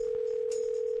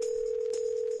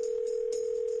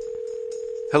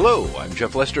Hello, I'm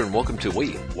Jeff Lester, and welcome to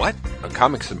Wait, What? A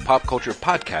comics and pop culture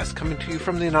podcast coming to you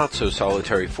from the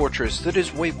not-so-solitary fortress that is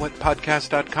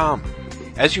waitwhatpodcast.com.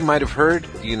 As you might have heard,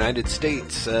 the United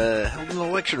States held an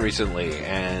election recently,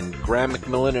 and Graham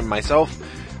McMillan and myself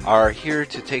are here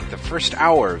to take the first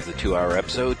hour of the 2-hour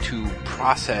episode to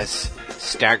process,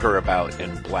 stagger about,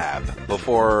 and blab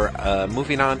before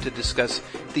moving on to discuss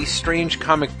the strange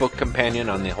comic book companion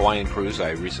on the Hawaiian cruise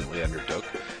I recently undertook,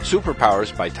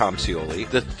 Superpowers by Tom Scioli,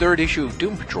 the third issue of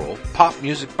Doom Patrol, pop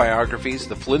music biographies,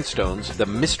 the Flintstones, the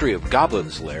mystery of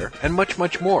Goblin's Lair, and much,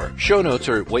 much more. Show notes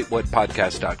are at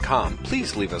waitwhatpodcast.com.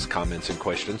 Please leave us comments and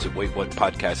questions at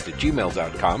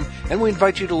waitwhatpodcast@gmail.com, and we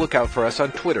invite you to look out for us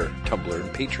on Twitter, Tumblr,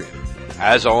 and Patreon.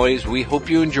 As always, we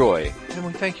hope you enjoy, and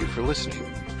we thank you for listening.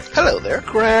 Hello there.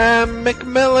 Graham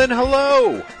McMillan,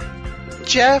 hello!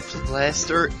 Jeff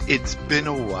Lester, it's been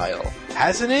a while.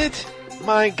 Hasn't it?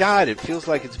 My God, it feels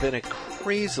like it's been a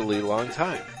crazily long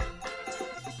time.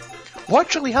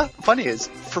 What's really funny is,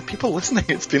 for people listening,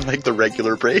 it's been like the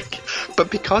regular break.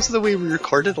 But because of the way we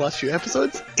recorded the last few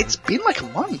episodes, it's been like a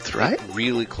month, right?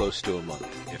 Really close to a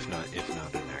month, if not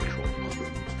an actual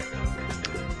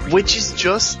month. Which is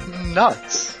just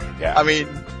nuts. Yeah. I mean,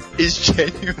 it's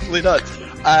genuinely nuts.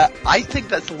 I think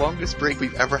that's the longest break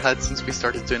we've ever had since we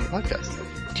started doing the podcast.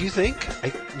 Do you think?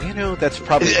 That's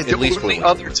probably at least the only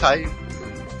other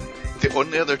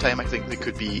time I think that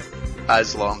could be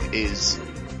as long is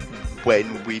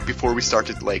before we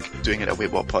started like doing it at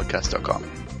waitwhatpodcast.com.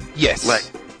 Yes. Like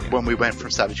when we went from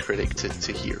Savage Critic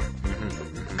to here.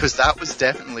 Because that was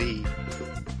definitely,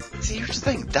 see, here's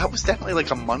the thing, that was definitely like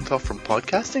a month off from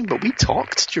podcasting, but we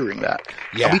talked during that.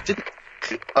 Yeah. And we didn't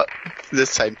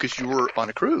this time because you were on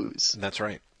a cruise. That's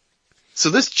right. So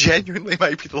this genuinely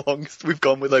might be the longest we've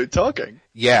gone without talking.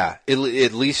 Yeah, at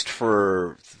least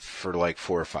for like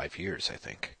 4 or 5 years, I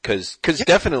think. Cause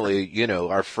definitely,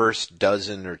 our first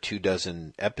dozen or 2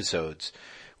 dozen episodes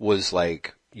was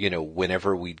like,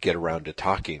 whenever we'd get around to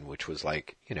talking, which was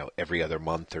like, every other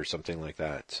month or something like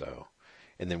that. So,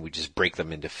 and then we just break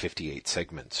them into 58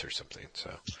 segments or something.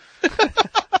 So.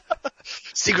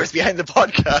 Secrets behind the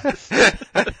podcast.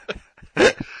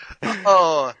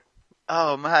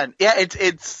 Oh man. Yeah,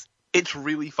 it's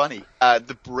really funny.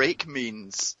 The break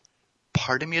means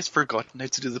part of me has forgotten how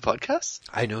to do the podcast.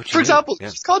 I know what you For mean. example, Yeah.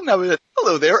 just called now with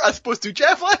hello there, as opposed to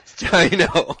Jeff Lester. I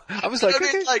know. I was like,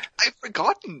 okay. I've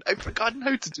forgotten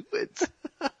how to do it.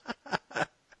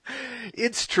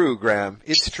 It's true, Graham.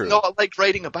 It's true. Not like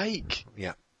riding a bike.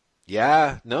 Yeah.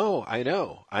 Yeah, no, I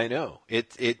know.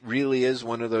 It really is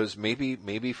one of those,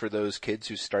 maybe for those kids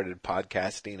who started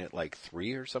podcasting at like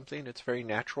 3 or something, it's very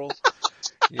natural,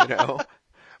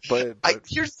 But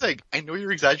here's the thing, I know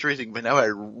you're exaggerating, but now I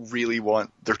really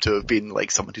want there to have been like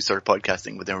someone who started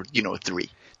podcasting when they were, 3.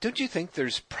 Don't you think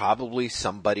there's probably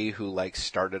somebody who like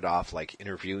started off like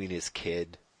interviewing his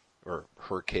kid or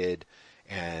her kid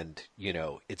and,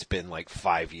 it's been like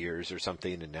 5 years or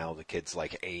something and now the kid's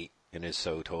like 8. And is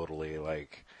so totally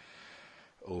like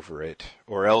over it,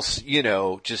 or else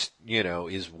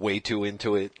is way too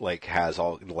into it, like has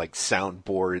all like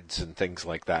soundboards and things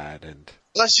like that. And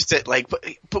that's just it. Like, but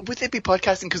would they be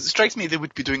podcasting? Because it strikes me they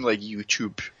would be doing like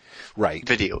YouTube, right?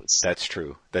 Videos. That's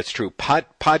true.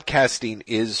 Podcasting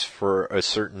is for a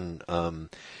certain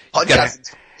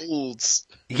podcasting olds.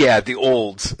 Yeah, the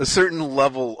olds. A certain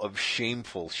level of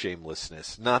shameful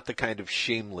shamelessness. Not the kind of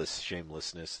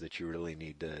shamelessness that you really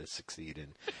need to succeed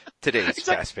in today's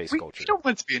fast-paced culture. We don't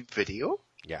want to be in video.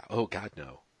 Yeah. Oh, God,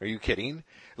 no. Are you kidding?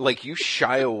 Like, you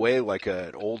shy away like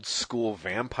an old-school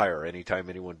vampire anytime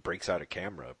anyone breaks out a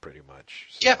camera, pretty much.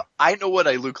 So. Jeff, I know what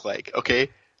I look like, okay?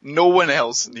 No one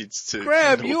else needs to.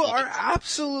 Graham, you are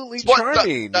absolutely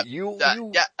charming. You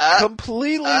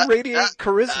completely radiate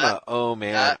charisma. Oh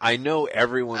man, I know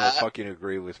everyone will fucking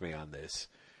agree with me on this.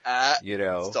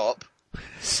 Stop.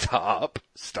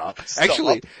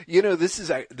 Actually, this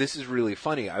is really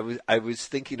funny. I was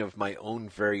thinking of my own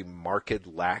very marked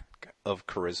lack of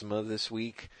charisma this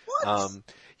week. What?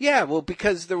 Yeah, well,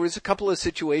 because there was a couple of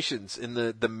situations, and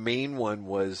the main one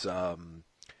was.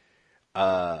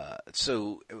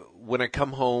 So when I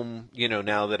come home,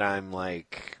 now that I'm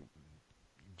like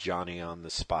Johnny on the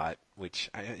spot, which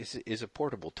is a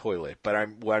portable toilet, but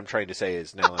what I'm trying to say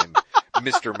is now I'm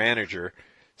Mr. Manager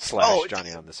 /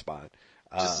 Johnny on the spot.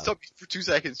 Just stop for 2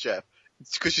 seconds, Jeff.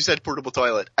 It's because you said portable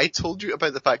toilet. I told you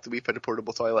about the fact that we've had a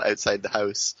portable toilet outside the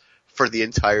house for the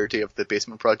entirety of the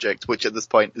basement project, which at this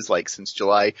point is like since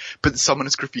July, but someone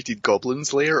has graffitied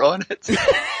Goblin's Lair on it.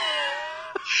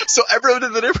 So everyone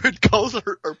in the neighborhood calls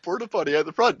our porta potty out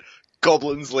the front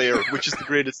Goblin's Lair, which is the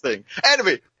greatest thing.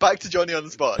 Anyway, back to Johnny on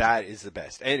the Spot. That is the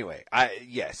best. Anyway,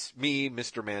 me,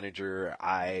 Mr. Manager,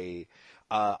 I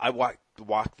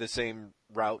walk the same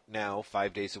route now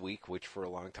 5 days a week, which for a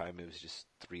long time it was just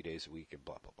 3 days a week and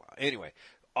blah, blah, blah. Anyway,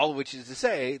 all of which is to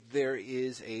say, there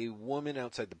is a woman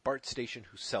outside the BART station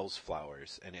who sells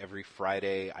flowers, and every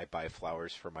Friday I buy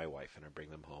flowers for my wife and I bring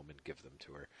them home and give them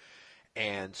to her.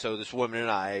 And so this woman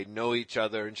and I know each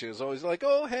other, and she was always like,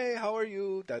 "Oh, hey, how are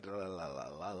you?" Da, da, la, la, la,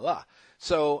 la, la.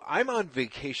 So I'm on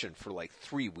vacation for like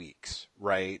 3 weeks,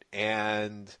 right?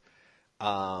 And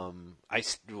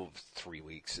 3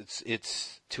 weeks.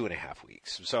 It's 2.5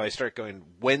 weeks. So I start going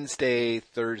Wednesday,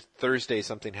 Thursday.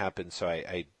 Something happens, so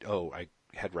I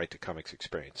head right to Comics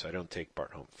Experience. So I don't take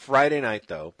Bart home. Friday night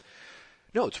though.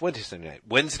 No, it's Wednesday night.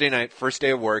 Wednesday night, first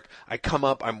day of work. I come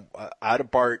up. I'm out of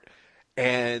Bart.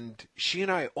 And she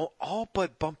and I all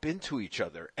but bump into each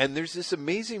other. And there's this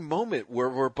amazing moment where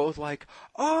we're both like,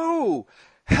 "Oh,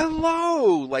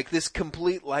 hello!" Like this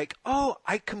complete like, "Oh,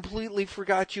 I completely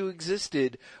forgot you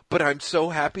existed, but I'm so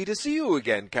happy to see you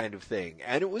again," kind of thing.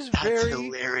 And it was very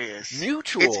hilarious.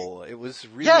 Mutual. It was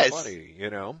really funny, you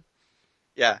know?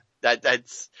 Yeah.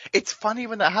 It's funny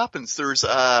when that happens. There's,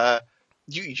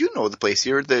 you know the place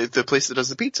here, the place that does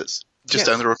the pizzas. Just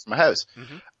down the road from my house.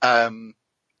 Mm-hmm.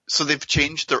 So they've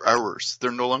changed their hours.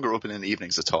 They're no longer open in the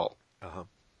evenings at all. Uh-huh.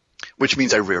 Which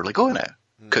means I rarely go now.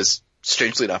 Because,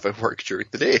 strangely enough, I work during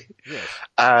the day. Yes.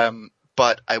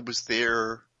 But I was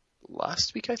there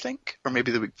last week, I think, or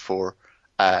maybe the week before,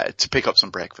 to pick up some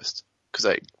breakfast. Because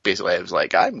I was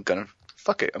like,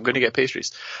 fuck it, I'm gonna get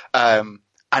pastries. And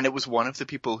it was one of the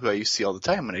people who I used to see all the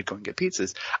time when I'd go and get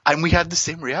pizzas. And we had the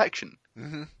same reaction.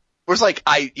 Mm-hmm. Whereas like,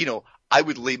 I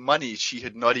would lay money she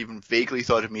had not even vaguely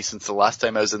thought of me since the last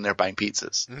time I was in there buying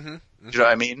pizzas. Mm-hmm. Mm-hmm. Do you know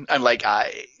what I mean? And like,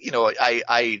 I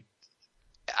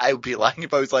would be lying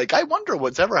if I was like, I wonder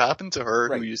what's ever happened to her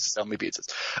who used to sell me pizzas.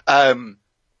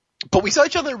 But we saw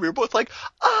each other and we were both like,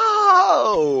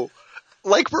 oh,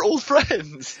 like we're old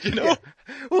friends, you know? Yeah.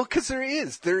 Well, cause there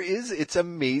is, it's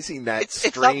amazing that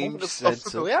strange it's that sense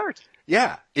of familiarity.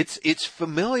 Yeah. It's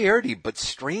familiarity, but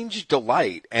strange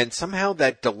delight. And somehow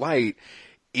that delight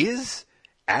is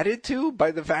added to by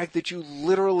the fact that you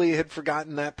literally had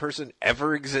forgotten that person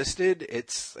ever existed.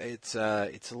 It's a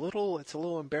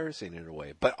little embarrassing in a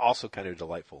way, but also kind of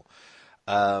delightful.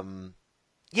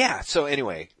 Yeah. So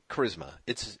anyway, charisma.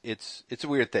 It's a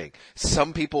weird thing.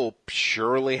 Some people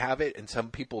surely have it and some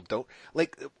people don't.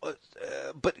 Like,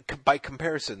 but by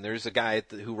comparison, there's a guy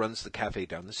who runs the cafe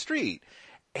down the street,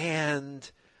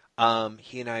 and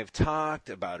he and I have talked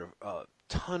about a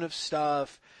ton of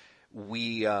stuff.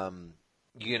 We,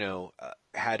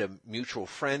 had a mutual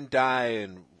friend die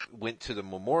and went to the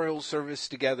memorial service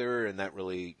together, and that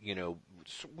really,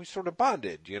 we sort of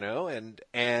bonded, and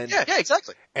yeah,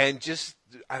 exactly. And just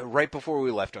right before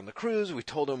we left on the cruise, we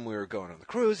told him we were going on the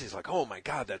cruise. He's like, "Oh my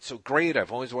God, that's so great!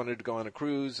 I've always wanted to go on a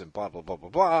cruise," and blah blah blah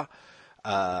blah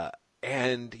blah.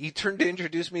 And he turned to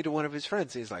introduce me to one of his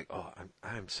friends. He's like, "Oh,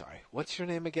 I'm sorry. What's your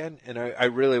name again?" And I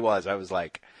really was. I was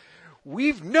like,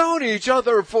 we've known each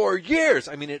other for years.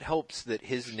 I mean, it helps that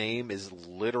his name is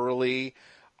literally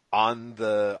on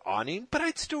the awning, but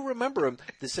I'd still remember him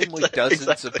the same way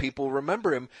dozens of people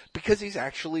remember him because he's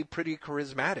actually pretty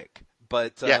charismatic.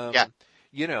 But, I'm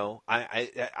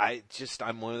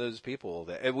one of those people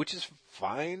which is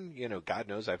fine. God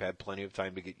knows I've had plenty of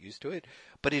time to get used to it,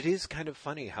 but it is kind of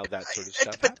funny how that sort of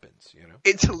stuff happens,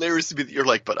 It's hilarious to me that you're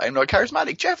like, but I'm not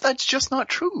charismatic. Jeff, that's just not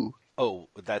true. Oh,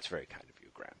 that's very kind of you,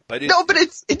 Graham. But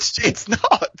it's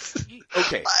not.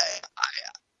 Okay.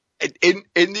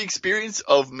 In the experience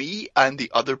of me and the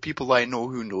other people I know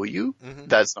who know you, mm-hmm.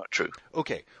 That's not true.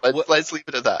 Okay. Let's leave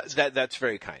it at that. That's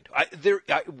very kind. I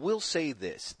will say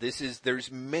this.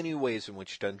 There's many ways in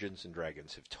which Dungeons and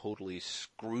Dragons have totally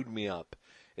screwed me up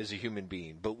as a human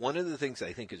being. But one of the things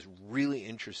I think is really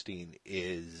interesting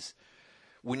is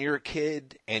when you're a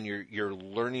kid and you're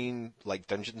learning like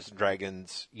Dungeons and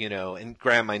Dragons, and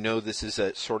Graham, I know this is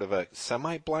a sort of a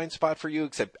semi-blind spot for you,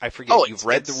 except I forget you've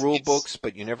read the rule books,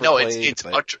 but you never played.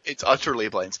 It's utterly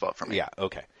a blind spot for me. Yeah,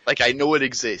 okay. Like I know it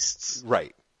exists.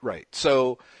 Right.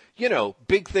 So,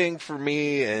 big thing for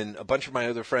me and a bunch of my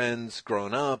other friends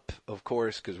growing up, of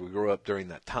course, because we grew up during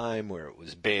that time where it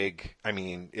was big. I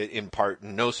mean, in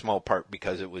no small part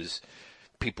because it was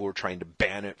people were trying to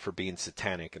ban it for being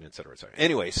satanic and et cetera, et cetera.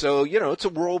 Anyway, so, it's a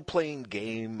role-playing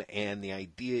game, and the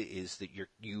idea is that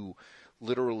you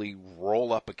literally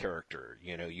roll up a character.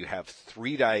 You have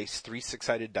 3 dice, 3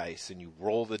 six-sided dice, and you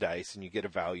roll the dice, and you get a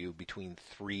value between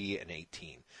 3 and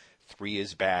 18. 3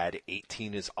 is bad,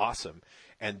 18 is awesome.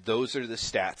 And those are the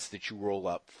stats that you roll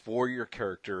up for your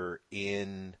character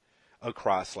in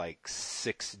across like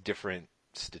 6 different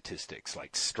statistics,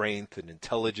 like strength and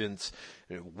intelligence,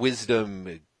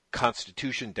 wisdom,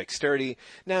 constitution, dexterity.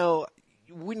 Now,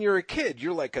 when you're a kid,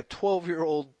 you're like a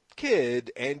 12-year-old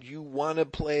kid and you want to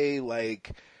play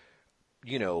like,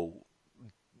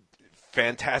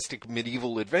 fantastic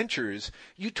medieval adventures,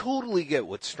 you totally get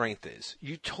what strength is.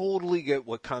 You totally get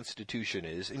what constitution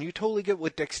is, and you totally get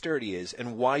what dexterity is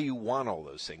and why you want all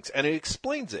those things. And it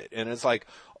explains it. And it's like,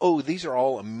 oh, these are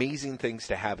all amazing things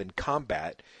to have in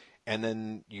combat, and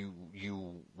then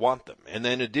you want them. And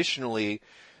then additionally,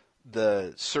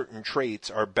 the certain traits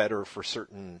are better for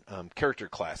certain character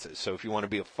classes. So if you want to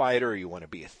be a fighter, you want to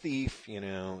be a thief,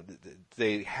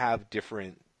 they have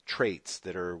different traits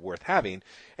that are worth having.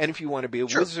 And if you want to be a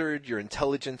wizard, your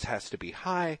intelligence has to be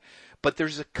high. But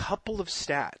there's a couple of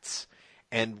stats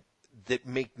and that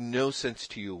make no sense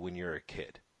to you when you're a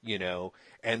kid,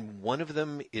 and one of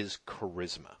them is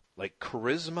charisma. Like,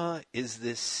 charisma is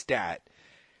this stat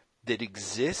that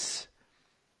exists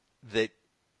that,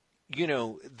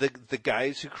 the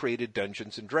guys who created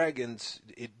Dungeons and Dragons,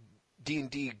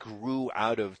 D&D grew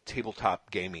out of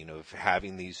tabletop gaming, of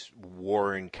having these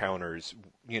war encounters,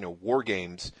 war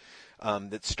games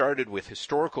that started with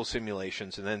historical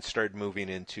simulations and then started moving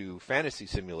into fantasy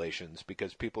simulations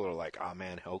because people are like, oh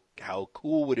man, how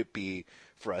cool would it be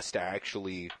for us to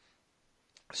actually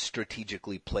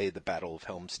strategically play the Battle of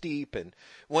Helm's Deep. And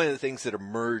one of the things that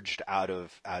emerged out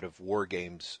of war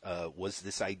games was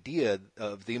this idea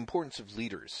of the importance of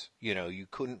leaders. You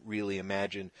couldn't really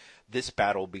imagine this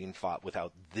battle being fought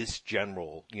without this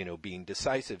general, being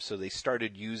decisive. So they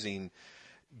started using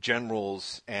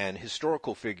generals and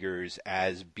historical figures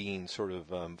as being sort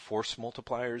of force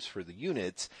multipliers for the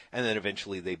units, and then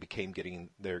eventually they became getting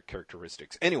their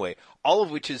characteristics. Anyway, all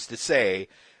of which is to say,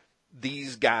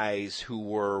 these guys who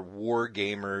were war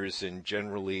gamers and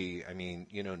generally,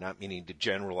 not meaning to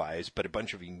generalize, but a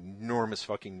bunch of enormous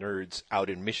fucking nerds out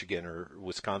in Michigan or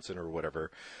Wisconsin or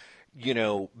whatever,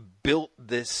 built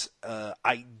this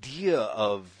idea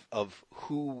of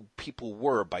who people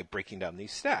were by breaking down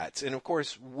these stats. And of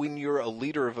course, when you're a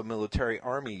leader of a military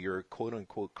army, your quote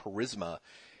unquote charisma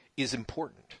is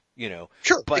important.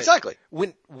 Sure, but exactly.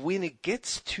 When it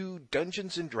gets to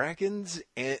Dungeons and Dragons,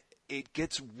 it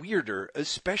gets weirder,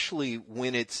 especially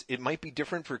when it might be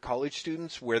different for college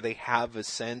students where they have a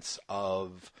sense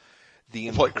of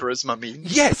what charisma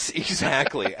means. Yes,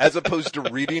 exactly. As opposed to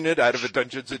reading it out of a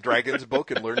Dungeons and Dragons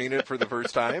book and learning it for the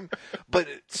first time. But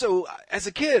so as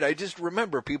a kid, I just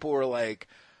remember people were like,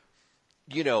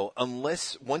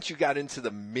 unless once you got into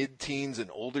the mid-teens and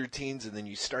older teens and then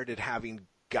you started having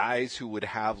guys who would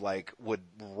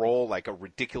roll like a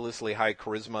ridiculously high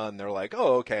charisma and they're like,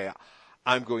 oh, okay,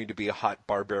 I'm going to be a hot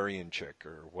barbarian chick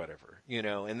or whatever,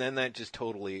 and then that just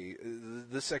totally,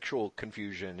 the sexual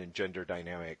confusion and gender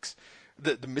dynamics,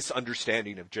 the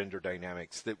misunderstanding of gender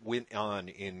dynamics that went on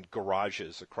in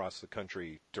garages across the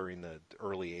country during the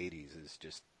early 80s is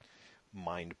just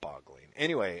mind-boggling.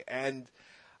 Anyway, and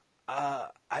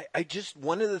I just,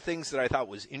 one of the things that I thought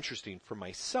was interesting for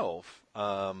myself,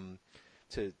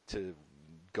 to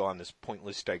go on this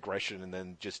pointless digression and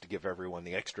then just to give everyone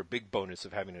the extra big bonus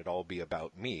of having it all be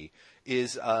about me,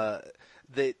 is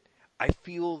that I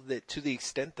feel that to the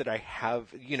extent that I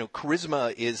have,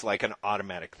 charisma is like an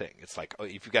automatic thing. It's like,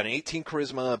 if you've got an 18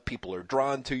 charisma, people are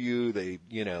drawn to you. They,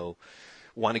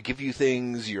 want to give you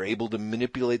things. You're able to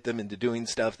manipulate them into doing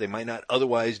stuff they might not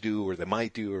otherwise do, or they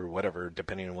might do, or whatever,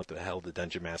 depending on what the hell the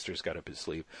dungeon master's got up his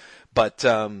sleeve. But,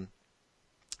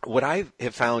 what I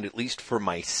have found, at least for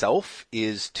myself,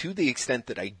 is to the extent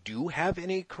that I do have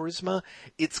any charisma,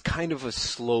 it's kind of a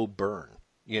slow burn.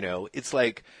 It's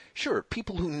like, sure,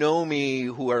 people who know me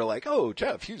who are like, oh,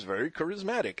 Jeff, he's very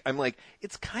charismatic. I'm like,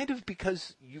 it's kind of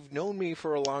because you've known me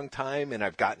for a long time and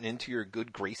I've gotten into your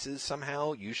good graces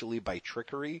somehow, usually by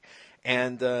trickery.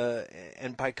 And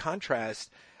by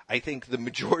contrast, I think the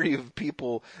majority of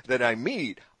people that I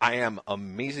meet, I am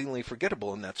amazingly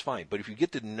forgettable, and that's fine. But if you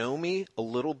get to know me a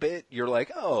little bit, you're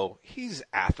like, oh, he's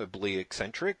affably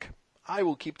eccentric. I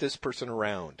will keep this person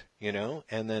around,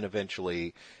 And then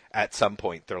eventually, at some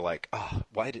point, they're like, oh,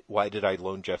 why did I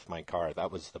loan Jeff my car?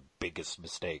 That was the biggest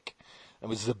mistake. That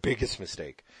was the biggest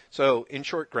mistake. So, in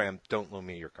short, Graham, don't loan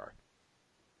me your car.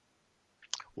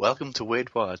 Welcome to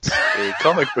Wade Watts, a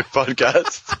comic book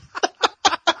podcast.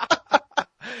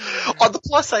 On the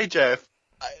plus side, Jeff,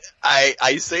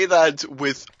 I say that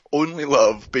with only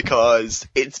love because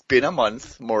it's been a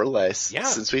month, more or less,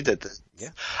 since we did this. Yeah.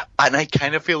 And I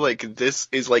kind of feel like this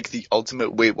is like the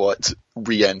ultimate Wait What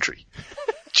re-entry.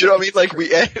 Do you know what I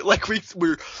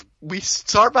mean? We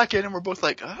start back in and we're both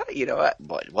like, you know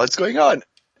what's going on?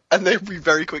 And then we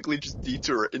very quickly just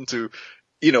detour into,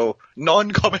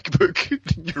 non-comic book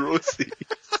neuroses.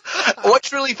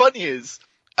 What's really funny is,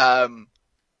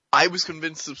 I was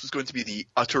convinced this was going to be the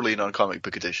utterly non-comic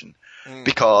book edition.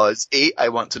 Because A, I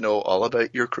want to know all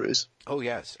about your cruise. Oh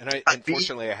yes. And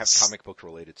unfortunately I have comic book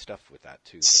related stuff with that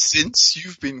too. Since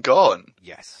you've been gone.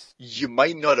 Yes. You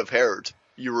might not have heard.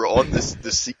 You were on the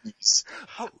seas.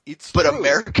 Oh, it's but true.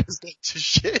 America's gone to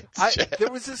shit. There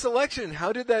was this election.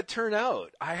 How did that turn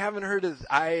out? I haven't really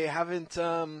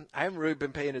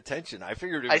been paying attention. I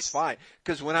figured it was fine.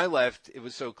 Because when I left, it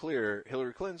was so clear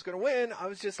Hillary Clinton's going to win. I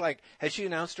was just like, has she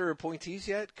announced her appointees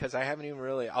yet? Because I haven't even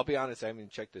really, I'll be honest, I haven't even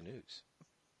checked the news.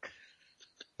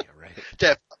 Yeah, right.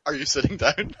 Jeff, are you sitting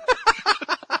down?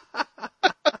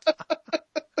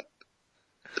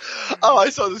 Oh,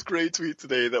 I saw this great tweet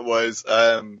today that was,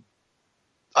 I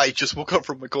just woke up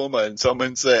from a coma and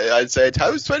someone said,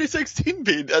 how's 2016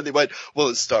 been? And they went, well,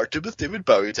 it started with David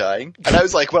Bowie dying. And I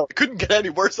was like, well, it couldn't get any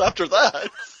worse after that.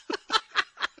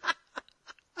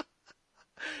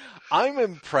 I'm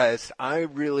impressed. I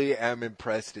really am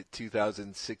impressed at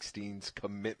 2016's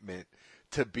commitment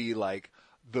to be like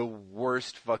the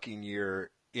worst fucking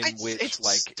year in which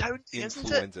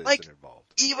influenza is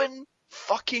involved. Even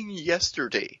fucking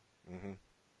yesterday. Mm-hmm.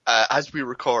 As we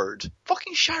record,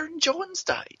 fucking Sharon Jones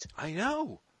died. I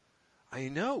know.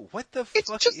 What the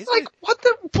fuck is it?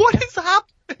 What is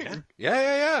happening?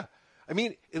 Yeah. I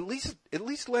mean, at least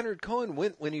Leonard Cohen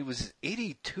went when he was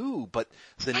 82, but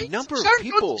the number of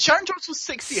people... Sharon Jones was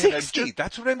 60. 60,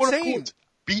 that's what I'm saying.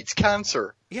 Beats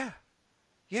cancer. Yeah.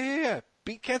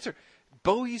 Beat cancer.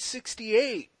 Bowie's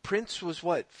 68. Prince was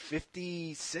what,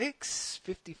 56?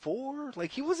 54?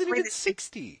 Like, he wasn't even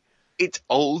 60. It's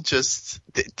all just,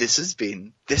 this has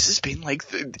been like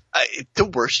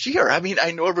the worst year. I mean, I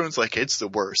know everyone's like, it's the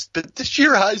worst, but this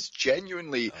year has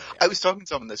genuinely, I was talking to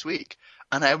someone this week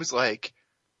and I was like,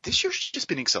 this year's just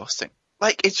been exhausting.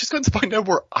 Like, it's just going to the point now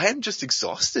where I am just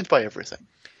exhausted by everything.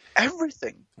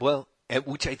 Everything. Well,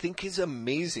 which I think is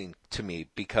amazing to me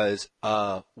because,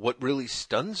 what really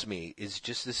stuns me is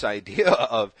just this idea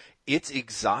of it's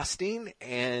exhausting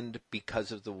and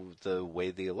because of the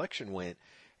way the election went,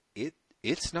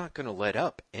 it's not going to let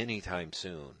up anytime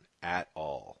soon at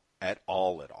all,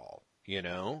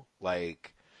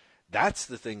 like that's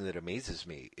the thing that amazes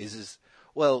me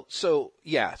so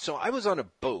I was on a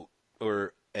boat,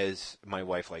 or as my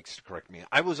wife likes to correct me,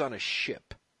 I was on a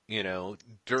ship, during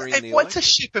the what's election. A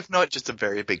ship if not just a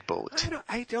very big boat?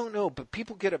 I don't know, but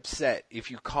people get upset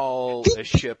if you call a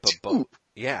ship a boat.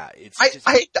 Yeah,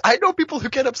 I know people who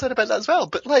get upset about that as well,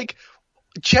 but like,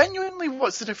 genuinely,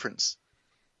 what's the difference?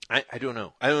 I don't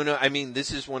know. I mean,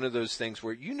 this is one of those things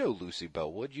where Lucy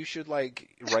Bellwood. You should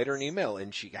write her an email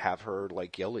and have her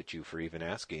yell at you for even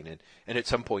asking, and at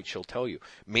some point she'll tell you.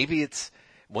 Maybe it's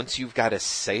once you've got a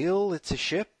sail, it's a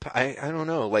ship. I don't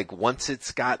know. Once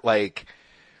it's got a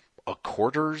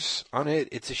quarters on it,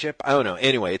 it's a ship. I don't know.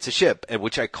 Anyway, it's a ship,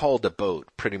 which I called a boat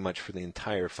pretty much for the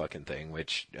entire fucking thing,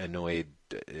 which annoyed.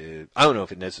 I don't know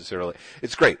if it necessarily.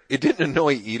 It's great. It didn't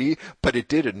annoy Edie, but it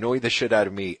did annoy the shit out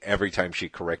of me every time she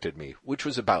corrected me, which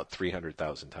was about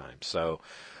 300,000 times. So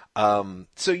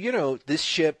this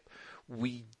ship,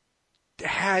 we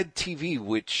had TV,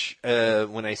 which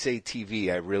when I say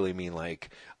TV, I really mean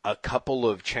a couple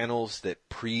of channels that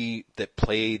played,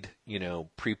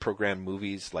 pre-programmed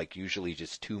movies, usually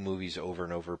just 2 movies over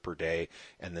and over per day,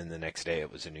 and then the next day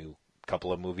it was a new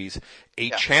couple of movies.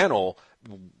 Channel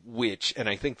which, and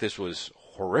I think this was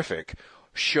horrific,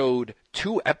 showed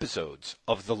 2 episodes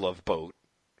of The Love Boat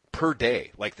per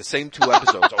day, the same 2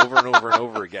 episodes over and over and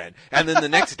over again. And then the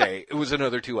next day, it was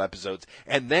another 2 episodes.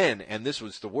 And this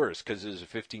was the worst, because it was a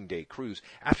 15-day cruise.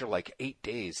 After 8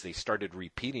 days, they started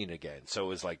repeating again. So it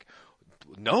was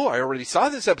no, I already saw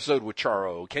this episode with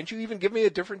Charo. Can't you even give me a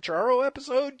different Charo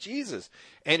episode? Jesus.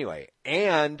 Anyway,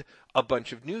 and a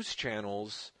bunch of news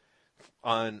channels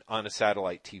on a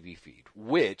satellite TV feed,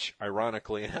 which,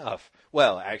 ironically enough,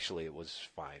 well, actually it was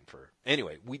fine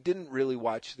anyway, we didn't really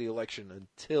watch the election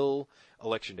until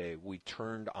Election Day. We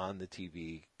turned on the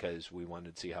TV because we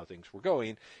wanted to see how things were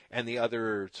going. And the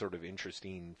other sort of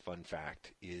interesting fun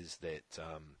fact is that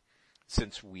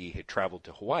since we had traveled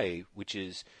to Hawaii, which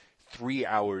is 3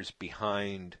 hours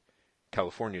behind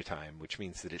California time, which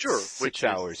means that it's 6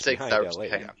 hours behind LA.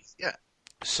 Yeah.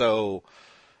 So,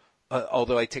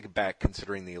 although I take it back,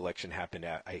 considering the election happened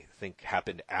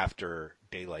after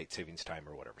daylight savings time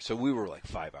or whatever. So we were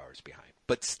 5 hours behind.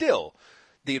 But still,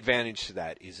 the advantage to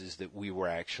that is that we were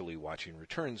actually watching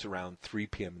returns around 3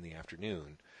 p.m. in the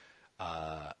afternoon,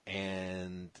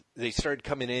 And they started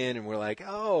coming in, and we're like,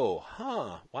 oh,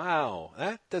 wow,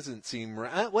 that doesn't seem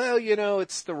right. Well,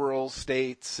 it's the rural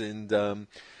states and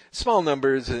small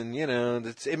numbers, and,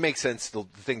 it makes sense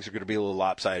things are going to be a little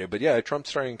lopsided. But, yeah, Trump's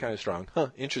starting kind of strong.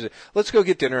 Interesting. Let's go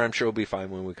get dinner. I'm sure we'll be fine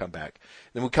when we come back.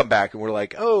 Then we come back, and we're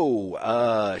like,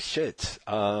 oh, shit.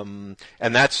 And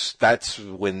that's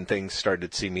when things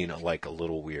started seeming like a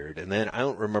little weird. And then I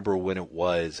don't remember when it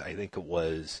was. I think it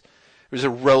was a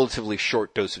relatively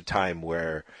short dose of time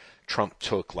where Trump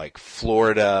took like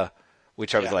Florida,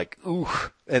 which I was like, ooh,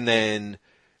 and then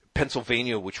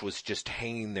Pennsylvania, which was just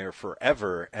hanging there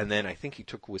forever. And then I think he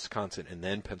took Wisconsin and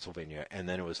then Pennsylvania. And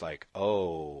then it was like,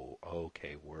 oh,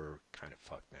 okay, we're kind of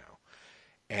fucked now.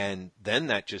 And then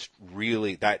that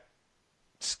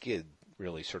skid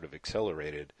really sort of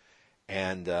accelerated.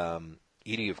 And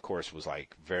Edie, of course, was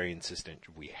like very insistent.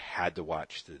 We had to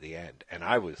watch to the end. And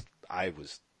I was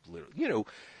literally,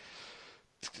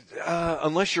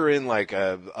 unless you're in like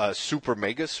a super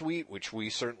mega suite, which we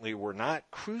certainly were not,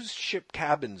 cruise ship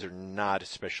cabins are not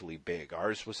especially big.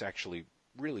 Ours was actually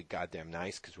really goddamn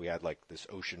nice because we had like this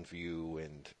ocean view,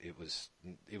 and it was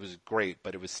great,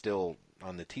 but it was still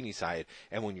on the teeny side.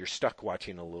 And when you're stuck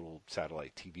watching a little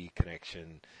satellite TV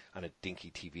connection on a dinky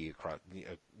TV across,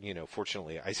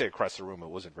 fortunately, I say across the room, it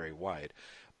wasn't very wide,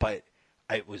 but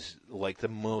it was like the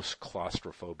most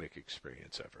claustrophobic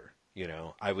experience ever.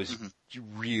 I was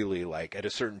really like, at a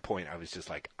certain point, I was just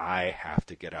like, I have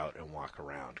to get out and walk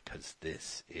around because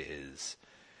this is,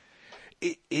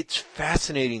 it's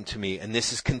fascinating to me. And this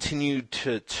has continued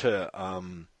to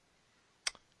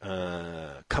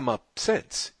come up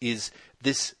since, is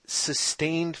this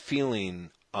sustained feeling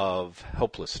of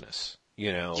helplessness,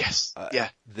 Yes.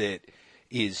 That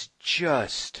is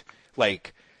just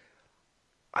like,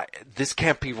 this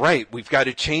can't be right. We've got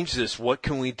to change this. What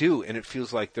can we do? And it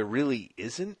feels like there really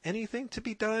isn't anything to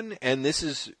be done. And this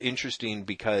is interesting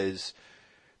because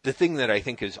the thing that I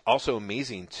think is also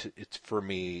amazing for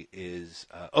me is,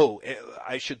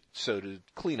 to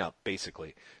clean up,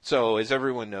 basically. So as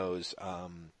everyone knows,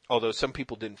 although some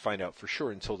people didn't find out for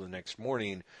sure until the next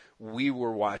morning, we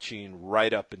were watching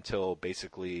right up until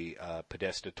basically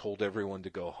Podesta told everyone to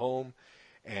go home.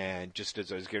 And just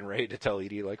as I was getting ready to tell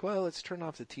Edie, like, well, let's turn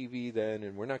off the TV then,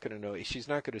 and we're not going to know. She's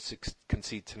not going to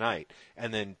concede tonight.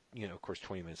 And then, of course,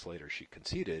 20 minutes later, she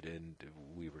conceded, and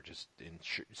we were just in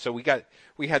so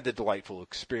we had the delightful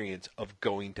experience of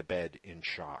going to bed in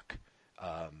shock,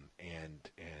 and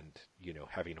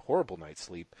having a horrible night's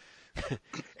sleep,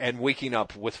 and waking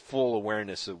up with full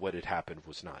awareness that what had happened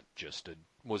was not just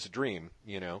was a dream,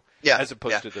 as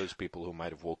opposed to those people who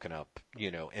might have woken up,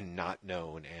 and not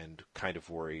known and kind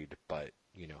of worried, but,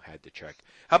 had to check.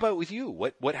 How about with you?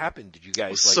 What happened? Did you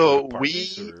guys go to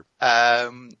parties,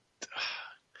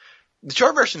 the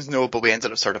short version is no, but we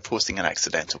ended up sort of hosting an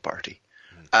accidental party.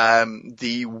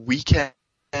 The weekend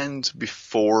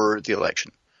before the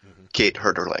election, Kate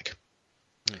hurt her leg.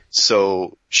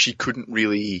 So she couldn't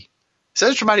really,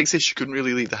 sounds dramatic to say she couldn't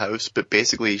really leave the house, but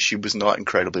basically she was not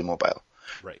incredibly mobile.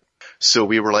 Right. So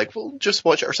we were like, well, just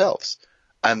watch it ourselves.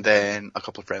 And then a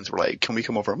couple of friends were like, can we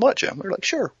come over and watch it? And we were like,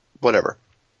 sure, whatever.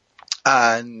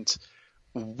 And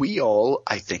we all,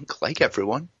 I think, like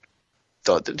everyone,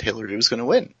 thought that Hillary was going to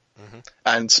win.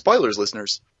 And spoilers,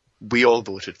 listeners, we all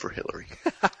voted for Hillary.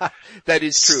 That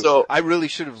is true. So, I really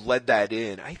should have led that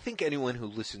in. I think anyone who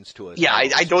listens to us,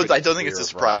 I don't think it's a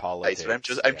surprise, but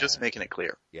I'm just making it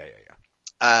clear. Yeah.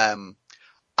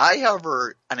 I,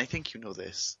 however, and I think you know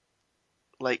this,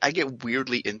 like, I get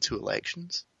weirdly into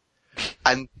elections,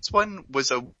 and this one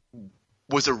was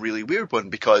a really weird one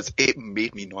because it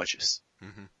made me nauseous.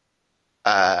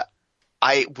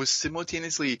 I was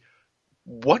simultaneously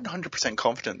 100%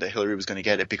 confident that Hillary was going to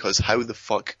get it because how the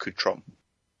fuck could Trump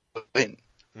win?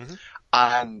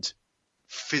 And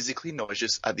physically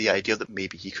nauseous at the idea that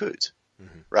maybe he could,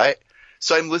 right?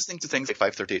 So I'm listening to things like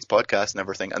 538's podcast and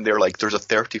everything, and they're like, there's a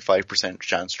 35%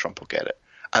 chance Trump will get it.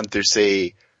 And they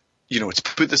say, to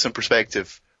put this in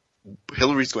perspective,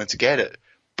 Hillary's going to get it,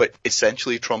 but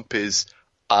essentially Trump is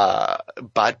a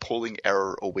bad polling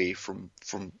error away from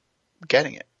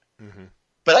getting it.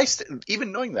 But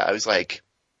even knowing that, I was like,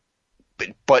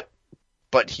 but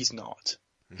he's not.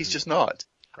 He's just not.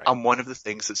 Right. And one of the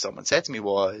things that someone said to me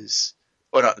was,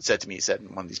 or not said to me, he said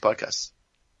in one of these podcasts,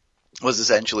 was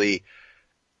essentially,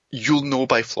 you'll know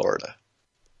by Florida.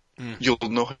 You'll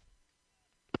know how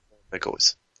it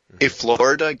goes. If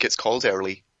Florida gets called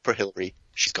early for Hillary,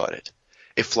 she's got it.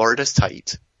 If Florida's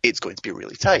tight, it's going to be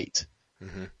really tight.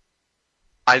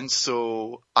 And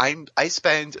so I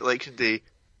spend like the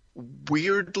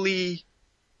weirdly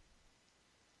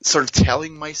sort of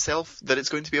telling myself that it's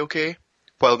going to be okay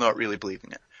while not really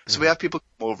believing it. So we have people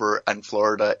come over, and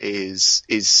Florida is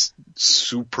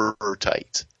super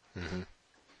tight.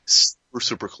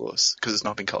 Super close, because it's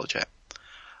not been college yet.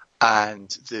 And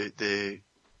the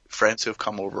friends who have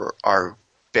come over are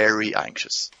very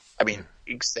anxious. I mean,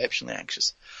 exceptionally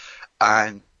anxious.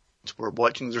 And we're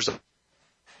watching the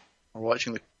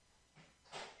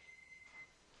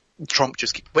Trump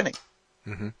just keep winning.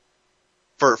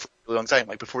 For a really long time,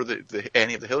 like before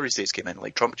any of the Hillary states came in,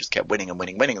 like Trump just kept winning and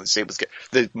winning, and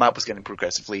the map was getting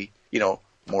progressively,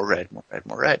 more red.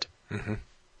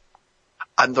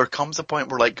 And there comes a point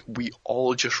where, like, we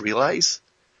all just realize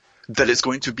that it's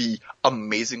going to be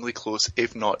amazingly close,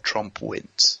 if not Trump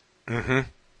wins.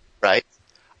 Right?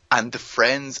 And the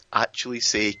friends actually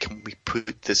say, can we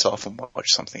put this off and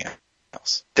watch something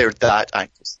else? They're that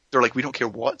anxious. They're like, we don't care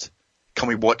what. Can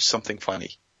we watch something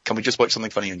funny? Can we just watch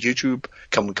something funny on YouTube?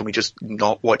 Can we just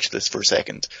not watch this for a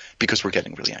second? Because we're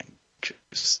getting really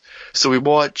anxious. So we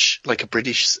watch, like, a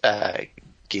British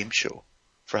game show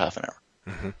for half an hour.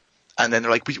 And then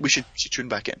they're like, we should tune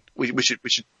back in. We should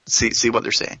see what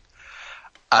they're saying.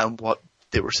 And what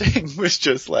they were saying was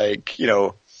just like,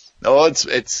 no,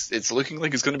 it's looking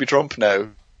like it's going to be Trump now.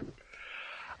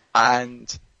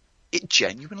 And it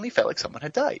genuinely felt like someone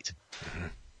had died.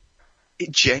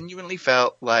 It genuinely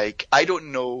felt like, I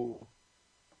don't know,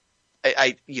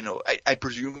 I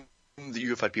presume that you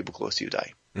have had people close to you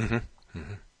die.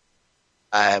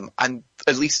 And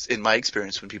at least in my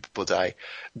experience, when people die,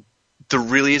 there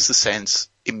really is the sense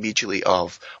immediately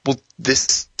of, well,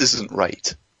 this isn't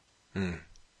right.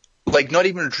 Like, not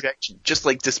even rejection, just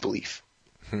like disbelief.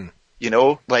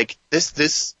 Like,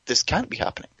 this can't be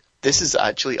happening. This is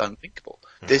actually unthinkable.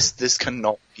 This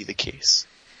cannot be the case.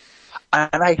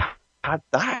 And I had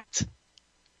that.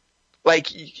 Like,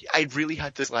 I really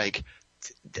had this, like,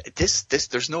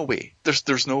 there's no way.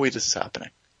 There's no way this is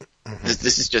happening.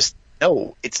 This is just,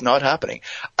 no, it's not happening.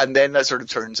 And then that sort of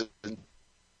turns into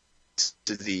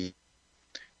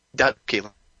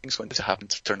something's going to happen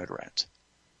to turn it around.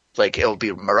 Like, it'll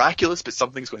be miraculous, but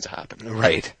something's going to happen.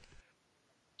 Right.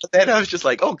 But then I was just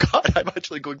like, oh god, I'm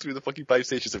actually going through the fucking 5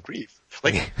 stages of grief.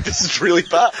 Like, this is really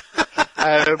bad.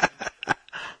 The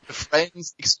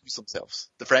friends excuse themselves.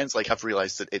 The friends, like, have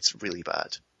realized that it's really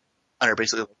bad. And are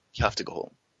basically like, you have to go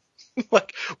home.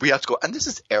 Like, we have to go. And this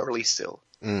is early still.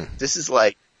 This is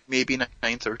like, maybe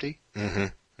 9:30.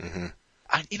 And,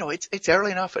 it's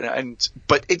early enough,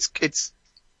 but it's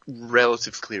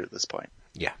relatively clear at this point.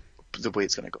 Yeah. The way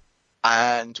it's going to go.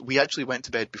 And we actually went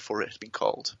to bed before it had been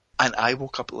called. And I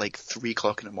woke up at like 3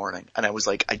 o'clock in the morning, and I was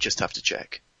like, I just have to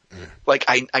check. Like,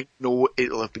 I know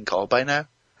it'll have been called by now.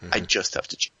 I just have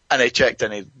to check. And I checked,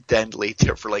 and I then lay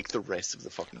there for like the rest of the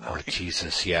fucking morning. Oh,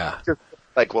 Jesus, yeah.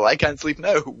 Like, well, I can't sleep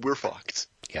now. We're fucked.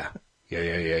 Yeah.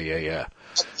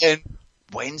 And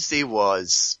Wednesday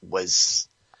was,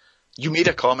 you made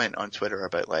a comment on Twitter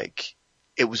about, like,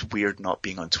 it was weird not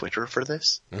being on Twitter for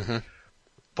this.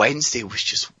 Wednesday was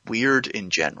just weird in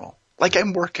general. Like,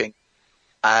 I'm working,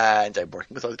 and I'm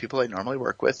working with other people I normally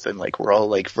work with, and, like, we're all,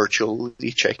 like,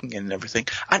 virtually checking in and everything,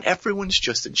 and everyone's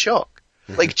just in shock.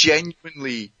 Like,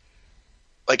 genuinely,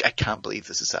 like, I can't believe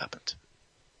this has happened.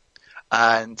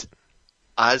 And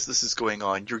as this is going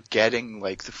on, you're getting,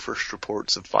 like, the first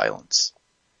reports of violence,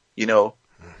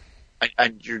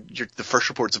 and you're the first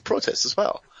reports of protests as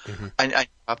well. And I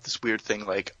have this weird thing,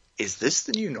 like, is this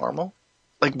the new normal?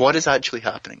 Like, what is actually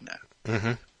happening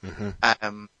now?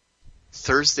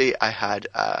 Thursday, I had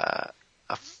a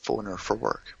phoner for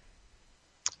work.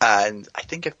 And I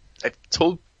think I've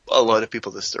told a lot of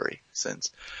people this story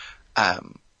since.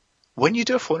 When you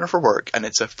do a phoner for work, and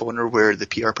it's a phoner where the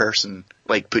PR person,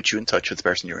 like, puts you in touch with the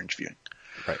person you're interviewing.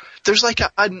 Right. There's like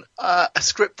a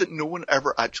script that no one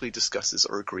ever actually discusses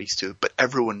or agrees to, but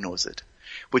everyone knows it.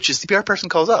 Which is the PR person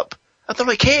calls up. And they're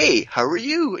like, hey, how are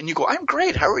you? And you go, I'm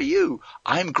great, how are you?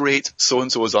 I'm great,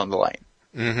 so-and-so is on the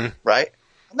line. Right?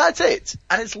 And that's it.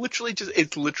 And it's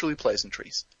literally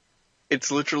pleasantries.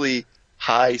 It's literally,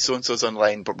 hi, so-and-so's on the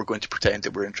line, but we're going to pretend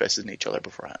that we're interested in each other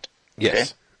beforehand. Yes.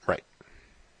 Okay? Right.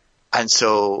 And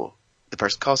so the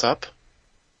person calls up,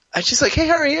 and she's like, hey,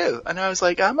 how are you? And I was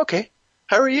like, I'm okay.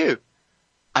 How are you?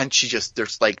 And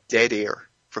there's like dead air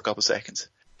for a couple of seconds.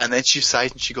 And then she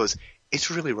sighs and she goes,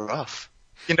 it's really rough.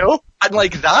 And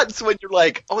like, that's when you're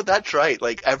like, oh, that's right.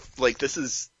 Like, this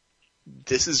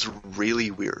is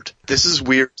really weird. This is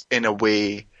weird in a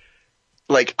way,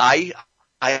 like, I've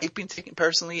been taken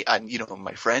personally, and,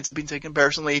 my friends have been taken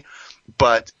personally,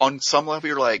 but on some level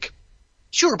you're like,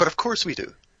 sure, but of course we do.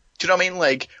 Do you know what I mean?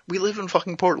 Like, we live in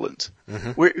fucking Portland.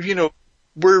 We're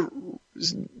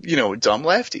dumb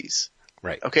lefties.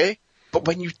 Right. Okay? But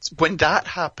when that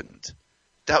happened,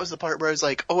 that was the part where I was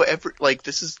like, oh,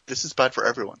 this is bad for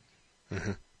everyone.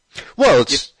 Mm-hmm. Well,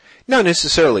 it's not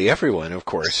necessarily everyone, of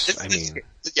course.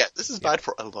 This is bad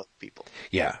for a lot of people.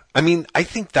 Yeah. I mean, I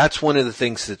think that's one of the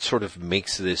things that sort of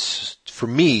makes this, for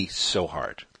me, so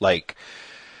hard. Like,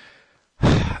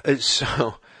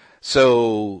 so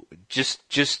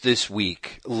just this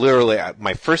week, literally,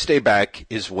 my first day back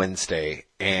is Wednesday,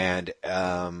 and,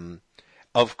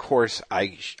 of course,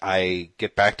 I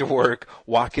get back to work,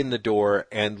 walk in the door,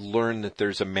 and learn that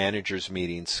there's a manager's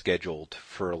meeting scheduled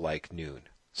for like noon.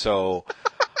 So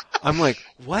I'm like,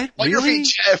 what? On your Really?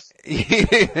 feet, Jeff.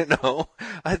 You know,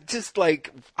 just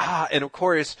like, and of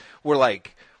course we're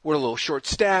a little short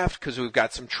staffed because we've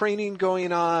got some training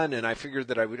going on, and I figured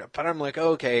that but I'm like,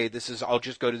 okay, I'll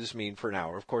just go to this meeting for an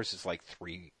hour. Of course it's like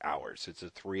 3 hours. It's a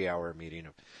 3-hour meeting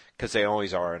because they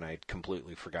always are, and I'd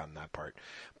completely forgotten that part.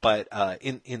 But,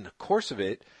 in the course of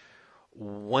it,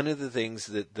 one of the things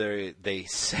that they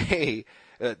say,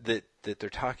 that they're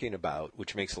talking about,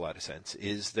 which makes a lot of sense,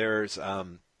 is there's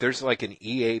like an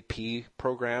EAP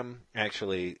program.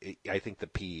 Actually, I think the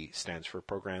P stands for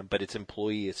program, but it's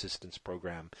Employee Assistance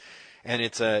Program. And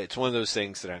it's one of those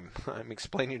things that I'm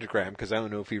explaining to Graham because I don't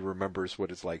know if he remembers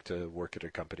what it's like to work at a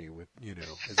company with,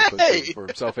 as opposed to for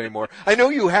himself anymore. I know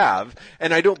you have,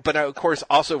 and I don't, but of course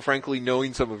also frankly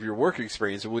knowing some of your work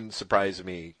experience, it wouldn't surprise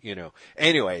me,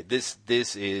 Anyway, this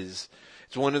is,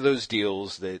 it's one of those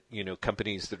deals that,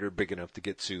 companies that are big enough to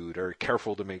get sued are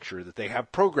careful to make sure that they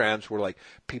have programs where like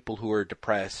people who are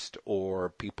depressed or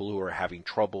people who are having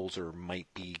troubles or might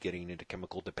be getting into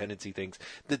chemical dependency things,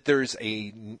 that there's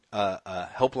a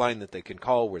helpline that they can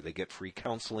call where they get free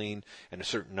counseling and a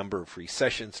certain number of free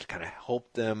sessions to kind of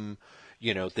help them,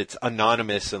 that's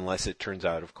anonymous unless it turns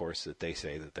out, of course, that they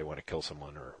say that they want to kill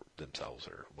someone or themselves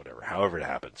or whatever, however it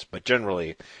happens. But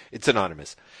generally, it's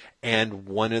anonymous. And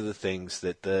one of the things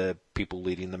that the people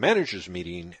leading the managers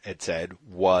meeting had said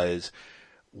was,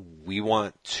 we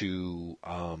want to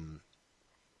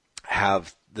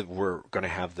we're going to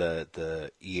have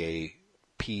the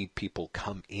EAP people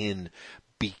come in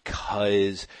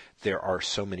because there are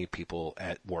so many people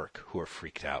at work who are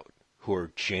freaked out, who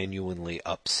are genuinely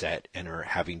upset and are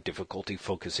having difficulty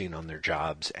focusing on their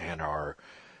jobs and are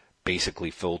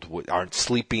basically aren't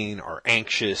sleeping, are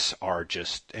anxious,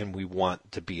 and we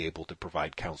want to be able to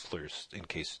provide counselors in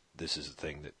case this is a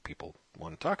thing that people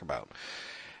want to talk about.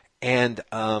 And,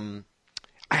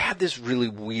 I had this really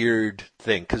weird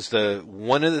thing because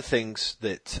one of the things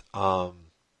that,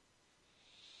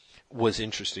 was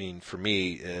interesting for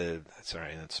me,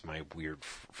 sorry, that's my weird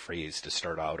phrase to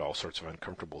start out all sorts of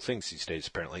uncomfortable things these days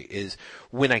apparently, is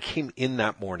when I came in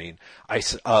that morning,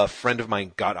 a friend of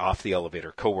mine got off the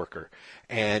elevator, coworker,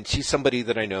 and she's somebody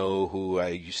that I know who I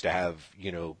used to have,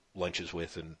 lunches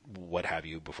with and what have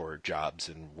you before jobs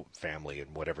and family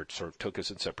and whatever sort of took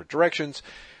us in separate directions.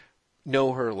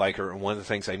 Know her, like her, and one of the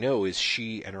things I know is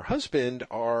she and her husband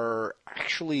are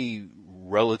actually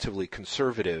relatively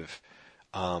conservative,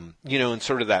 in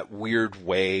sort of that weird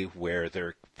way where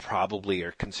they're probably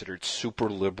are considered super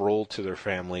liberal to their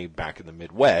family back in the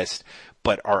Midwest,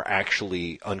 but are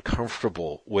actually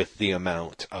uncomfortable with the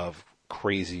amount of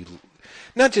crazy,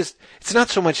 it's not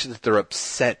so much that they're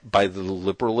upset by the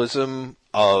liberalism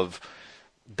of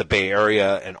the Bay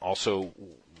Area and also,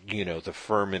 the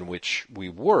firm in which we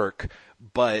work,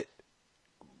 but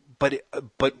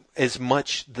as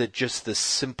much just the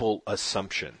simple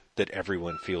assumption that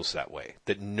everyone feels that way,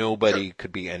 that nobody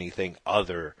could be anything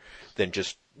other than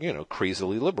just,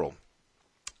 crazily liberal.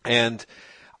 And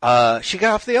she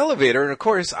got off the elevator, and of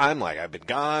course I'm like, I've been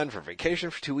gone for vacation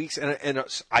for 2 weeks, and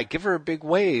I give her a big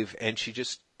wave, and she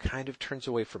just kind of turns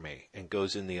away from me and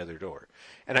goes in the other door.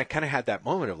 And I kind of had that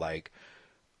moment of like,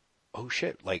 oh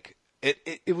shit, like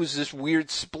it was this weird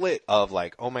split of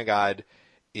like, oh my God,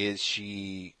 is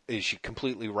she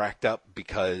completely racked up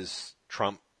because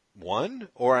Trump won?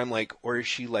 Or is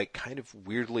she like kind of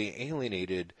weirdly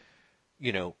alienated,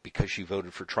 because she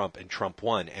voted for Trump and Trump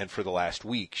won. And for the last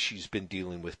week, she's been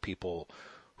dealing with people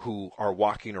who are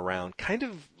walking around kind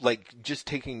of like just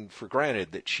taking for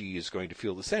granted that she is going to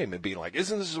feel the same and being like,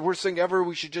 isn't this the worst thing ever?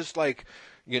 We should just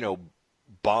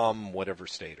bomb whatever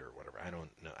state or whatever. I don't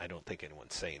know. I don't think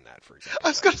anyone's saying that, for example. I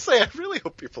was going to say, I really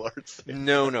hope people aren't saying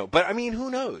that. No. But I mean, who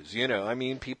knows?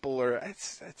 People are,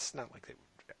 it's not like they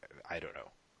would, I don't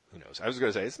know. Who knows? I was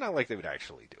going to say, it's not like they would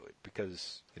actually do it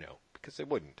because they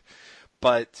wouldn't.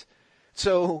 But,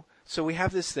 so we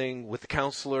have this thing with the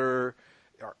counselor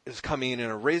is coming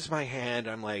and I raise my hand.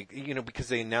 I'm like, because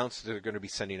they announced they're going to be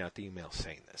sending out the email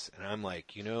saying this. And I'm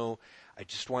like, I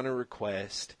just want to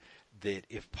request that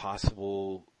if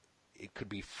possible, it could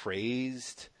be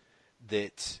phrased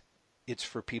that it's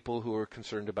for people who are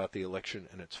concerned about the election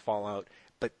and its fallout,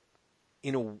 but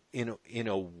in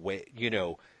a way,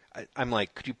 I'm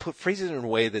like, could you phrase it in a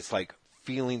way that's like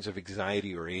feelings of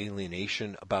anxiety or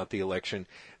alienation about the election,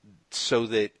 so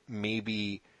that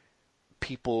maybe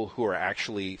people who are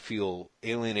actually feel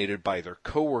alienated by their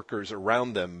coworkers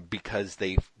around them because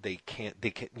they can't,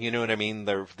 you know what I mean?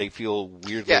 They feel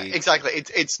weirdly. Yeah, exactly.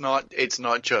 It's not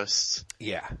just.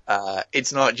 Yeah.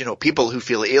 It's not, people who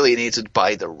feel alienated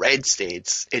by the red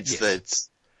states. It's that,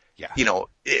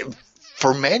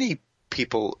 for many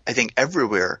people, I think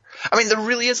everywhere, I mean, there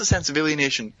really is a sense of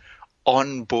alienation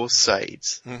on both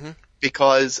sides,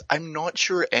 because I'm not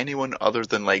sure anyone other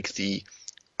than like the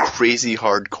crazy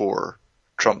hardcore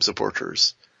Trump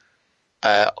supporters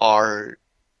are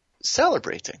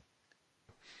celebrating.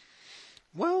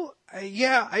 Well,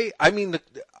 yeah, I mean,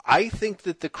 I think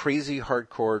that the crazy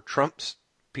hardcore Trump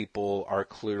people are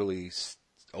clearly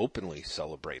openly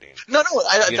celebrating. No, that's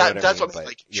what what I'm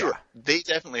like. Sure, they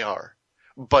definitely are.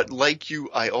 But like you,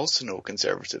 I also know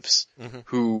conservatives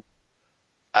who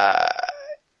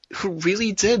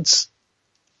really did.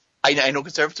 I know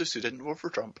conservatives who didn't vote for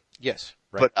Trump. Yes,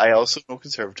 right. But I also know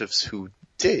conservatives who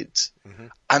did.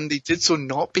 And they did so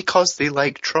not because they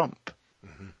liked Trump,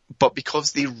 but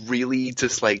because they really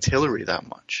disliked Hillary that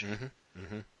much.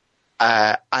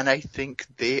 And I think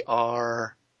they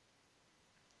are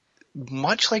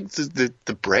much like the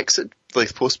Brexit,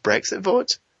 like post-Brexit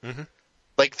vote.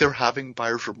 Like they're having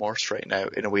buyer's remorse right now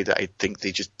in a way that I think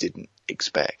they just didn't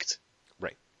expect.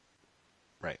 Right.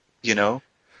 Well,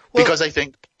 Because I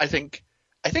think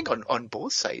on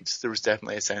both sides there was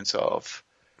definitely a sense of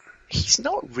he's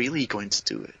not really going to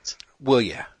do it. Well,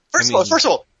 yeah. First of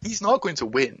all, he's not going to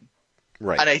win.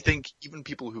 Right. And I think even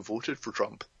people who voted for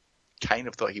Trump kind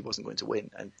of thought he wasn't going to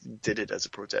win and did it as a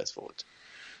protest vote.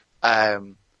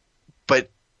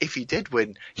 But if he did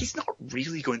win, he's not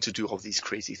really going to do all these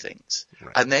crazy things.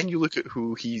 Right. And then you look at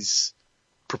who he's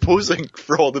proposing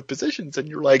for all the positions and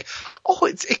you're like, oh,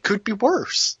 it could be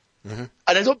worse. And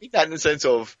I don't mean that in the sense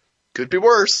of could be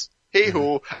worse, hey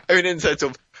ho. I mean in the sense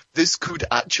of this could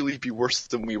actually be worse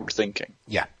than we were thinking.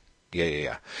 Yeah.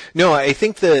 No, I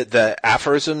think the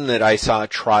aphorism that I saw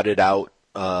trotted out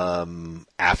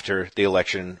after the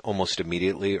election almost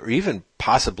immediately, or even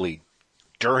possibly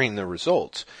during the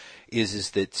results,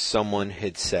 is that someone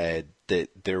had said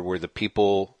that there were the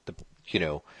people,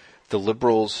 the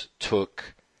liberals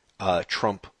took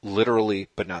Trump literally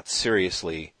but not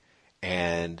seriously,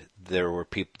 and there were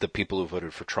the people who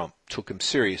voted for Trump took him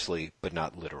seriously but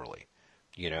not literally,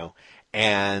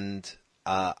 and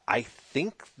I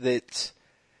think that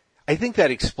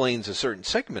explains a certain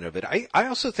segment of it. I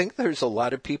also think there's a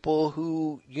lot of people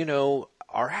who,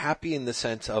 are happy in the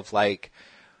sense of like,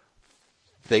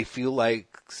 they feel like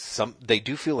they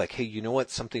do feel like, hey, you know what?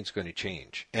 Something's going to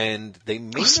change. And they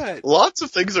may not. Lots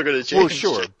of things are going to change. Well,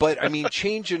 sure. But I mean,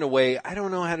 change in a way, I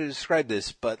don't know how to describe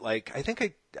this, but like, I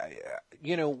think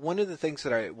one of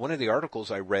the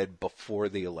articles I read before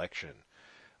the election,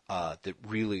 that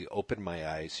really opened my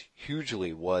eyes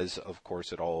hugely was, of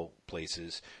course, at all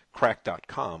places,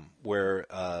 Crack.com, where,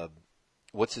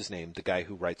 what's his name? The guy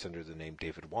who writes under the name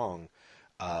David Wong,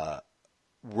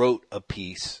 wrote a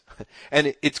piece,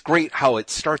 and it's great how it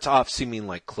starts off seeming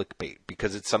like clickbait,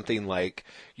 because it's something like,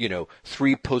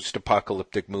 3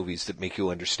 post-apocalyptic movies that make you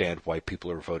understand why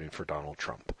people are voting for Donald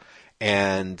Trump.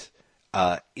 And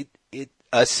it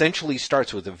essentially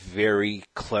starts with a very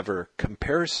clever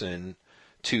comparison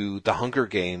to the Hunger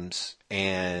Games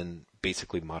and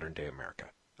basically modern day America,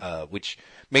 which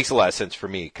makes a lot of sense for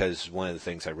me, because one of the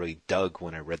things I really dug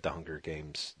when I read the Hunger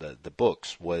Games, the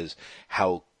books, was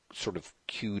how sort of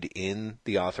cued in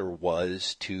the author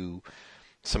was to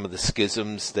some of the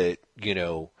schisms that,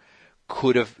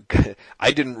 could have,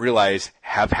 I didn't realize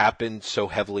have happened so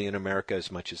heavily in America as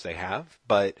much as they have,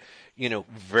 but,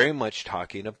 very much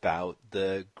talking about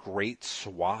the great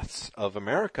swaths of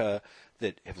America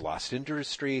that have lost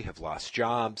industry, have lost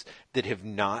jobs, that have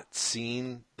not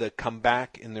seen the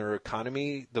comeback in their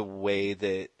economy the way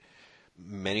that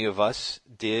many of us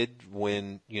did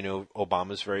when,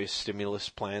 Obama's various stimulus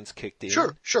plans kicked in.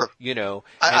 Sure.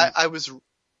 I was...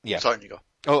 Yeah. Sorry, you go.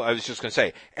 Oh, I was just going to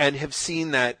say, and have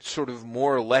seen that sort of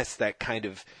more or less that kind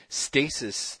of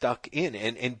stasis stuck in,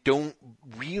 and don't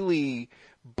really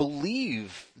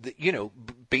believe that,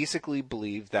 basically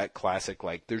believe that classic,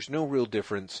 like, there's no real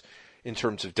difference in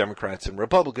terms of Democrats and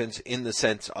Republicans in the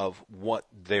sense of what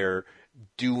they're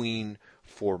doing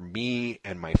for me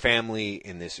and my family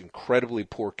in this incredibly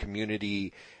poor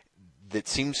community. that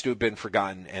seems to have been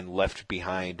forgotten and left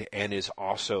behind, and is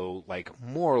also like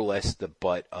more or less the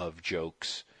butt of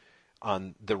jokes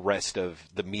on the rest of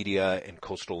the media in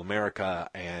coastal America,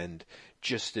 and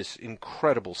just this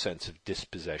incredible sense of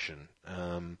dispossession.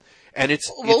 And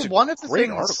it's one of the great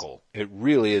things... article. It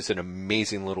really is an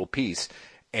amazing little piece.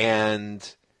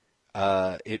 And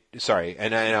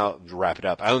and I'll wrap it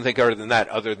up. I don't think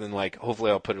other than like,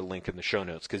 hopefully I'll put a link in the show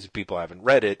notes, because if people haven't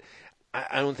read it,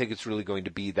 I don't think it's really going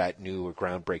to be that new or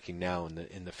groundbreaking now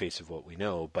in the face of what we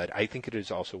know. But I think it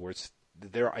is also worth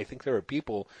I think there are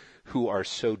people who are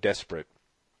so desperate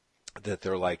that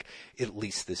they're like, at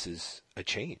least this is a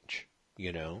change,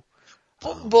 you know?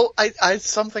 Well, I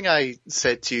something I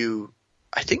said to you,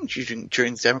 I think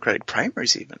during the Democratic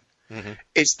primaries even,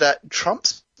 is that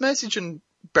Trump's message and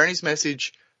Bernie's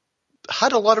message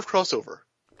had a lot of crossover.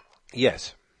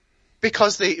 Yes.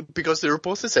 Because they were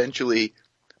both essentially,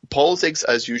 politics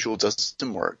as usual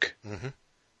doesn't work.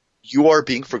 You are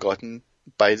being forgotten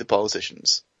by the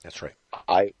politicians. That's right.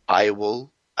 I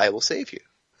will save you.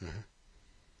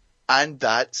 And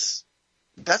that's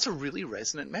a really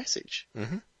resonant message.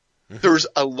 There's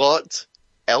a lot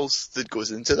else that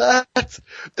goes into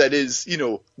that is, you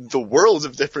know, the world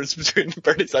of difference between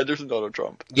Bernie Sanders and Donald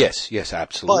Trump. Yes,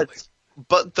 absolutely.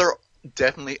 But there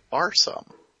definitely are some.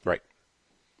 Right.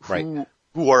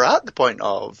 Who are at the point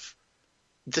of,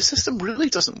 the system really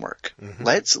doesn't work.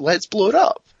 Let's blow it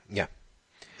up. Yeah.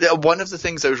 One of the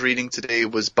things I was reading today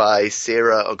was by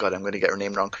Sarah, oh god, I'm going to get her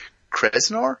name wrong,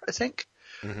 Kresnor, I think,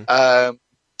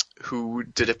 who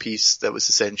did a piece that was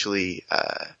essentially,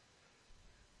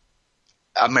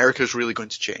 America's really going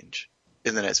to change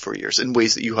in the next 4 years in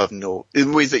ways that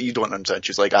you don't understand.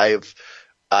 She's like, I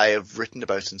have written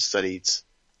about and studied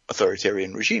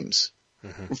authoritarian regimes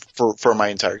for my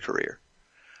entire career.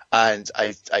 And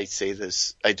I say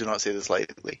this, I do not say this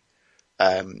lightly.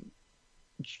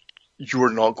 You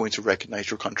are not going to recognize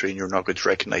your country, and you're not going to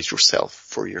recognize yourself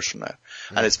 4 years from now.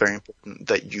 And it's very important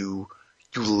that you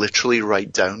literally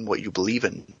write down what you believe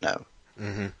in now,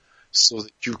 so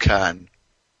that you can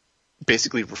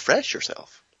basically refresh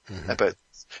yourself about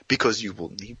this, because you will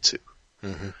need to.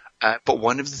 But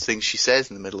one of the things she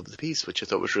says in the middle of the piece, which I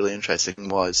thought was really interesting,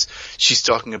 was she's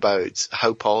talking about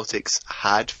how politics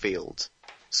had failed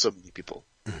so many people.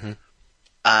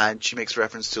 And she makes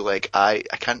reference to, like, I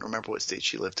can't remember what state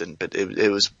she lived in, but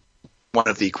it was one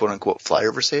of the quote-unquote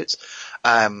flyover states.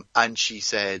 And she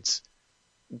said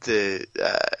the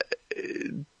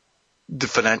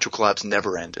financial collapse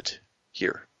never ended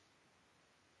here.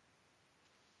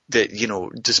 That, you know,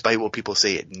 despite what people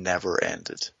say, it never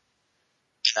ended.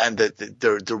 And that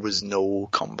there was no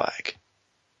comeback.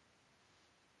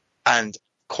 And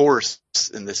of course,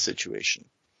 in this situation,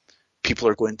 people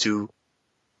are going to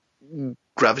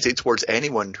gravitate towards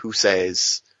anyone who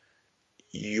says,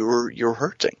 you're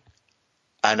hurting,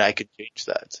 and I could change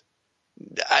that.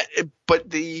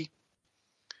 But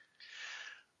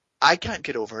I can't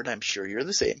get over it, I'm sure you're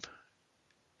the same,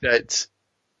 that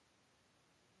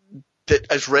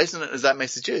as resonant as that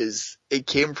message is, it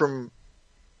came from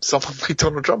someone like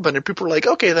Donald Trump, and people are like,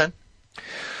 okay then.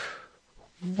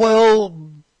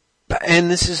 Well,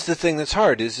 and this is the thing that's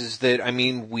hard, is that, I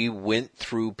mean, we went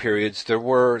through periods,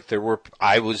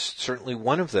 I was certainly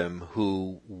one of them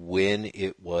who, when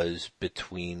it was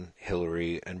between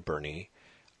Hillary and Bernie,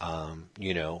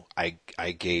 you know,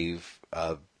 I gave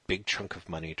a big chunk of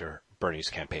money to Bernie's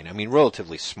campaign. I mean,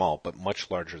 relatively small, but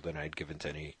much larger than I'd given to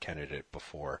any candidate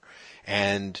before,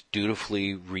 and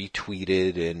dutifully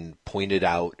retweeted and pointed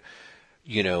out,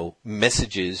 you know,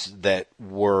 messages that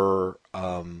were,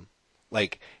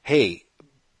 like, hey,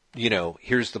 you know,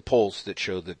 here's the polls that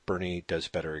show that Bernie does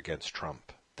better against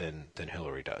Trump than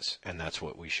Hillary does, and that's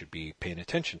what we should be paying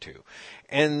attention to.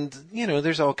 And, you know,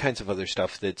 there's all kinds of other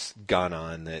stuff that's gone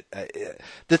on that,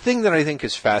 the thing that I think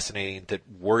is fascinating, that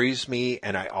worries me,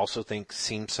 and I also think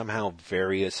seems somehow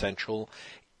very essential,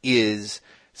 is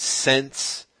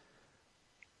since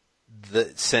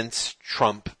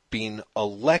Trump being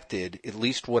elected, at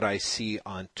least what I see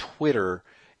on Twitter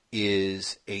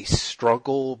is a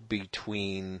struggle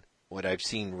between what I've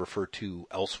seen referred to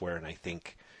elsewhere, and I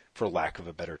think, for lack of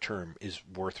a better term, is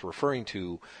worth referring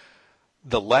to,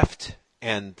 the left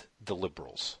and the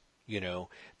liberals. You know,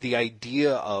 the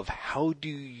idea of what do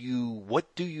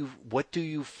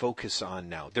you focus on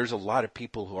now? There's a lot of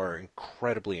people who are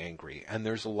incredibly angry, and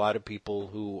there's a lot of people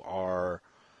who are,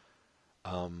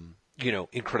 you know,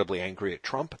 incredibly angry at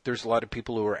Trump. There's a lot of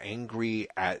people who are angry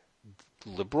at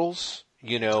liberals.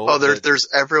 You know, there's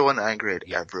everyone angry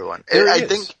at everyone.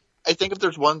 I think if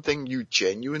there's one thing you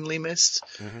genuinely missed,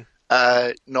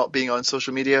 not being on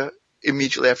social media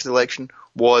immediately after the election,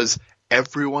 was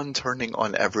everyone turning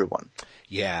on everyone.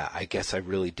 Yeah, I guess I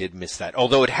really did miss that.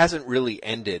 Although it hasn't really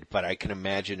ended, but I can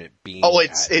imagine it being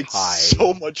it's high.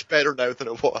 so much better now than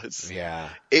it was. Yeah.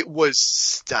 It was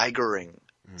staggering.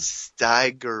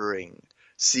 Staggering.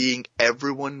 Seeing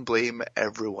everyone blame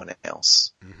everyone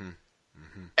else.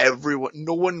 Everyone,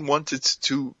 no one wanted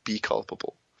to be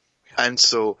culpable. Yeah. And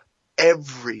so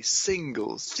every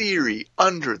single theory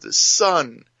under the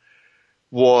sun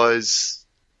was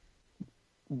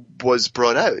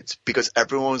brought out because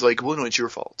everyone was like, well, no, it's your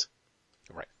fault.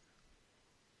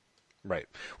 Right.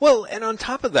 Well, and on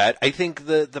top of that, I think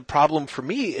the problem for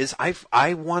me is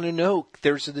I want to know,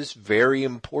 there's this very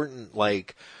important,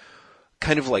 like,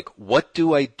 kind of like, what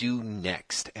do I do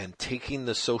next? And taking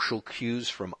the social cues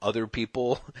from other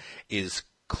people is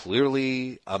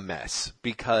clearly a mess,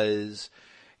 because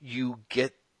you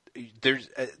get, there's,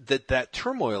 that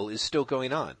turmoil is still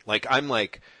going on. Like, I'm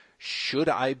like, should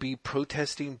I be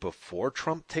protesting before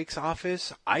Trump takes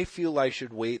office? I feel I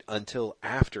should wait until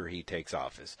after he takes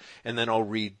office. And then I'll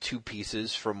read two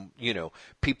pieces from,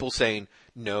 people saying,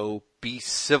 no, be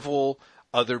civil.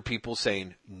 Other people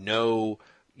saying, no,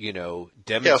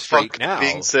 demonstrate now.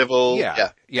 Being civil.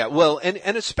 Yeah. Well, and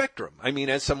a spectrum. I mean,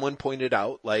 as someone pointed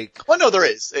out, like. Well, no, there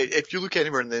is. If you look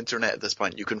anywhere on the internet at this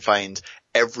point, you can find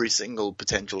every single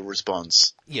potential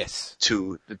response. Yes.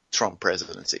 To the Trump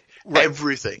presidency. Right.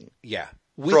 Everything. Yeah.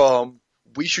 From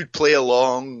we should play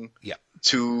along. Yeah.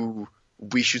 To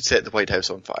we should set the White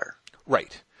House on fire.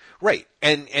 Right. Right.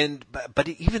 But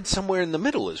even somewhere in the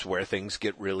middle is where things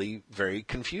get really very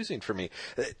confusing for me.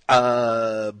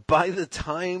 By the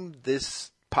time this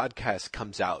podcast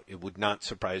comes out, it would not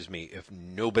surprise me if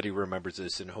nobody remembers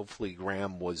this, and hopefully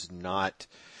Graham was not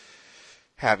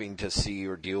having to see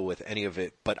or deal with any of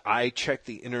it. But I checked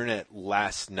the internet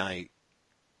last night,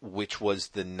 which was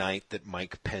the night that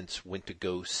Mike Pence went to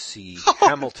go see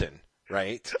Hamilton,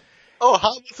 right? Oh,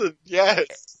 Hamilton,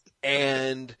 yes.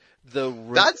 And the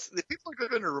people are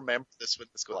going to remember this when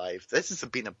this goes live. This has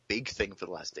been a big thing for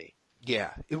the last day.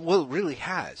 Yeah, it really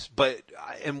has. But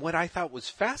and what I thought was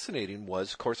fascinating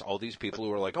was, of course, all these people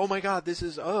who are like, "Oh my God, this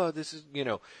is,"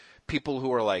 people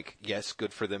who are like, "Yes,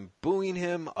 good for them," booing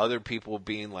him. Other people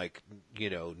being like,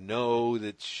 "No,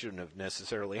 that shouldn't have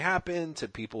necessarily happened." To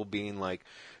people being like,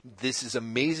 "This is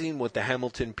amazing what the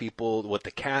Hamilton people, what the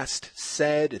cast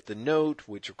said at the note,"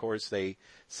 which of course they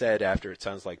said after it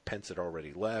sounds like Pence had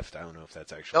already left. I don't know if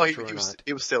that's actually true or not.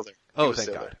 He was still there. Oh, thank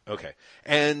God. There. Okay.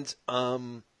 And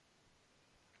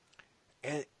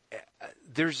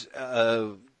there was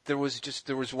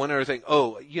one other thing.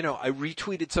 Oh, I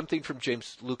retweeted something from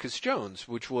James Lucas Jones,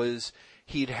 which was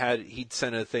he'd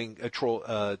sent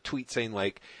a tweet saying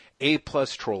like, A+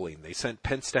 trolling. They sent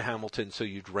Pence to Hamilton so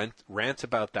you'd rant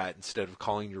about that instead of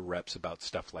calling your reps about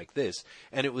stuff like this.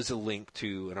 And it was a link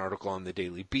to an article on the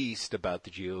Daily Beast about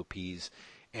the GOP's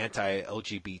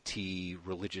anti-LGBT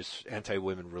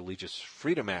anti-women religious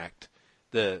freedom act,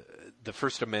 the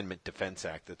First Amendment Defense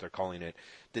Act that they're calling it,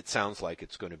 that sounds like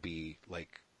it's going to be like,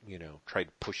 tried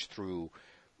to push through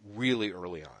really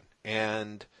early on.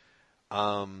 And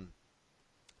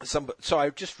so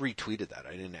I just retweeted that.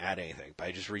 I didn't add anything, but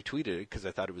I just retweeted it because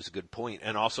I thought it was a good point.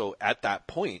 And also at that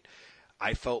point,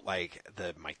 I felt like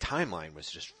my timeline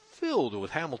was just filled with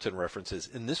Hamilton references,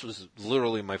 and this was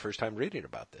literally my first time reading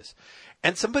about this.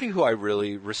 And somebody who I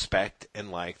really respect and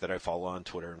like, that I follow on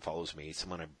Twitter and follows me,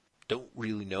 someone I don't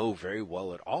really know very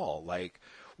well at all, like,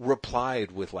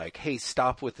 replied with like, "Hey,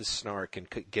 stop with the snark and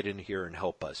get in here and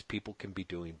help us. People can be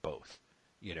doing both.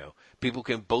 People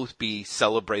can both be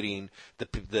celebrating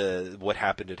the what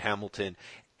happened at Hamilton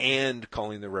and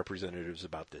calling their representatives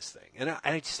about this thing." And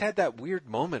I just had that weird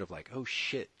moment of like, oh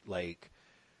shit, like,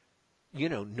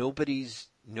 nobody's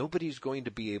going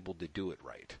to be able to do it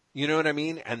right. You know what I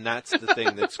mean? And that's the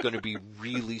thing that's going to be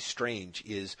really strange,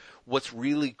 is what's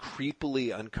really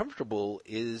creepily uncomfortable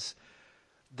is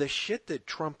the shit that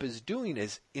Trump is doing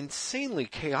is insanely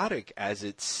chaotic as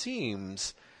it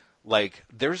seems. Like,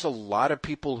 there's a lot of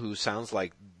people who sounds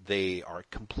like they are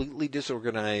completely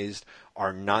disorganized,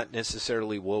 are not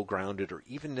necessarily well-grounded or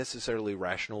even necessarily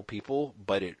rational people,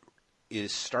 but it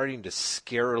is starting to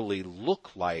scarily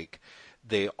look like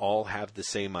they all have the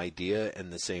same idea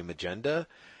and the same agenda.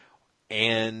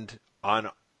 And on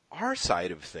our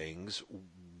side of things,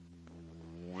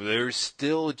 there's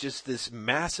still just this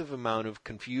massive amount of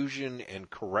confusion and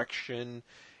correction,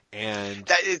 and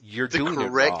you're doing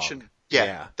correction. It wrong.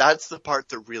 Yeah, that's the part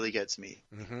that really gets me.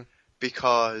 Mm-hmm.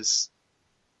 Because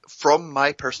from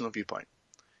my personal viewpoint,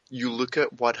 you look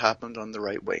at what happened on the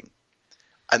right wing,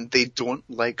 and they don't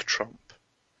like Trump,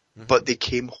 but they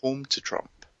came home to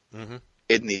Trump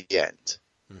in the end.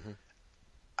 Mm-hmm.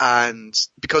 And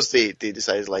because they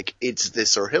decided, like, it's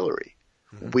this or Hillary,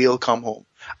 we'll come home.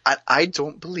 And I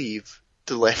don't believe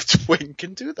the left wing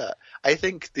can do that. I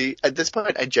think at this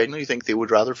point, I genuinely think they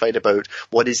would rather fight about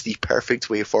what is the perfect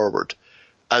way forward,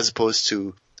 as opposed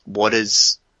to what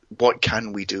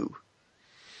can we do?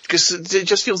 Because it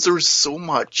just feels there's so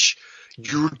much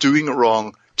you're doing it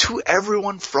wrong to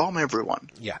everyone from everyone.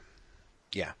 Yeah.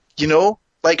 Yeah. You know?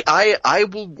 Like, I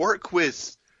will work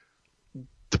with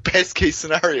the best case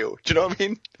scenario. Do you know what I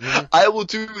mean? Mm-hmm. I will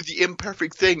do the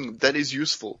imperfect thing that is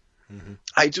useful. Mm-hmm.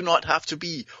 I do not have to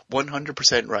be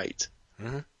 100% right.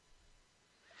 Mm-hmm.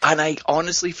 And I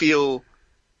honestly feel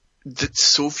that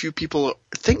so few people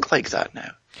think like that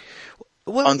now.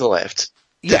 Well, on the left.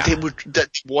 Yeah. That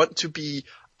want to be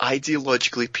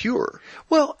ideologically pure.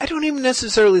 Well, I don't even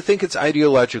necessarily think it's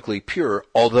ideologically pure,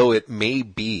 although it may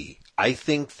be. I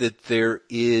think that there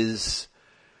is,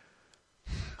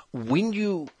 when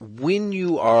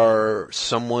you are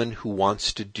someone who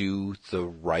wants to do the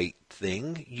right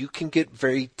thing, you can get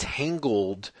very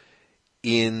tangled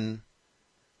in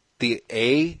the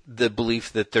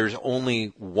belief that there's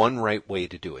only one right way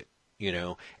to do it, you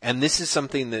know? And this is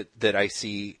something that I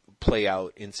see play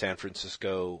out in San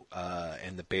Francisco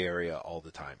and the Bay Area all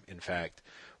the time. In fact,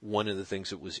 one of the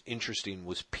things that was interesting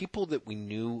was people that we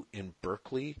knew in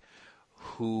Berkeley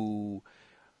who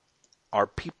are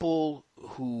people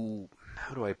who,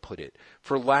 how do I put it,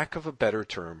 for lack of a better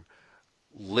term,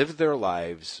 live their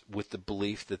lives with the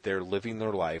belief that they're living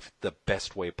their life the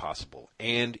best way possible.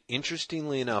 And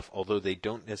interestingly enough, although they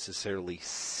don't necessarily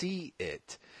see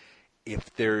it,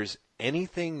 if there's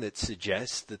anything that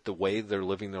suggests that the way they're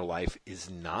living their life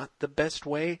is not the best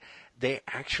way, they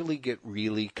actually get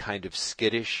really kind of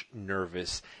skittish,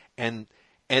 nervous, and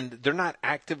they're not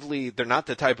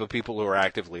the type of people who are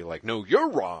actively like, no, you're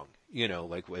wrong, you know,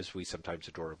 like as we sometimes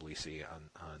adorably see on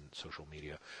social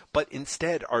media, but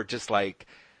instead are just like,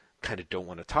 kind of don't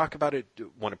want to talk about it,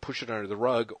 want to push it under the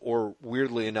rug, or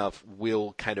weirdly enough,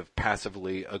 will kind of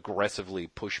passively, aggressively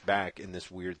push back in this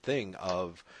weird thing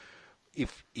of,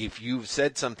 if you've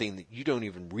said something that you don't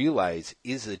even realize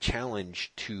is a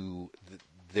challenge to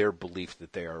their belief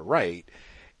that they are right,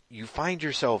 you find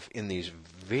yourself in these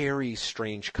very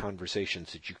strange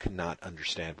conversations that you cannot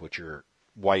understand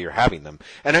why you're having them.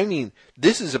 And I mean,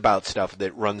 this is about stuff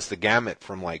that runs the gamut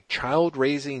from like child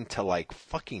raising to like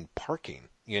fucking parking,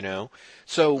 you know?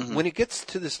 So when it gets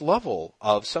to this level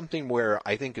of something where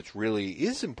I think it's really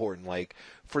is important, like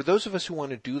for those of us who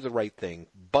want to do the right thing,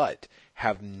 but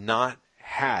have not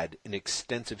had an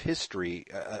extensive history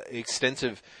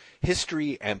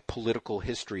and political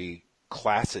history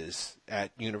classes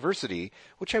at university,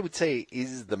 which I would say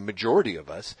is the majority of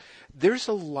us, there's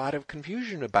a lot of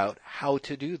confusion about how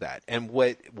to do that. And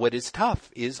what is tough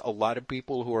is a lot of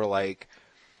people who are like,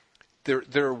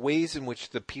 there are ways in which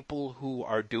the people who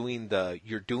are doing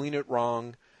you're doing it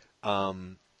wrong,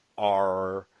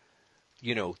 are,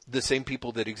 you know, the same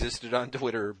people that existed on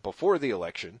Twitter before the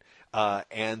election,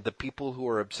 and the people who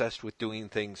are obsessed with doing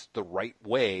things the right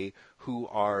way, who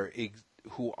are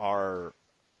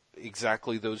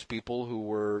exactly those people who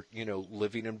were, you know,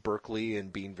 living in Berkeley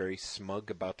and being very smug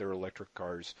about their electric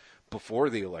cars before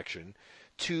the election,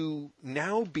 to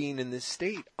now being in this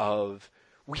state of,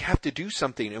 we have to do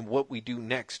something, and what we do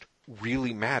next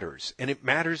really matters. And it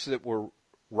matters that we're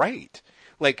right.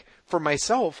 Like, for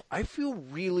myself, I feel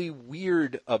really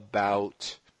weird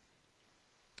about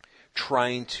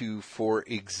trying to, for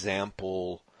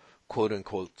example, quote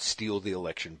unquote, steal the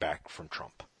election back from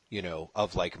Trump, you know,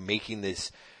 of like making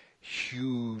this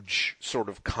huge sort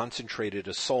of concentrated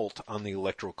assault on the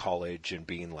Electoral College and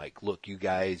being like, look, you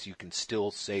guys, you can still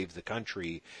save the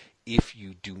country if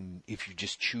you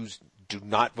just choose, do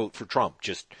not vote for Trump.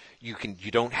 You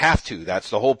don't have to.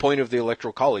 That's the whole point of the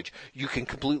Electoral College. You can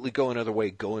completely go another way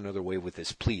with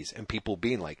this, please. And people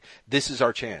being like, this is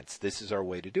our chance. This is our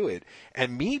way to do it.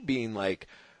 And me being like,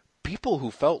 people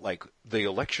who felt like the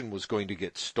election was going to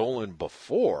get stolen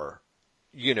before,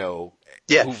 you know,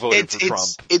 who voted for Trump.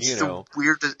 It's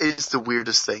the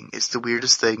weirdest thing. It's the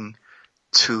weirdest thing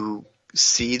to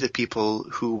see the people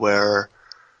who were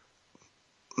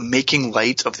making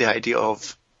light of the idea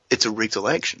of it's a rigged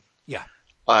election. Yeah.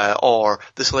 Or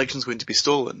this election's going to be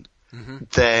stolen.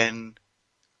 Mm-hmm.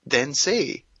 Then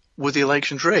say, were the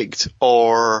elections rigged?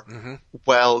 Or,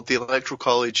 well, the Electoral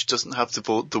College doesn't have to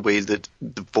vote the way that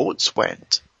the votes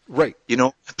went. Right. You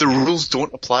know, the rules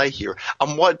don't apply here.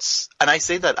 And I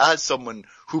say that as someone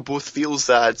who both feels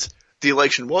that the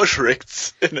election was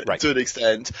rigged to an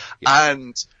extent,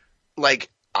 and like,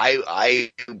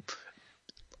 I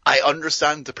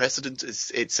understand the precedent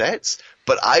it sets,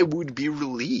 but I would be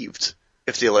relieved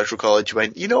if the Electoral College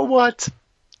went, you know what?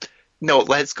 No,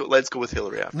 let's go with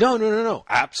Hillary after. No.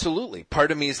 Absolutely. Part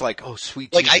of me is like, oh,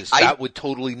 sweet Like, Jesus, that would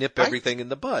totally nip everything in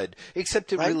the bud.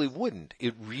 Except it really wouldn't.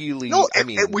 It really, no,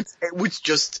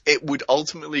 it would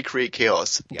ultimately create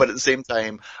chaos. Yeah. But at the same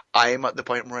time, I'm at the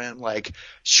point where I'm like,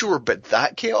 sure, but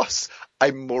that chaos,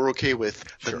 I'm more okay with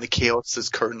than the chaos that's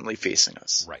currently facing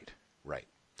us. Right.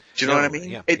 Do you know what I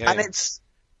mean?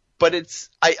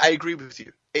 I agree with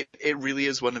you. It really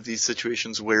is one of these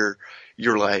situations where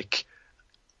you're like,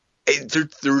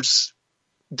 there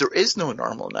is no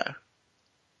normal now.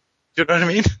 Do you know what I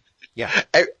mean? Yeah.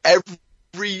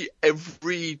 Every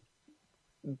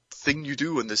thing you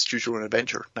do in this choose your own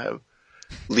adventure now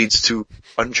leads to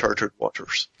uncharted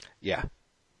waters. Yeah.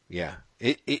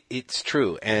 It's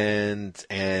true, and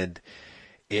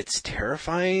it's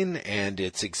terrifying and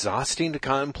it's exhausting to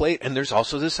contemplate. And there's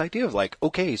also this idea of like,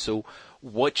 okay, so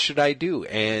what should I do?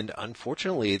 And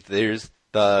unfortunately, there's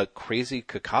the crazy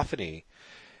cacophony.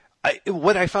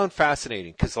 What I found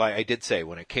fascinating, because like I did say,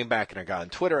 when I came back and I got on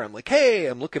Twitter, I'm like, hey,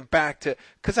 I'm looking back to,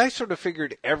 because I sort of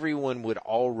figured everyone would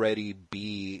already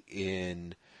be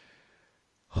in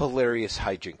hilarious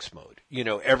hijinks mode. You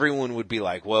know, everyone would be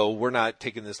like, well, we're not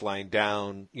taking this line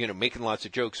down, you know, making lots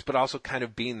of jokes, but also kind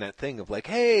of being that thing of like,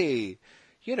 hey,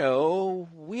 you know,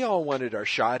 we all wanted our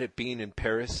shot at being in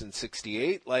Paris in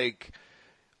 '68, like,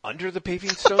 under the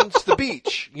paving stones, the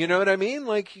beach. You know what I mean?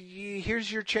 Like,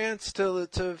 here's your chance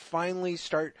to finally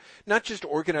start not just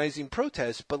organizing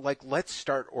protests, but like, let's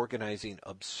start organizing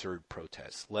absurd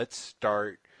protests. Let's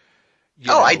start.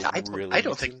 I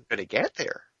don't think we're gonna get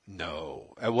there.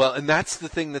 No. Well, and that's the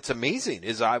thing that's amazing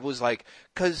is I was like,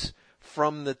 because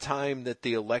from the time that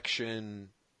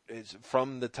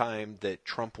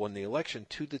Trump won the election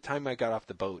to the time I got off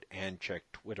the boat and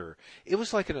checked Twitter, it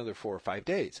was like another 4 or 5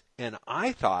 days. And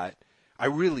I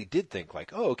really did think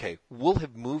like, oh, okay, we'll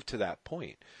have moved to that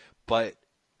point. But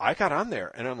I got on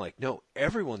there and I'm like, no,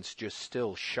 everyone's just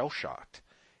still shell-shocked.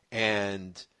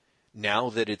 And now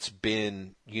that it's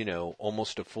been, you know,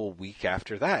 almost a full week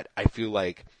after that, I feel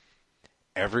like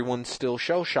everyone's still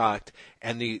shell-shocked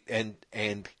and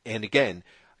again,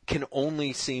 can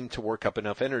only seem to work up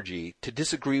enough energy to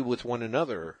disagree with one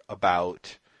another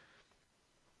about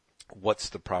what's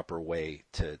the proper way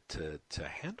to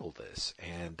handle this.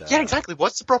 And yeah, exactly.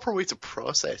 What's the proper way to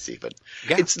process even?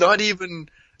 Yeah. It's not even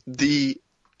the,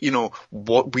 you know,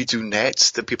 what we do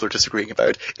next that people are disagreeing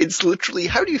about. It's literally,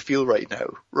 how do you feel right now?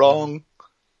 Wrong.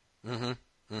 Mm-hmm.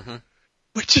 Mm-hmm.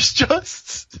 Which is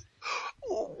just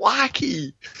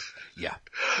wacky. Yeah.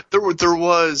 There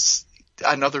was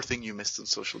another thing you missed on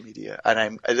social media,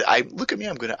 and I look at me,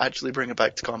 I'm going to actually bring it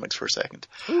back to comics for a second.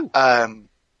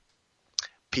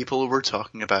 People were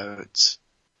talking about,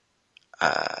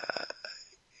 the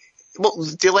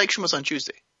election was on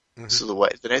Tuesday. Mm-hmm. So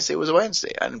the next day was a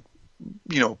Wednesday, and,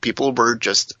 you know, people were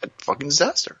just a fucking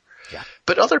disaster. Yeah.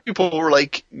 But other people were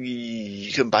like,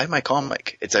 you can buy my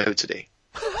comic, it's out today.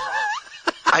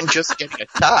 I'm just getting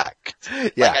attacked.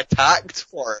 Yeah. Like, attacked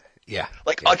for it. Yeah.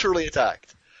 Like, utterly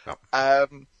attacked. Oh.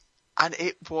 And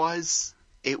it was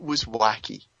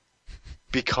wacky.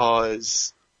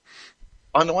 Because,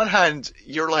 on the one hand,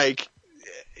 you're like,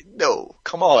 no,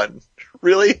 come on.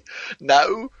 Really?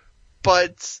 Now?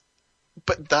 But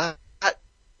that,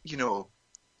 you know,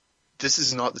 this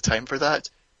is not the time for that,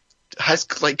 has,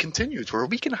 like, continued. We're a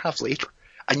week and a half later,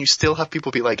 and you still have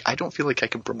people be like, I don't feel like I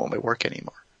can promote my work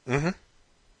anymore. Mm-hmm.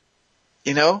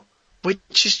 You know?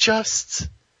 Which is just,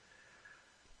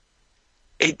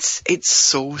 it's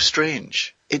so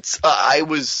strange. I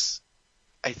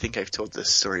think I've told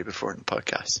this story before in the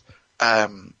podcast. I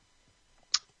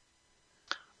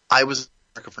was in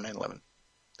America for 9/11,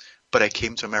 but I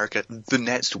came to America the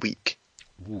next week.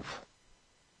 Oof.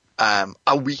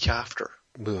 A week after.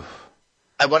 Oof.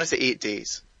 I want to say 8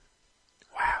 days.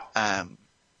 Wow.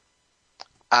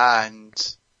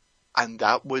 And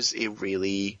that was a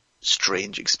really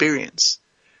strange experience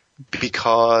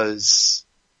because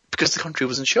the country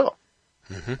was in shock.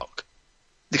 Mm-hmm.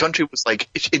 The country was like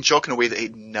in shock in a way that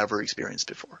it never experienced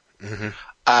before. Mm-hmm.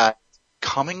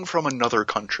 Coming from another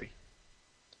country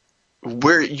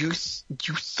where you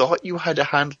thought you had a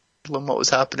handle on what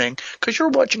was happening because you're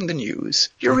watching the news,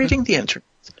 you're reading the internet,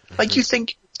 like you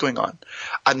think what's going on,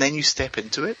 and then you step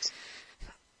into it,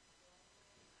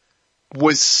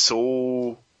 was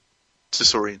so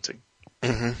disorienting.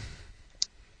 Mm-hmm.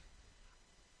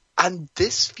 And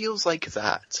this feels like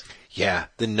that. Yeah,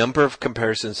 the number of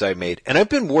comparisons I made, and I've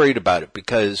been worried about it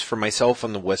because for myself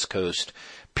on the West Coast,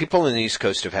 people in the East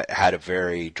Coast have had a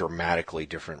very dramatically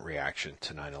different reaction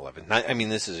to 9/11. I mean,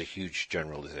 this is a huge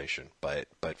generalization, but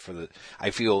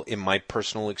I feel in my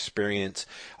personal experience,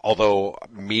 although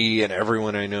me and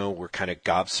everyone I know were kind of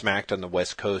gobsmacked on the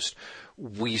West Coast,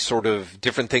 we sort of,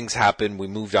 different things happened, we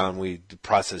moved on, we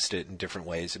processed it in different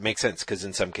ways. It makes sense, because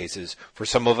in some cases, for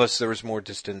some of us, there was more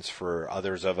distance. For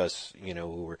others of us,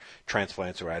 who were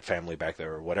transplants or had family back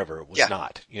there or whatever, it was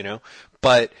not,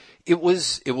 But it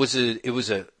was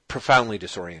a profoundly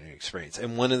disorienting experience.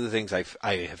 And one of the things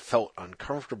I have felt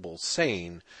uncomfortable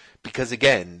saying, because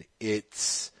again,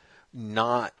 it's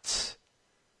not,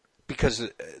 because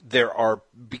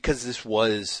this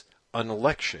was an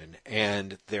election,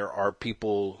 and there are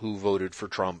people who voted for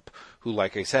Trump who,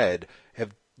 like I said,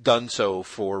 have done so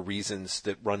for reasons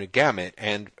that run a gamut,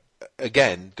 and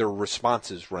again, their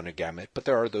responses run a gamut, but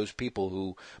there are those people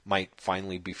who might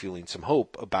finally be feeling some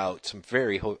hope about some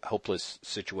very hopeless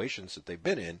situations that they've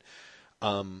been in.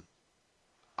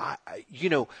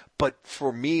 But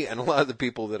for me and a lot of the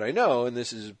people that I know, and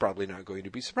this is probably not going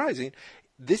to be surprising,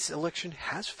 this election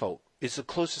is the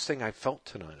closest thing I've felt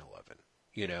to 9/11.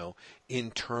 In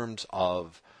terms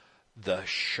of the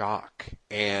shock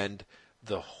and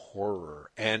the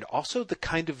horror and also the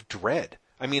kind of dread.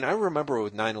 I mean, I remember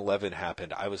when 9/11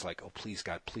 happened, I was like, oh, please,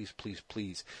 God, please, please,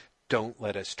 please, don't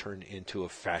let us turn into a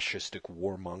fascistic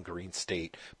warmongering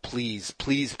state. Please,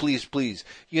 please, please, please.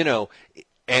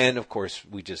 And of course,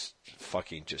 we just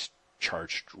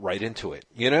charged right into it,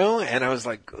 and I was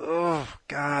like, oh,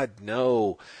 God,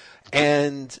 no.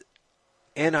 And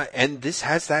this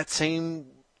has that same,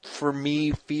 for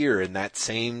me, fear and that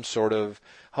same sort of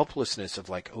helplessness of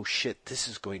like, oh shit, this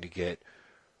is going to get.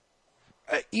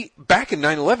 Back in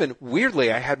 9/11,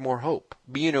 weirdly, I had more hope.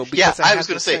 Because I was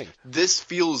going to say, this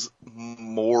feels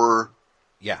more.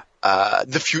 Yeah.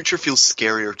 The future feels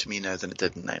scarier to me now than it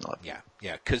did in 9/11.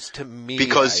 Yeah. Because to me,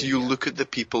 you look at the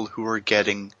people who are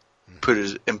getting put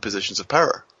in positions of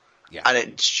power, and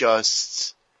it's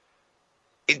just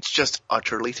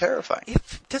utterly terrifying.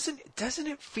 Doesn't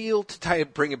it feel, to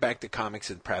bring it back to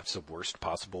comics in perhaps the worst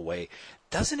possible way,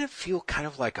 doesn't it feel kind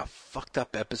of like a fucked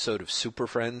up episode of Super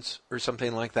Friends or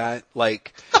something like that?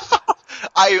 Like,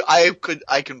 I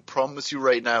can promise you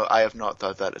right now, I have not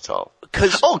thought that at all.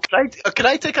 Can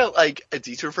I take a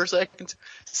detour for a second?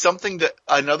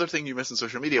 Another thing you missed on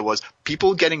social media was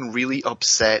people getting really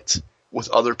upset with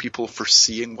other people for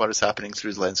seeing what is happening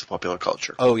through the lens of popular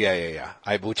culture. Oh, yeah.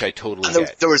 Which I totally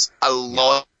get. There was a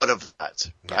lot of that,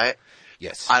 right?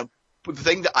 Yes. The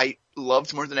thing that I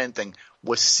loved more than anything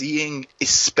was seeing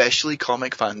especially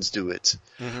comic fans do it,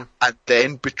 and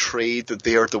then betray that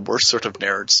they are the worst sort of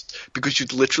nerds, because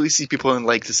you'd literally see people in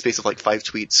like the space of like 5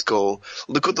 tweets go,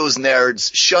 look at those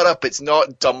nerds, shut up, it's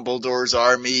not Dumbledore's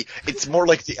army, it's more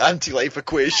like the anti-life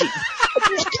equation.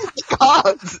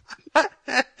 God!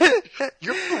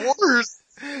 You're the worst!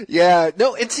 Yeah,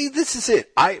 no, and see, this is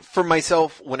it. For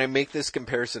myself, when I make this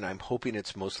comparison, I'm hoping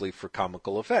it's mostly for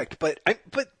comical effect, but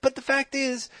the fact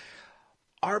is,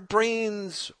 our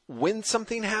brains, when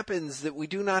something happens that we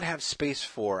do not have space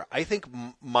for, I think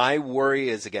my worry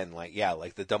is, again, like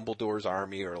the Dumbledore's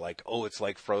army, or like, oh, it's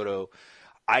like Frodo.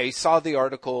 I saw the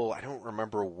article, I don't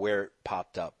remember where it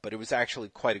popped up, but it was actually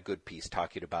quite a good piece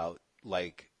talking about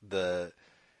like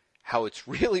how it's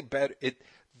really better,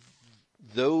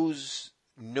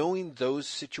 knowing those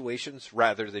situations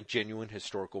rather than genuine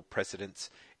historical precedents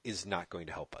is not going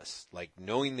to help us. Like,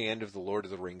 knowing the end of The Lord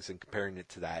of the Rings and comparing it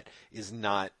to that is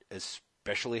not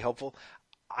especially helpful.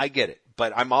 I get it,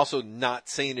 but I'm also not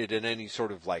saying it in any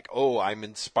sort of like, oh, I'm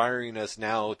inspiring us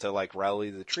now to like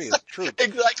rally the troops.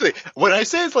 Exactly. When I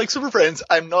say it's like Super Friends,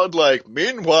 I'm not like,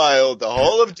 meanwhile, the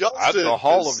Hall of Justice. At the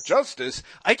Hall of Justice.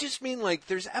 I just mean like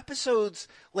there's episodes,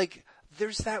 like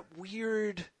there's that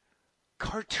weird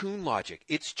cartoon logic.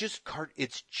 It's just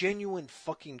it's genuine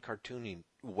fucking cartooning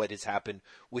what has happened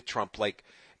with Trump. Like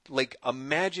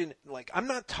imagine, like, I'm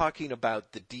not talking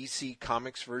about the DC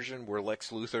Comics version where Lex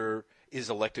Luthor is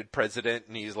elected president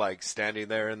and he's like standing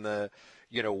there in the,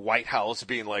 White House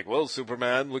being like, well,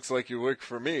 Superman, looks like you work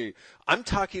for me. I'm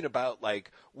talking about like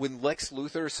when Lex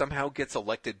Luthor somehow gets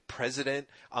elected president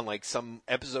on like some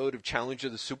episode of Challenge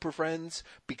of the Super Friends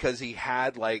because he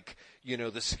had like,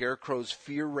 the Scarecrow's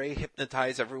fear ray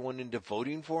hypnotize everyone into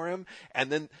voting for him. And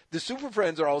then the Super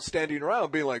Friends are all standing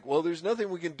around being like, well, there's nothing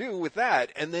we can do with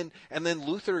that. And then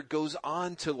Luthor goes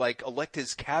on to like elect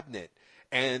his cabinet,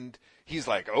 and he's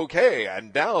like, okay,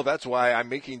 and now that's why I'm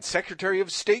making Secretary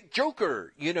of State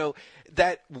Joker.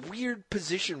 That weird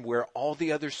position where all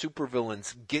the other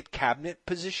supervillains get cabinet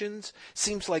positions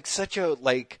seems like such a,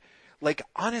 like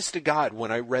honest to God,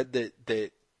 when I read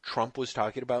that Trump was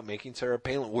talking about making Sarah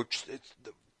Palin, which the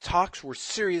talks were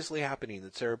seriously happening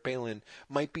that Sarah Palin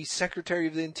might be Secretary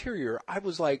of the Interior, I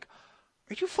was like,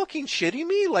 are you fucking shitting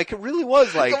me? Like, it really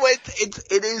was like, no,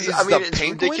 it is. I mean, it's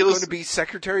Penguin ridiculous. Going to be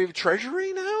Secretary of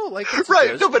Treasury now? Like, it's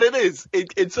right? No, but it is.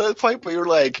 It's a point where you're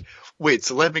like, wait.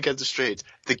 So let me get this straight.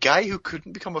 The guy who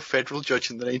couldn't become a federal judge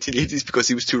in the 1980s because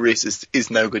he was too racist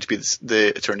is now going to be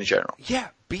the Attorney General. Yeah,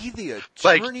 be the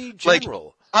Attorney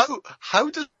General. How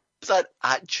does that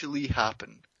actually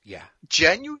happen? Yeah.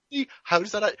 Genuinely, how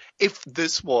does that? If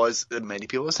this was, and many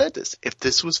people have said this, if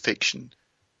this was fiction,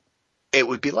 it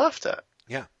would be laughed at.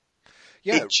 Yeah.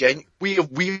 Yeah. We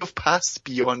have passed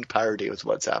beyond parody with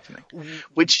what's happening,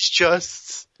 which is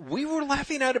just. We were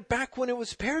laughing at it back when it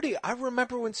was parody. I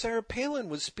remember when Sarah Palin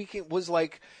was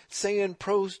like saying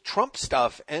pro-Trump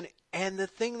stuff, and the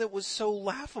thing that was so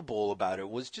laughable about it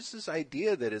was just this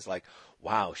idea that is like,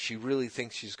 wow, she really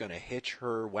thinks she's going to hitch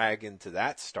her wagon to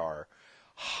that star.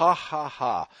 Ha ha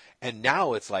ha. And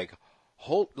now it's like,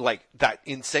 like that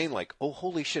insane, like, oh,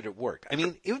 holy shit, it worked. I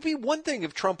mean, it would be one thing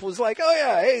if Trump was like, oh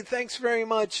yeah, hey, thanks very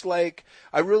much. Like,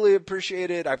 I really appreciate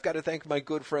it. I've got to thank my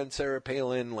good friend Sarah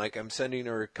Palin. Like, I'm sending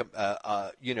her,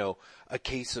 a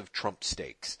case of Trump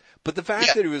steaks. But the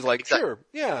fact that he was like, sure,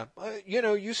 yeah,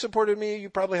 you supported me. You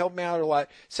probably helped me out a lot.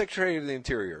 Secretary of the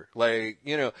Interior, like,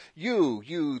 the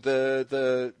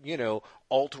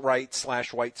alt-right /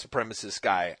 white supremacist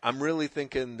guy. I'm really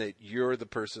thinking that you're the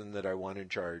person that I want in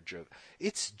charge of.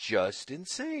 It's just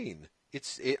insane.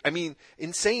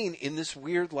 Insane in this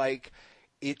weird, like,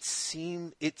 it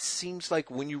seems like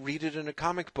when you read it in a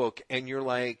comic book and you're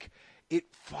like, it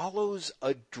follows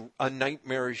a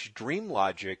nightmarish dream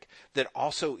logic that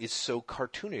also is so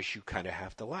cartoonish you kind of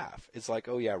have to laugh. It's like,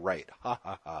 oh yeah, right. Ha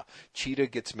ha ha. Cheetah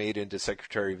gets made into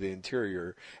Secretary of the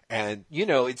Interior. And,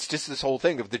 it's just this whole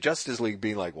thing of the Justice League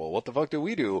being like, well, what the fuck do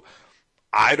we do?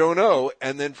 I don't know.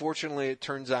 And then fortunately it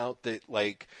turns out that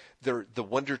like the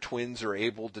Wonder Twins are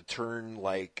able to turn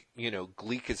like,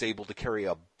 Gleek is able to carry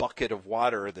a bucket of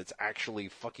water that's actually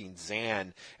fucking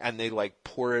Zan, and they like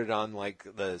pour it on like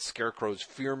the Scarecrow's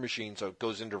fear machine so it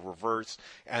goes into reverse,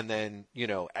 and then,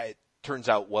 it turns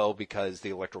out well because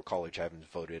the Electoral College haven't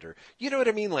voted, or, you know what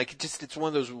I mean? Like, it's one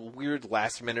of those weird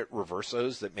last minute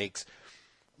reversos that makes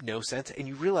no sense. And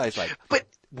you realize like, but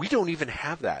we don't even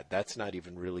have that. That's not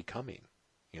even really coming.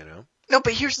 No,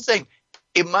 but here's the thing.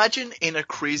 Imagine in a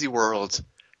crazy world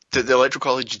that the Electoral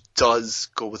College does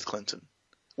go with Clinton,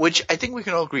 which I think we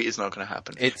can all agree is not going to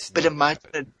happen. But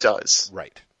imagine it does.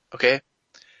 Right. Okay?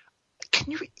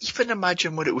 Can you even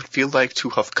imagine what it would feel like to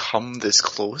have come this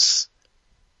close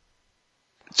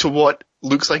to what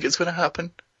looks like it's going to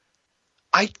happen?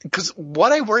 Because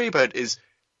what I worry about is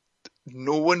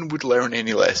no one would learn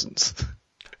any lessons.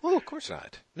 Well, of course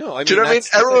not. No, I mean, do you know what I mean?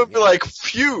 Everyone would be like,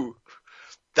 phew.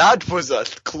 That was a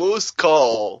close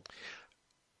call.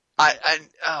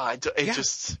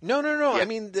 Just. No. Yeah. I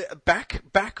mean,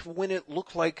 back when it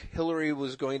looked like Hillary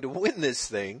was going to win this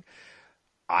thing,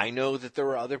 I know that there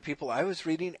were other people I was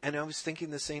reading, and I was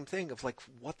thinking the same thing of like,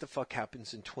 what the fuck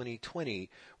happens in 2020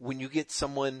 when you get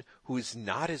someone who is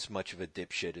not as much of a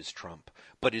dipshit as Trump,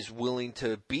 but is willing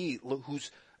to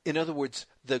who's, in other words,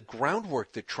 the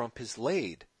groundwork that Trump has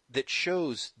laid that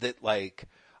shows that like,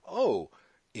 oh,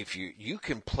 if you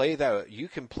can play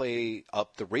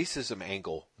up the racism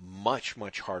angle much,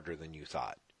 much harder than you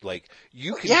thought. Like,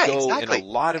 you can go in a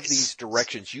lot of these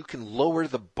directions. You can lower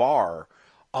the bar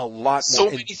a lot more. So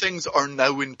many things are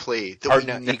now in play that we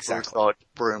never thought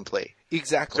were in play.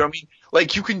 Exactly. Do you know what I mean?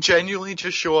 Like, you can genuinely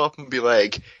just show up and be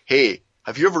like, hey,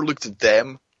 have you ever looked at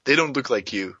them? They don't look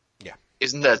like you. Yeah.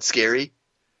 Isn't that scary?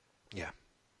 Yeah.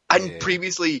 And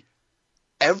previously,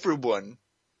 everyone,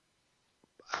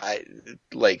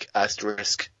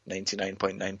 asterisk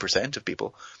 99.9% of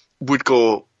people would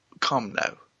go, come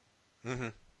now.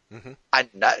 Mm-hmm. Mm-hmm. And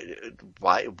now,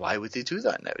 why would they do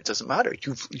that now? It doesn't matter.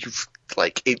 You've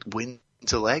it wins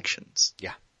elections.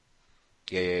 Yeah.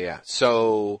 Yeah.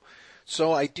 So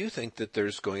I do think that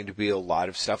there's going to be a lot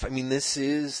of stuff. I mean, this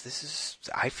is,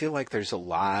 I feel like there's a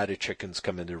lot of chickens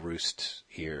coming to roost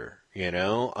here,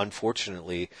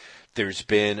 Unfortunately, there's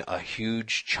been a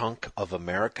huge chunk of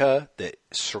America that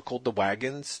circled the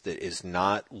wagons that is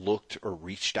not looked or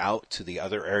reached out to the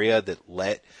other area that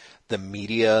let the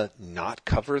media not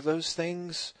cover those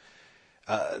things.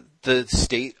 The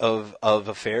state of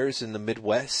affairs in the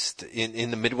Midwest,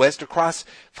 in the Midwest across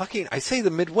the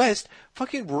Midwest,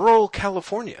 fucking rural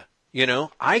California.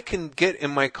 I can get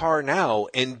in my car now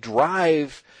and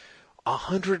drive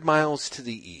 100 miles to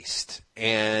the east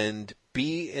and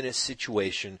be in a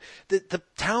situation that the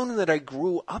town that I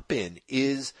grew up in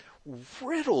is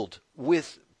riddled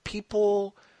with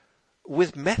people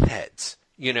with meth heads.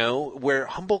 You know, where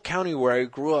Humboldt County, where I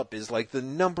grew up, is like the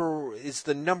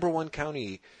number one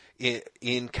county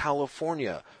in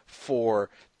California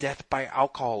for death by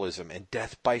alcoholism and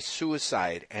death by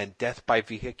suicide and death by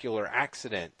vehicular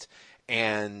accident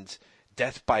and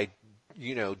death by,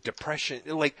 you know, depression.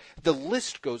 Like, the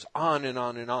list goes on and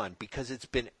on and on because it's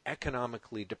been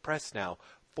economically depressed now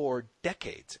for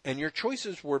decades. And your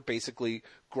choices were basically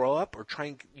grow up or try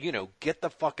and, you know, get the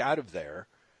fuck out of there,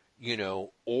 you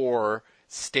know, or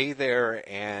stay there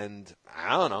and,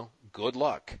 I don't know, good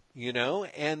luck, you know?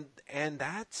 And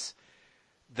that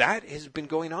has been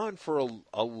going on for a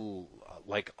long,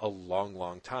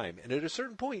 long time. And at a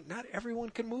certain point, not everyone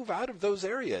can move out of those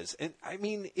areas. And I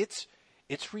mean, it's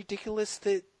ridiculous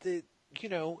that you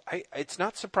know, it's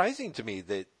not surprising to me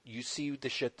that you see the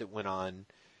shit that went on,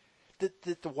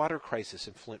 that the water crisis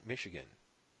in Flint, Michigan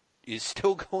is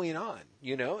still going on,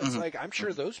 you know? It's like, I'm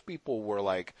sure those people were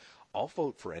like, I'll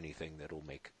vote for anything that'll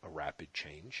make a rapid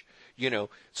change, you know?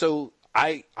 So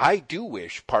I do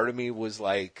wish, part of me was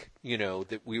like, you know,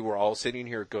 that we were all sitting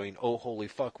here going, oh, holy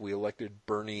fuck, we elected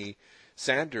Bernie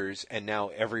Sanders and now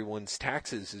everyone's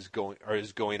taxes is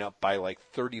going up by like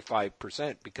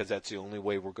 35% because that's the only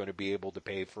way we're going to be able to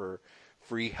pay for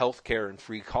free health care and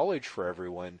free college for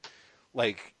everyone.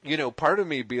 Like, you know, part of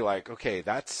me be like, okay,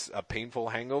 that's a painful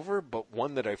hangover, but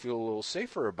one that I feel a little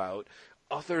safer about,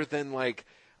 other than like,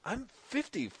 I'm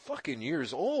 50 fucking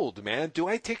years old, man. Do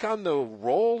I take on the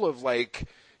role of like,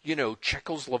 you know,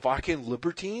 Czechoslovakian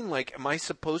libertine? Like, am I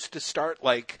supposed to start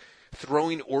like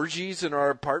throwing orgies in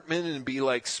our apartment and be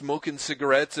like smoking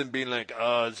cigarettes and being like,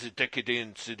 the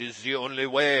decadence, it is the only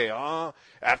way, huh?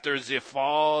 After the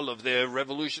fall of the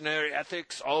revolutionary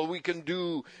ethics, all we can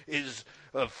do is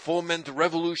foment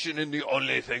revolution, and the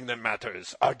only thing that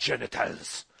matters are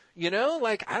genitals. You know,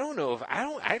 like, I don't know if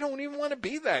I don't even want to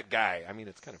be that guy. I mean,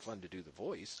 it's kind of fun to do the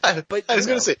voice. But I was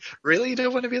going to say, really, you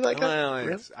don't want to be that guy? Well,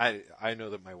 really? I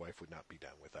know that my wife would not be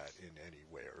down with that in any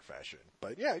way or fashion.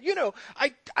 But yeah, you know,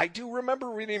 I do remember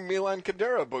reading Milan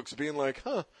Kundera books being like,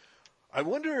 I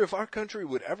wonder if our country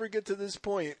would ever get to this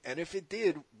point, and if it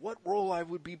did, what role I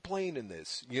would be playing in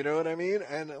this. You know what I mean?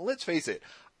 And let's face it,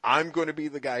 I'm going to be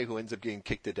the guy who ends up getting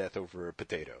kicked to death over a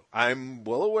potato. I'm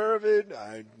well aware of it.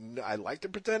 I like to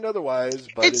pretend otherwise,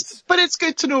 but it's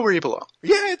good to know where you belong.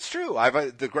 Yeah, it's true.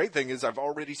 The great thing is I've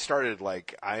already started,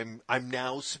 like, I'm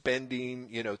now spending,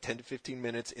 you know, 10 to 15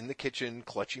 minutes in the kitchen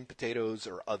clutching potatoes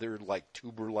or other like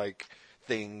tuber-like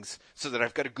things so that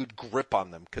I've got a good grip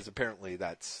on them, because apparently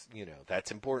that's, you know,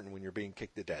 that's important when you're being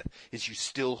kicked to death, is you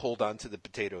still hold on to the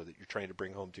potato that you're trying to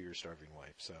bring home to your starving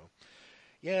wife. So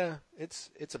yeah, it's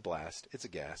a blast. It's a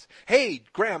gas. Hey,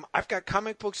 Graham, I've got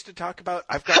comic books to talk about.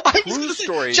 I've got cruise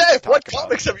stories to talk about. Jeff, what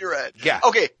comics have you read? Yeah.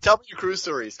 Okay, tell me your cruise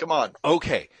stories. Come on.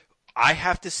 Okay. I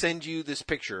have to send you this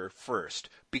picture first,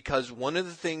 because one of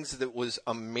the things that was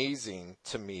amazing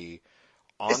to me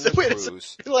on the cruise.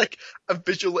 Is there like a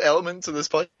visual element to this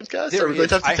podcast? There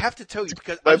is. I have to tell you,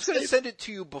 because I was going to send it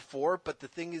to you before, but the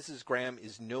thing is Graham,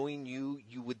 is knowing you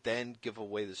would then give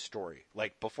away the story.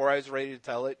 Like, before I was ready to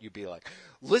tell it, you'd be like,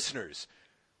 listeners,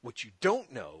 what you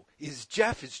don't know is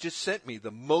Jeff has just sent me the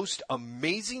most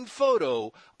amazing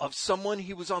photo of someone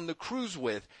he was on the cruise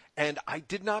with, and I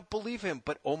did not believe him,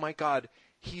 but oh my God,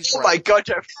 he's right. Oh my God,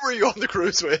 Jeff, who were you on the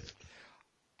cruise with?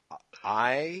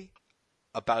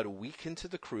 About a week into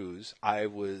the cruise, I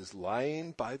was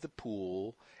lying by the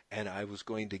pool, and I was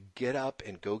going to get up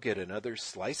and go get another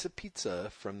slice of pizza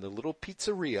from the little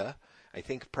pizzeria. I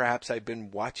think perhaps I'd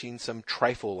been watching some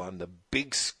trifle on the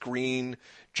big screen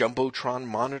Jumbotron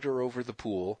monitor over the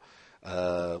pool,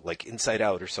 like Inside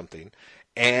Out or something.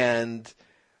 And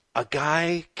a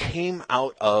guy came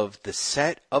out of the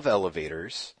set of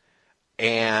Elevators,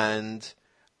 and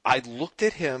I looked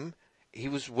at him. He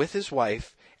was with his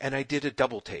wife, and I did a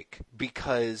double take,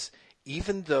 because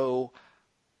even though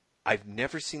I've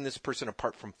never seen this person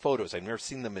apart from photos, I've never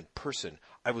seen them in person,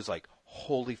 I was like,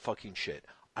 holy fucking shit,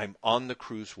 I'm on the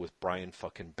cruise with Brian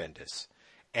fucking Bendis.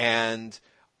 And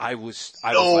I was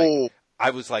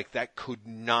like, that could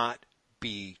not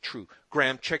be true.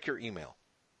 Graham, check your email.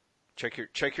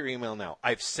 Check your email now.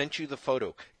 I've sent you the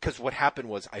photo, because what happened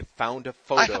was I found a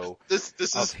photo. This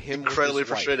of is him incredibly with his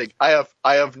frustrating. wife.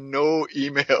 I have no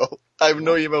email. I have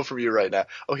no email from you right now.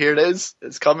 Oh, here it is.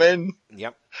 It's come in.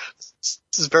 Yep. This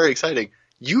is very exciting.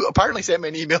 You apparently sent me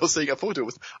an email saying a photo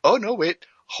was. Oh no, wait.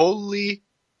 Holy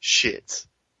shit.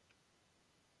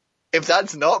 if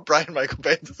that's not Brian Michael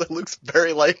Bendis, it looks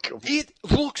very like him.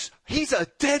 He's a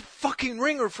dead fucking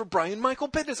ringer for Brian Michael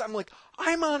Bendis. I'm like,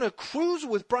 I'm on a cruise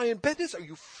with Brian Bendis? Are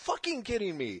you fucking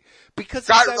kidding me? Because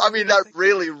that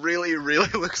really, really, really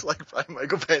looks like Brian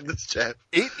Michael Bendis, Jeff.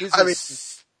 It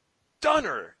is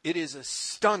stunner. It is a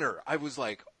stunner. I was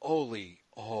like, oh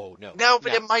no. No,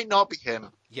 but it might not be him.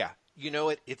 Yeah. You know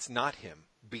what? It's not him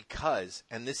because,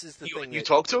 and this is the thing. You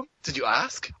talked to him? Did you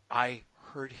ask? I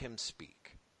heard him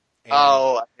speak.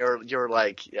 And you're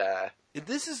like, yeah.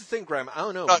 This is the thing, Graham. I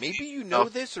don't know. Maybe you know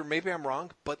this, or maybe I'm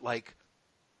wrong. But like,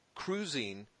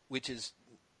 Cruising, which is,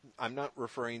 I'm not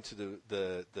referring to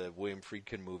the William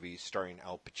Friedkin movie starring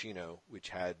Al Pacino, which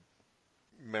had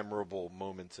memorable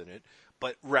moments in it,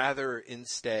 but rather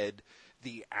instead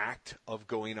the act of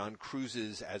going on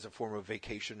cruises as a form of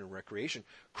vacation and recreation.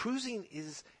 Cruising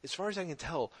is, as far as I can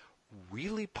tell,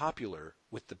 really popular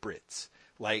with the Brits.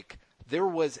 Like, there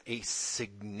was a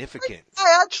significant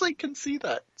I actually can see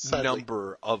that, sadly,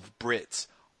 number of Brits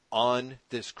on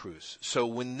this cruise. So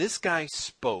when this guy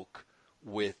spoke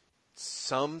with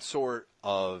some sort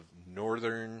of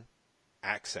northern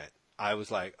accent, I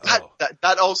was like, oh.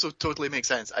 That also totally makes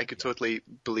sense. I could totally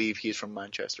believe he's from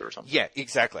Manchester or something. Yeah,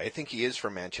 exactly. I think he is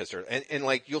from Manchester. And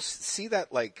like, you'll see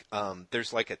that, like,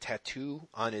 there's like a tattoo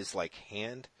on his, like,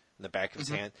 hand, in the back of his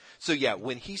hand. So yeah,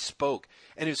 when he spoke,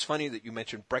 and it was funny that you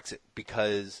mentioned Brexit,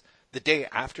 because the day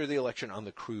after the election on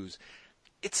the cruise,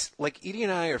 it's like Edie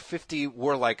and I are 50.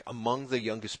 We're like among the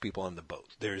youngest people on the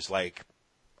boat. There's like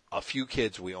a few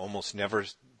kids we almost never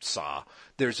saw.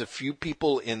 There's a few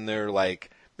people in their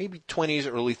like maybe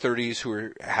 20s, early 30s who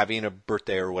are having a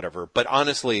birthday or whatever. But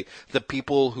honestly, the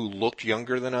people who looked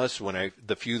younger than us,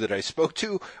 the few that I spoke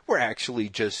to, were actually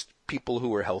just people who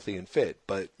were healthy and fit.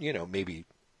 But, you know, maybe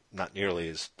not nearly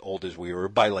as old as we were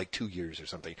by like 2 years or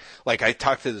something. Like I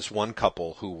talked to this one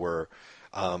couple who were,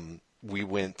 we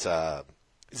went,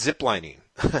 ziplining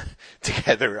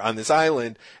together on this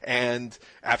island, and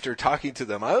after talking to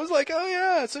them, I was like, oh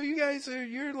yeah, so you guys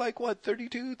you're like what,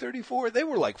 32, 34? They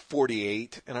were like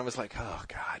 48, and I was like, oh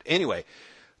God. Anyway,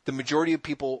 the majority of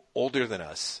people older than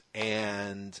us,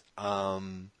 and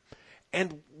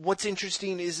what's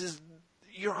interesting is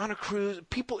you're on a cruise.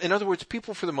 People, in other words,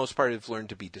 people for the most part have learned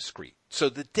to be discreet. So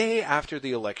the day after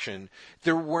the election,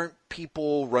 there weren't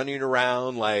people running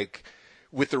around like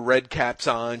with their red caps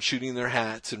on, shooting their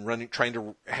hats and trying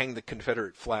to hang the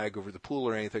Confederate flag over the pool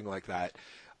or anything like that.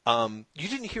 You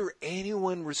didn't hear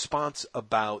anyone response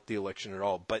about the election at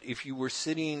all. But if you were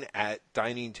sitting at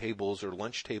dining tables or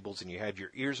lunch tables and you had your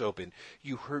ears open,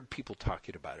 you heard people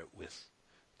talking about it with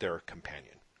their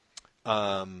companion.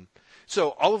 So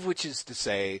all of which is to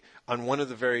say, on one of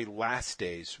the very last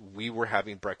days, we were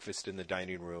having breakfast in the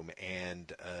dining room,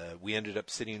 and we ended up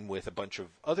sitting with a bunch of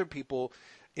other people,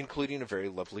 including a very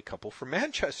lovely couple from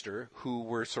Manchester, who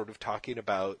were sort of talking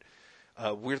about,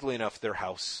 weirdly enough, their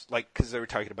house, like, because they were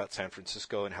talking about San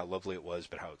Francisco and how lovely it was,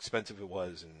 but how expensive it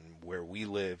was, and where we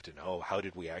lived, and how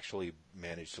did we actually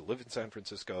manage to live in San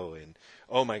Francisco, and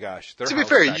oh my gosh, their house. To be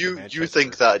fair, you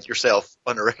think that yourself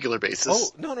on a regular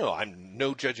basis. Oh, no, I'm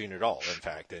no judging at all, in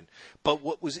fact. But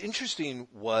what was interesting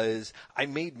was I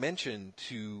made mention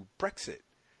to Brexit.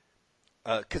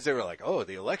 Because they were like, oh,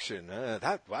 the election,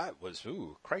 that was,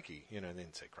 ooh, crikey. You know, they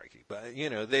didn't say crikey, but,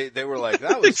 you know, they were like,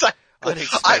 that was exactly.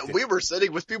 unexpected. We were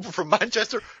sitting with people from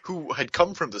Manchester who had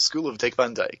come from the school of Dick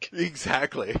Van Dyke.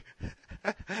 Exactly.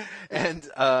 and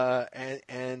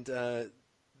I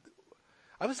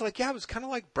was like, yeah, it was kind of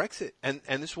like Brexit. And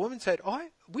this woman said,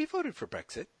 we voted for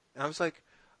Brexit. And I was like,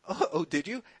 oh, did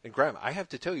you? And Graham, I have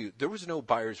to tell you, there was no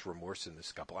buyer's remorse in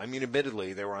this couple. I mean,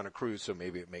 admittedly, they were on a cruise, so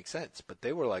maybe it makes sense. But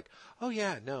they were like, oh,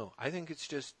 yeah, no, I think it's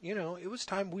just, you know, it was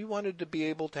time. We wanted to be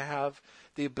able to have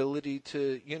the ability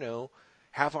to, you know,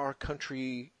 have our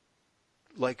country,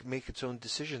 like, make its own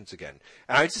decisions again.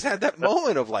 And I just had that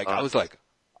moment of, like, I was like,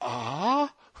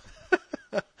 ah?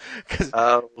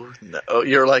 Oh, no.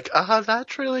 You're like,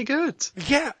 that's really good.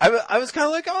 Yeah, I was kind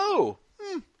of like,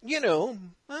 you know,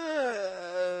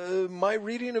 my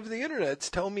reading of the internets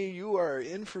tell me you are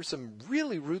in for some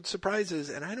really rude surprises,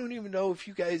 and I don't even know if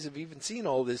you guys have even seen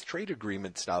all this trade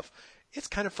agreement stuff. It's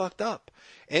kind of fucked up.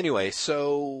 Anyway,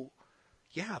 so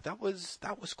yeah, that was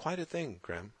quite a thing,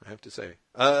 Graham, I have to say.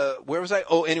 Where was I?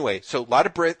 Oh, anyway, so a lot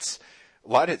of Brits,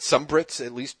 some Brits,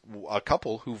 at least a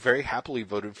couple, who very happily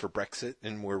voted for Brexit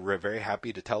and were very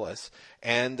happy to tell us,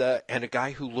 and a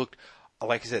guy who looked,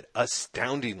 like I said,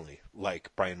 astoundingly like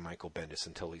Brian Michael Bendis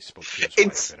until he spoke to his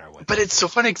wife. And I went, but it's so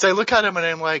funny because I look at him and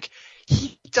I'm like,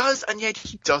 he does, and yet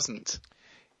he doesn't.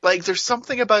 Like, there's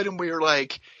something about him where you're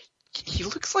like, he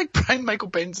looks like Brian Michael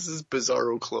Bendis'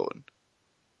 Bizarro clone.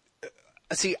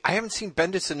 See, I haven't seen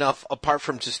Bendis enough apart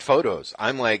from just photos.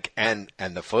 I'm like, and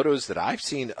the photos that I've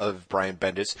seen of Brian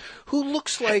Bendis, who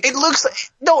looks like... It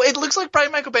looks like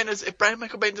Brian Michael Bendis, if Brian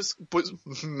Michael Bendis was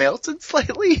melted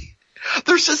slightly.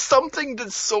 There's just something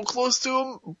that's so close to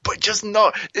him, but just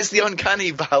not. It's the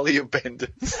uncanny valley of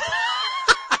Bendis.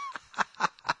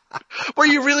 Where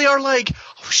you really are like,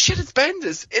 oh shit, it's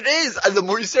Bendis. It is. And the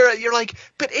more you stare at it, you're like,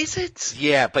 but is it?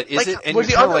 Yeah, but is it? And were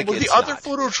the other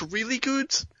photos really good?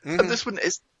 Mm-hmm. And this one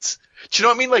isn't. Do you know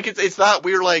what I mean? Like, it's that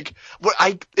we're like,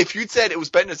 if you'd said it was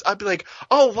Bendis, I'd be like,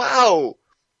 oh wow.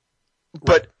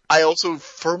 But I also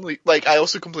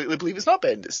completely believe it's not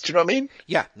Bendis. Do you know what I mean?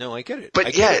 Yeah, no, I get it. But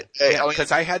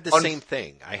because I had the same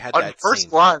thing. I had that first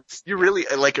glance, you really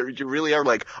are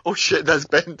like, oh shit, that's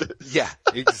Bendis. Yeah,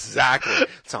 exactly.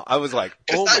 So I was like,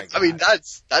 oh my god. I mean,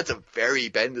 that's a very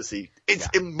Bendis-y. It's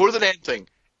more than anything,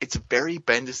 it's a very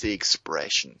Bendis-y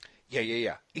expression.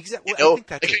 Yeah. Exactly. Well, I think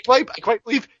that's it. I quite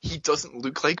believe he doesn't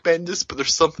look like Bendis, but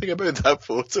there's something about that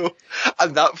photo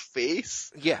and that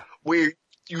face. Yeah. Where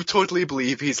you totally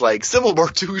believe he's like, Civil War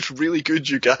 2 is really good,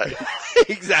 you guys.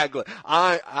 Exactly.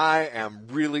 I am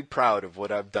really proud of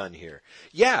what I've done here.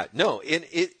 Yeah, no,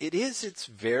 it's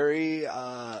very,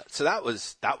 so that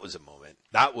was a moment.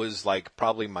 That was like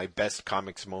probably my best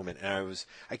comics moment. And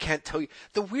I can't tell you.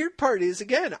 The weird part is,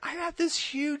 again, I had this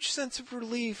huge sense of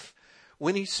relief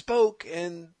when he spoke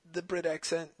and the Brit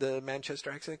accent, the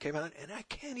Manchester accent came out, and I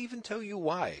can't even tell you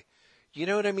why. You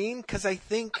know what I mean? Because I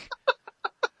think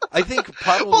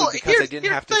probably because I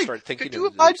didn't have to start thinking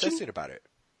and obsessing about it.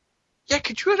 Yeah,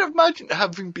 could you imagine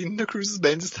having been the Cruises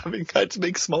Bendis having had to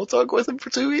make small talk with him for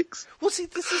 2 weeks? Well, see,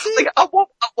 this is it. Like, at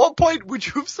what point would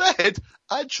you have said,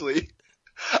 actually,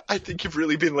 I think you've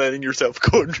really been letting yourself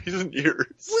go in recent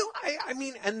years? Well, I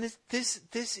mean, and this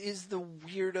is the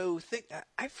weirdo thing.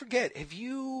 I forget,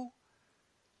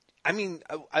 I mean,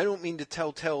 I don't mean to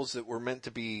tell tales that were meant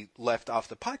to be left off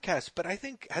the podcast, but I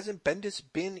think, hasn't Bendis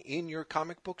been in your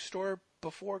comic book store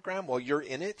before, Graham? Well, you're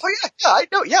in it? Oh yeah, I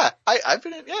know, yeah. I've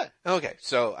been in, yeah. Okay,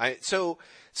 so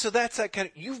that's that kind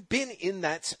of, you've been in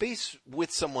that space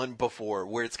with someone before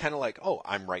where it's kind of like, oh,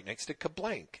 I'm right next to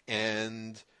Kablank,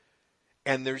 and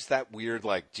there's that weird,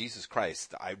 like, Jesus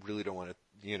Christ, I really don't want to,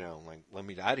 like, let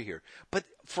me out of here. But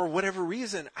for whatever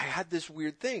reason, I had this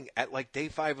weird thing at like day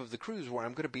 5 of the cruise where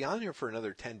I'm going to be on here for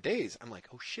another 10 days. I'm like,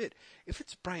 oh shit, if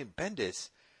it's Brian Bendis,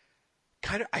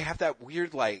 I have that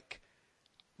weird, like,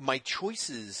 my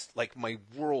choices, like, my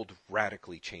world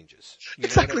radically changes. You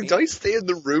know what I mean? Do I stay in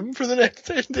the room for the next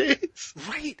 10 days?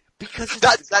 Right. Because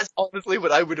that's honestly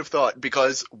what I would have thought,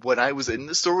 because when I was in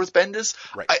the store with Bendis,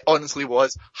 right. I honestly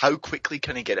was, how quickly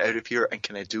can I get out of here and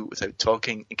can I do it without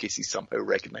talking in case he somehow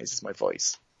recognizes my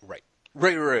voice? Right.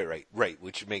 Right.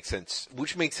 Which makes sense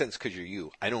because you're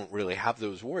you. I don't really have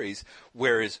those worries.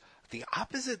 Whereas the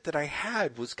opposite that I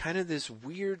had was kind of this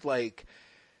weird, like,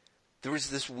 there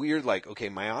was this weird, like, okay,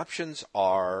 my options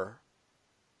are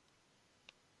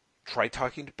try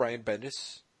talking to Brian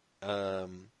Bendis,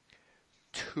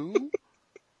 2,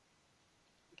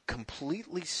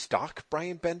 completely stalk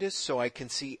Brian Bendis so I can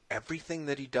see everything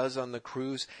that he does on the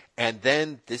cruise, and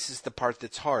then, this is the part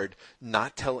that's hard,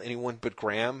 not tell anyone but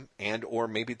Graham and or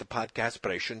maybe the podcast,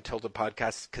 but I shouldn't tell the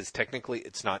podcast because technically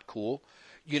it's not cool,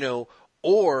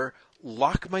 or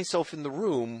lock myself in the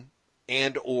room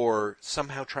and or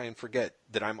somehow try and forget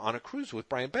that I'm on a cruise with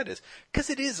Brian Bendis. Because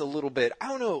it is a little bit, I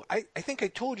don't know, I think I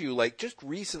told you, like, just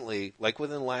recently, like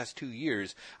within the last 2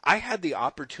 years, I had the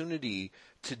opportunity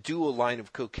to do a line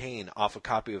of cocaine off a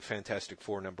copy of Fantastic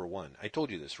Four #1. I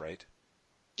told you this, right?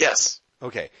 Yes.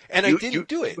 Okay. And I didn't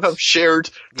do it. You have shared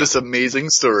this amazing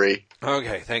story.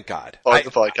 Okay, thank God. On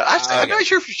the podcast. Actually, I'm not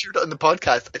sure if you shared it on the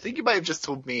podcast. I think you might have just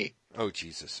told me. Oh,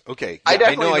 Jesus. Okay. Yeah,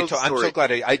 I know I'm so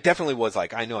glad I definitely was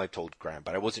like, I know I told Graham,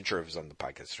 but I wasn't sure if it was on the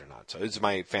podcast or not. So it's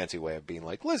my fancy way of being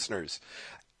like, listeners.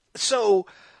 So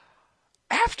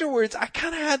afterwards, I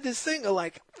kind of had this thing of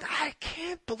like, I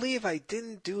can't believe I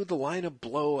didn't do the line of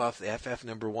blow off the FF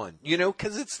 #1.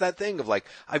 Because it's that thing of like,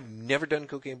 I've never done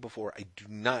cocaine before. I do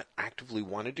not actively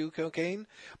want to do cocaine,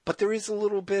 but there is a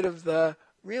little bit of the,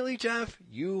 really, Jeff?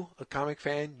 You, a comic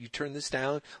fan, you turn this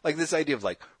down? Like this idea of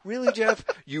like, really, Jeff?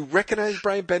 You recognize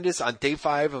Brian Bendis on day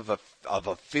 5 of a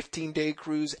 15-day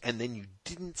cruise, and then you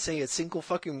didn't say a single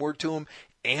fucking word to him,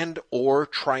 and or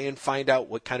try and find out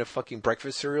what kind of fucking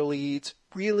breakfast cereal he eats?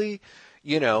 Really?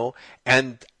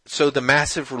 And so the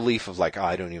massive relief of like, oh,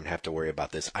 I don't even have to worry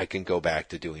about this. I can go back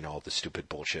to doing all the stupid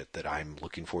bullshit that I'm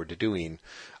looking forward to doing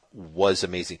was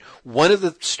amazing. One of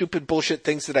the stupid bullshit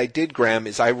things that I did, Graham,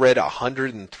 is I read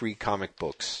 103 comic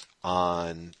books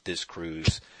on this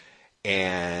cruise.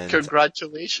 And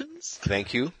congratulations.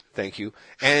 Thank you.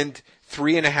 And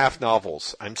 3.5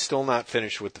 novels. I'm still not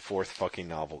finished with the 4th fucking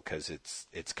novel because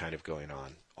it's kind of going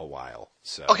on a while.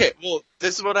 So Okay, well,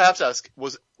 this is what I have to ask: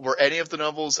 were any of the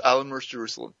novels Alan Moore's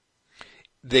Jerusalem?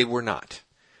 they were not.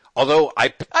 Although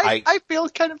I feel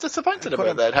kind of disappointed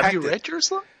about that. Have you read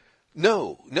Jerusalem?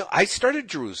 No. I started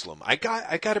Jerusalem. I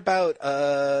got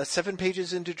about 7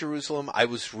 pages into Jerusalem. I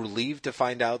was relieved to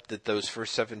find out that those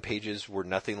first 7 pages were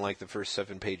nothing like the first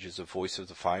 7 pages of Voice of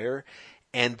the Fire,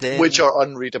 and then which are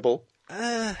unreadable.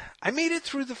 I made it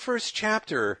through the first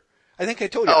chapter. I think I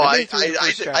told you. I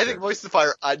think Voice of the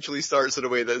Fire actually starts in a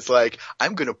way that's like,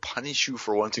 I'm going to punish you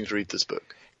for wanting to read this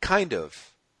book. Kind of.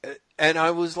 And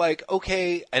I was like,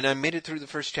 okay, and I made it through the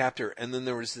first chapter, and then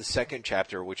there was the second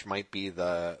chapter, which might be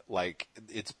the, like,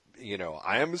 it's,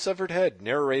 I am a severed head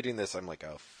narrating this. I'm like,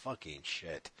 oh, fucking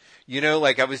shit.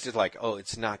 Like, I was just like, oh,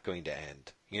 it's not going to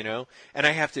end, And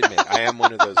I have to admit, I am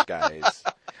one of those guys.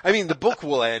 I mean, the book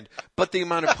will end, but the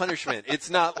amount of punishment, it's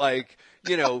not like,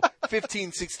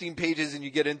 15, 16 pages and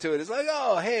you get into it. It's like,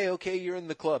 oh, hey, okay, you're in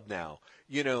the club now,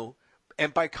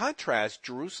 And by contrast,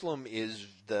 Jerusalem is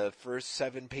the first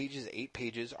 7 pages, 8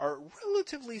 pages are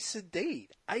relatively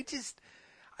sedate. I just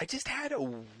had a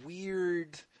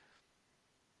weird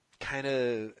kind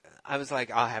of, I was like,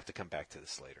 I'll have to come back to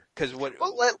this later.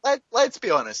 Well, let's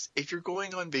be honest. If you're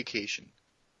going on vacation,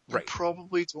 you right.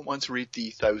 probably don't want to read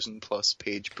the 1,000+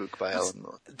 page book by Alan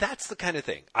Moore. That's the kind of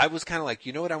thing. I was kind of like,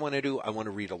 you know what I want to do? I want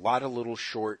to read a lot of little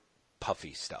short,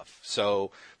 puffy stuff.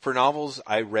 So for novels,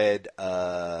 I read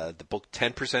the book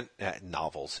 10%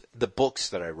 novels. The books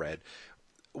that I read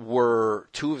were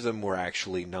 2 of them were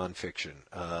actually nonfiction,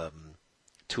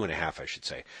 2.5 I should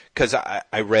say, because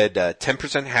I read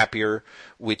 10% Happier,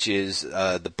 which is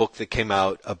the book that came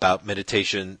out about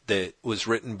meditation that was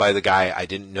written by the guy, I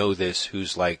didn't know this,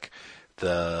 who's like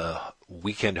the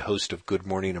weekend host of Good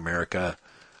Morning America.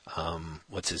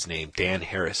 What's his name? Dan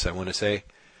Harris, I want to say.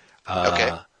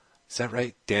 Okay. Is that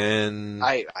right? Dan?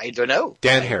 I don't know.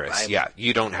 Dan Harris. Yeah,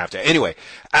 you don't have to. Anyway,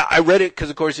 I read it because,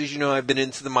 of course, as you know, I've been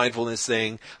into the mindfulness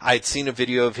thing. I'd seen a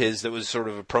video of his that was sort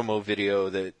of a promo video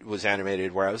that was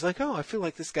animated where I was like, oh, I feel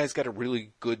like this guy's got a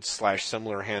really good /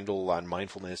 similar handle on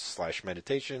mindfulness /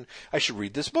 meditation. I should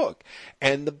read this book.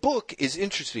 And the book is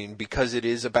interesting because it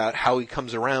is about how he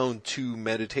comes around to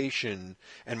meditation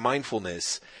and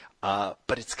mindfulness, but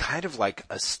it's kind of like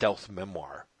a stealth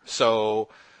memoir. So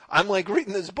I'm like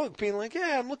reading this book being like,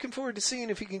 yeah, I'm looking forward to seeing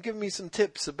if he can give me some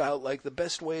tips about like the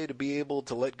best way to be able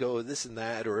to let go of this and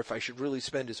that, or if I should really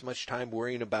spend as much time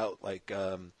worrying about like,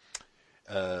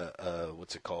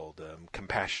 what's it called?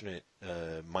 Compassionate,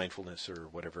 mindfulness or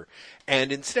whatever.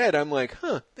 And instead I'm like,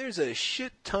 there's a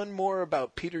shit ton more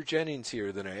about Peter Jennings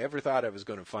here than I ever thought I was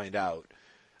going to find out.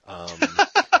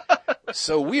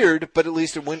 So weird, but at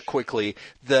least it went quickly.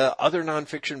 The other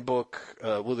nonfiction book,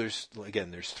 there's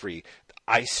 3.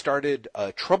 I started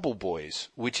Trouble Boys,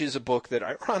 which is a book that,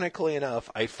 ironically enough,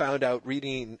 I found out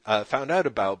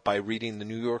about by reading the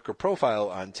New Yorker profile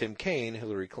on Tim Kaine,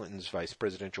 Hillary Clinton's vice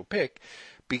presidential pick,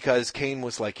 because Kaine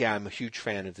was like, yeah, I'm a huge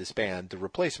fan of this band, The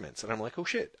Replacements. And I'm like, oh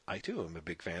shit, I too am a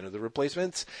big fan of The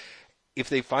Replacements. If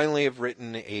they finally have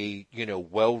written a,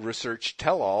 well-researched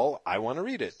tell-all, I want to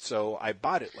read it. So I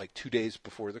bought it like 2 days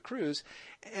before the cruise.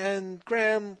 And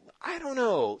Graham, I don't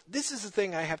know. This is the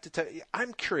thing I have to tell you.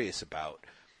 I'm curious about,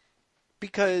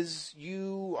 because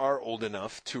you are old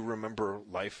enough to remember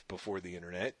life before the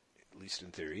internet, at least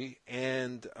in theory.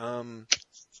 And,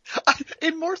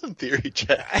 in more than theory,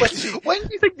 Jeff. When do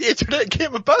you think the internet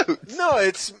came about? No,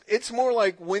 it's more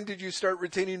like, when did you start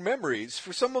retaining memories?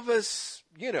 For some of us,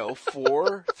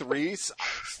 4, 3,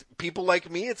 people like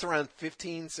me, it's around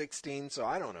 15, 16. So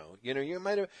I don't know. You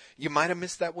might have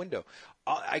missed that window.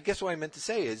 I guess what I meant to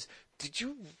say is,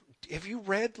 have you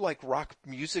read like rock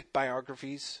music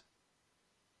biographies?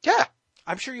 Yeah.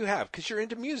 I'm sure you have, because you're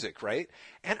into music, right?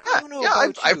 And yeah, I don't know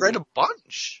about I've read a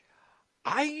bunch.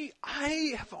 I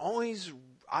have always,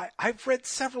 I've read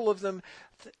several of them.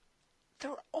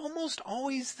 They're almost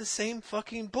always the same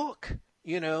fucking book.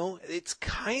 It's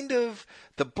kind of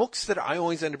the books that I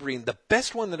always end up reading. The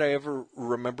best one that I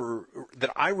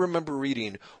remember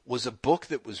reading was a book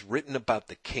that was written about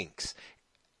the Kinks.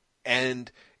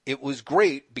 And it was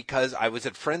great because I was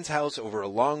at a friend's house over a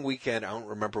long weekend. I don't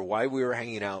remember why we were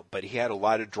hanging out, but he had a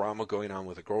lot of drama going on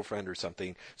with a girlfriend or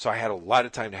something. So I had a lot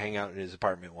of time to hang out in his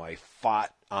apartment while I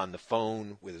fought on the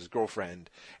phone with his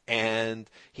girlfriend. And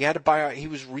he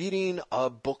was reading a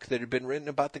book that had been written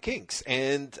about the Kinks.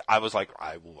 And I was like,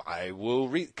 I will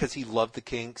read, because he loved the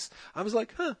Kinks. I was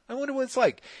like, I wonder what it's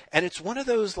like. And it's one of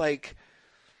those like,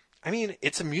 I mean,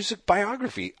 it's a music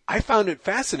biography. I found it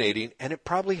fascinating, and it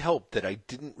probably helped that I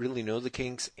didn't really know the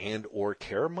Kinks and or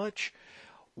care much.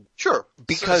 Sure.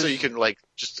 Because so you can like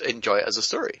just enjoy it as a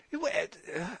story.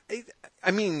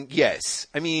 I mean, yes.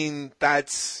 I mean,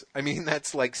 that's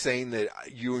like saying that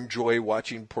you enjoy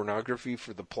watching pornography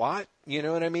for the plot. You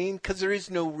know what I mean? Because there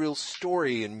is no real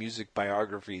story in music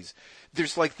biographies.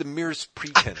 There's like the merest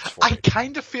pretense for it. I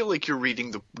kind of feel like you're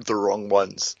reading the wrong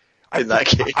ones in that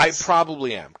case. I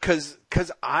probably am. Because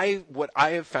what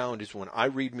I have found is when I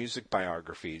read music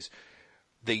biographies,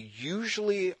 they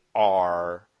usually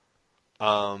are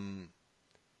 20%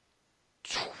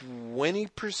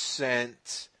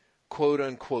 quote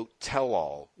unquote tell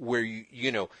all, where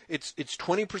you know it's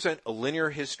 20% a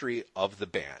linear history of the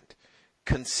band,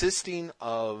 consisting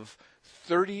of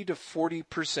 30 to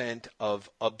 40%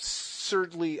 of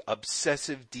absurdly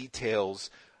obsessive details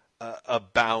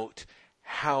about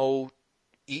how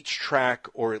each track,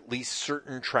 or at least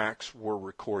certain tracks, were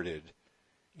recorded,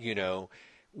 you know,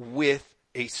 with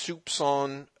a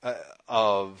soupçon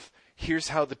of here's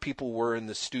how the people were in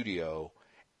the studio,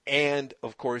 and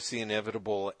of course the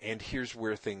inevitable, and here's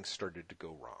where things started to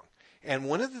go wrong. And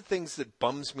one of the things that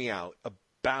bums me out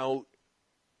about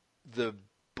the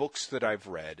books that I've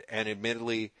read, and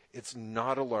admittedly it's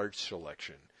not a large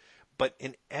selection, but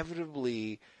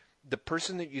inevitably the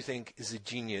person that you think is a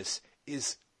genius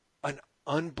is an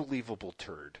unbelievable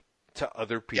turd to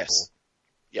other people.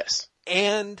 Yes.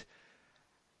 And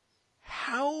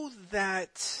how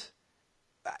that,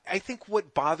 I think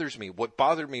what bothered me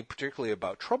particularly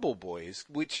about Trouble Boys,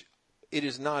 which it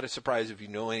is not a surprise if you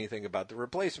know anything about the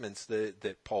Replacements,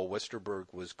 that Paul Westerberg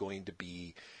was going to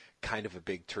be kind of a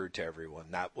big turd to everyone.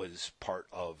 That was part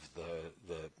of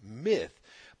the myth.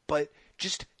 But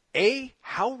just A,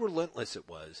 how relentless it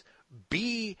was.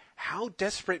 B, how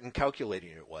desperate and calculating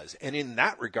it was. And in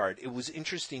that regard, it was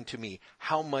interesting to me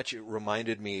how much it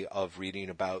reminded me of reading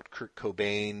about Kurt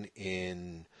Cobain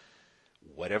in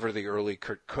whatever the early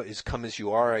is Come As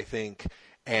You Are, I think,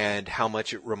 and how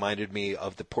much it reminded me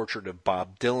of the portrait of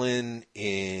Bob Dylan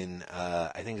in,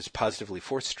 I think it's Positively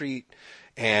 4th Street,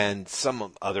 and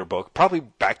some other book, probably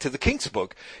back to the Kinks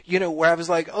book, you know, where I was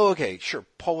like, oh, okay, sure,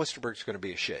 Paul Westerberg's going to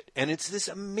be a shit. And it's this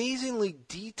amazingly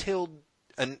detailed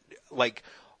and like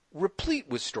replete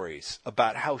with stories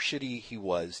about how shitty he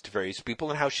was to various people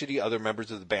and how shitty other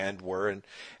members of the band were. And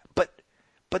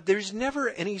but there's never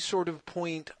any sort of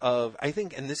point of, I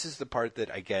think, and this is the part that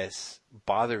I guess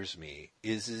bothers me,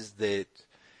 is that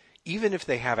even if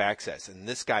they have access, and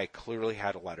this guy clearly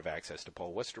had a lot of access to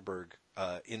Paul Westerberg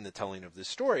in the telling of this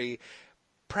story,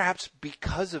 perhaps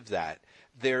because of that,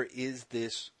 there is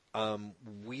this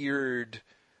weird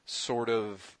sort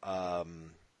of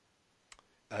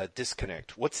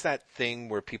disconnect. What's that thing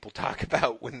where people talk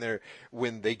about when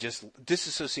they just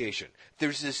disassociation?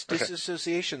 There's this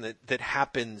disassociation that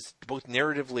happens both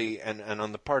narratively and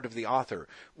on the part of the author,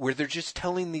 where they're just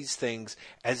telling these things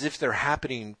as if they're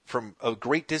happening from a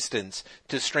great distance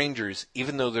to strangers,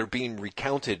 even though they're being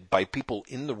recounted by people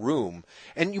in the room.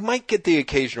 And you might get the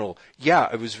occasional, yeah,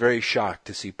 I was very shocked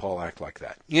to see Paul act like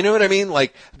that. You know what I mean?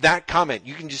 Like that comment,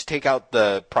 you can just take out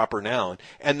the proper noun,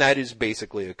 and that is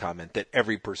basically a comment that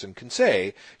every person can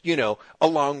say, you know,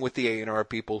 along with the A&R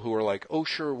people who are like, oh,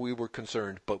 sure, we were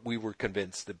concerned, but we were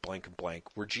convinced that blank and blank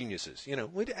were geniuses. You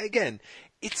know, again,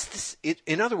 it's this,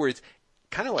 in other words,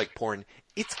 kind of like porn,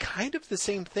 it's kind of the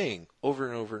same thing over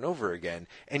and over and over again.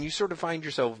 And you sort of find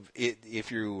yourself,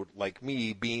 if you're like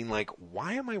me, being like,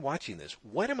 why am I watching this?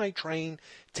 What am I trying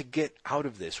to get out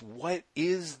of this? What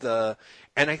is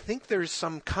and I think there's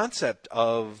some concept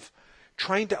of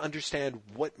trying to understand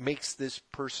what makes this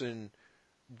person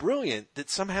brilliant that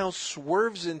somehow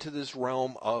swerves into this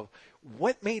realm of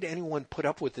what made anyone put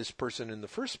up with this person in the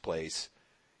first place,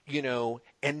 you know,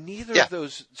 and neither of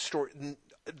those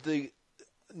the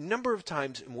number of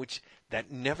times in which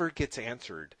that never gets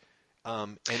answered,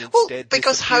 and instead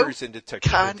disappears into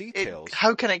technical details.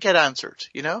 How can it get answered,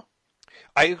 you know?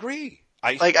 I agree.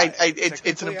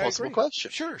 It's an impossible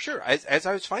question. Sure. As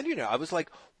I was finding it, I was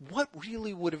like, what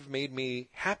really would have made me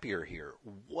happier here?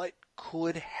 What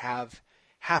could have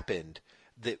happened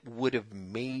that would have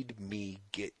made me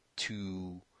get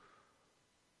to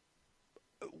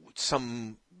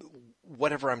some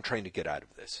whatever I'm trying to get out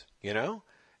of this, you know?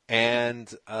 And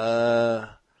so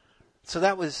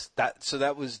that was that. So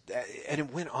that was, and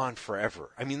it went on forever.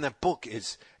 I mean, that book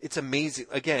it's amazing.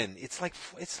 Again, it's like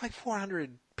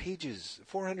 400 pages,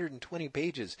 420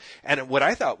 pages. And what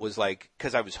I thought was like,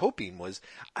 because I was hoping was,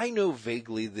 I know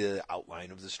vaguely the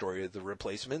outline of the story of the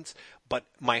Replacements, but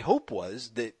my hope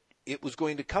was that it was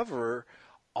going to cover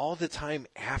all the time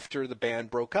after the band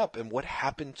broke up and what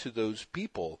happened to those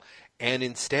people. And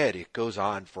instead, it goes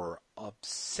on for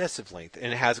obsessive length,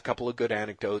 and it has a couple of good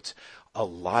anecdotes, a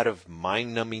lot of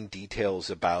mind-numbing details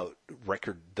about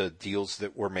the deals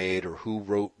that were made, or who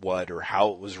wrote what, or how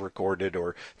it was recorded,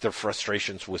 or the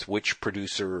frustrations with which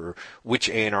producer or which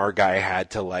A&R guy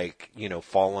had to, like, you know,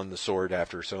 fall on the sword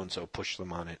after so-and-so pushed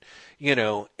them on it, you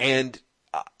know, and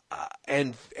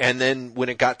then when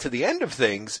it got to the end of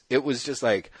things, it was just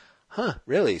like, huh,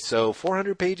 really? So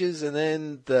 400 pages, and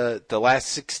then the last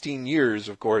 16 years,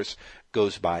 of course,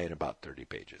 goes by in about 30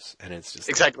 pages, and it's just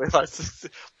exactly.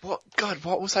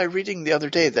 What was I reading the other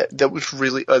day that was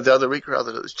really the other week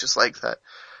rather that was just like that?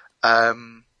 I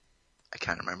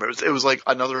can't remember. It was like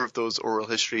another of those oral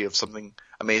history of something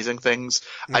amazing things,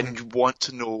 and you want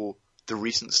to know the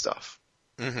recent stuff.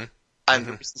 Mm-hmm. And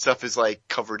the recent stuff is like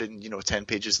covered in, 10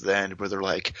 pages at the end where they're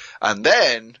like, and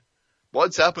then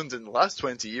what's happened in the last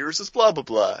 20 years is blah, blah,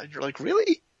 blah. And you're like,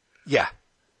 really? Yeah.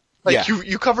 Like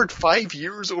you covered 5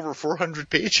 years over 400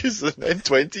 pages and then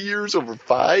 20 years over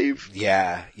 5?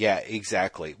 Yeah,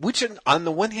 exactly. Which on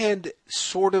the one hand,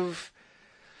 sort of,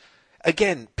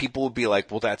 again, people would be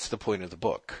like, well, that's the point of the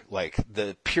book. Like,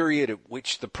 the period at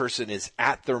which the person is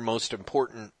at their most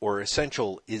important or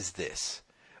essential is this.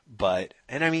 But,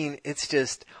 and I mean, it's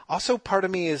just, also part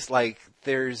of me is like,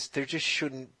 there just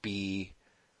shouldn't be,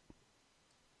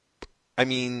 I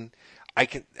mean,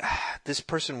 this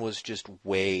person was just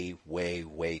way, way,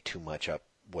 way too much up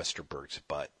Westerberg's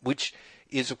butt, which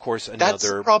is, of course, another That's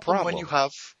the problem. When you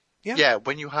have,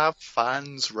 when you have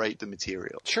fans write the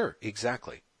material. Sure,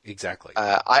 exactly.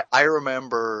 I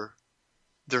remember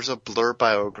there's a Blur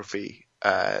biography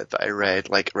that I read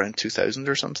like around 2000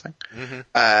 or something. Mm-hmm.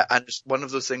 And it's one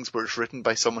of those things where it's written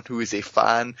by someone who is a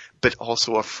fan, but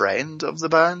also a friend of the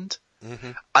band.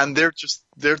 Mm-hmm. And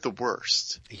they're the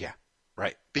worst. Yeah,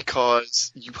 right.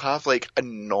 Because you have like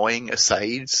annoying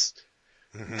asides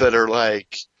that are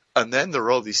like, and then there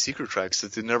are all these secret tracks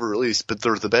that they never released, but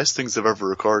they're the best things they've ever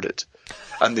recorded.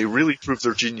 And they really prove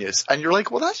their genius. And you're like,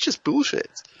 well, that's just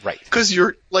bullshit. Right. Because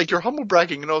you're humble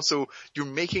bragging, and also you're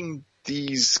making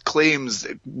these claims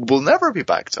that will never be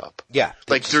backed up. Yeah.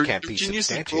 Like, they're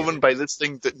geniusly proven by this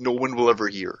thing that no one will ever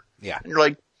hear. Yeah. And you're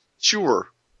like, sure,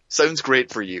 sounds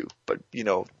great for you, but,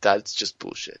 that's just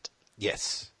bullshit.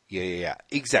 Yes. Yeah.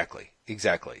 Exactly.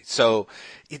 So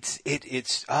it's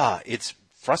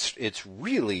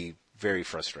really very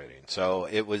frustrating. So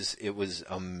it was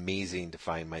amazing to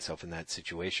find myself in that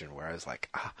situation where I was like,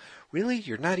 really?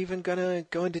 You're not even gonna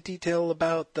go into detail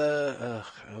about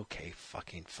okay,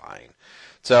 fucking fine.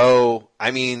 So,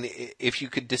 I mean, if you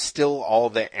could distill all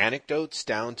the anecdotes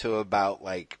down to about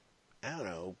like, I don't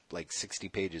know, like 60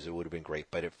 pages, it would have been great.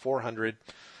 But at 400,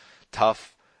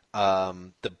 tough.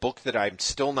 The book that I'm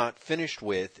still not finished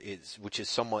with which is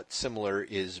somewhat similar,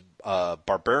 is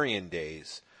Barbarian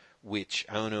Days, which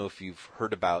I don't know if you've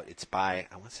heard about. It's by,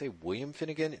 I want to say William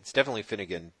Finnegan. It's definitely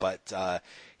Finnegan, but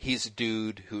he's a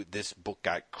dude who this book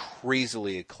got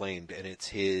crazily acclaimed, and it's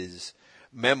his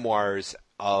memoirs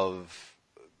of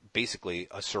basically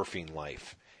a surfing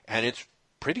life. And it's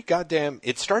pretty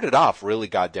it started off really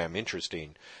goddamn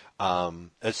interesting.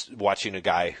 As watching a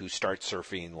guy who starts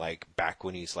surfing like back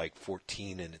when he's like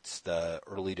 14 and it's the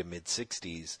early to mid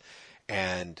 60s,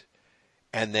 and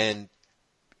then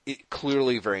it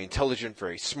clearly very intelligent,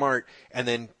 very smart, and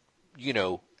then,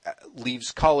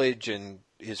 leaves college and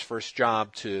his first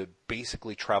job to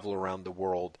basically travel around the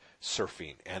world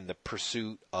surfing, and the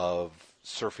pursuit of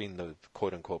surfing the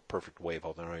quote unquote perfect wave,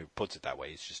 although nobody puts it that way.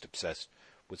 He's just obsessed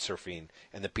with surfing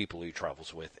and the people he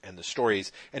travels with and the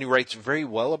stories. And he writes very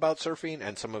well about surfing,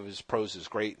 and some of his prose is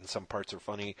great and some parts are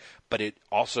funny, but it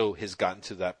also has gotten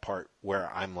to that part where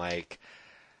I'm like,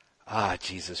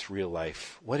 Jesus, real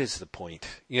life. What is the point?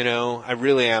 I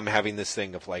really am having this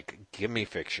thing of like, give me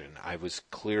fiction. I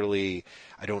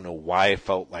don't know why I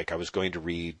felt like I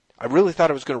really thought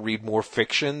I was going to read more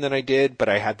fiction than I did, but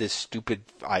I had this stupid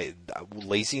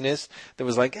laziness that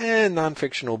was like,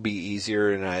 nonfiction will be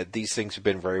easier, and these things have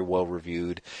been very well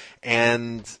reviewed.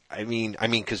 And I mean,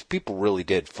 because people really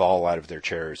did fall out of their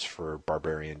chairs for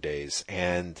Barbarian Days,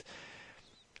 and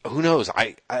who knows?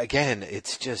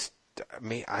 It's just,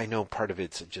 I know part of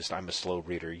it's just I'm a slow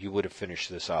reader. You would have finished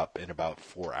this up in about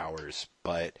 4 hours,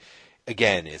 but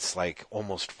again, it's like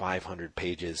almost 500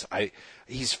 pages.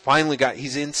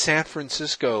 He's in San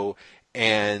Francisco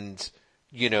and,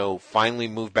 finally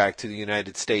moved back to the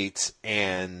United States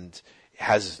and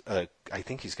I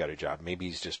think he's got a job. Maybe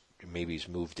he's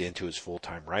moved into his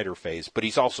full-time writer phase, but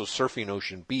he's also surfing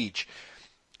Ocean Beach,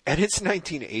 and it's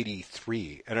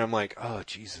 1983. And I'm like, oh,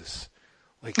 Jesus,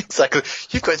 Like, exactly.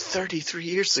 You've got 33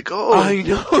 years to go. I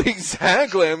know,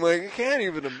 exactly. I'm like, I can't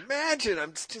even imagine.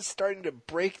 I'm just starting to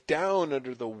break down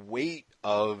under the weight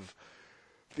of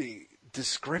the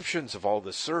descriptions of all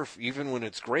the surf. Even when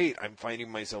it's great, I'm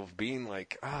finding myself being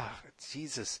like,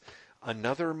 Jesus,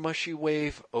 another mushy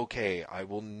wave? Okay, I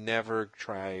will never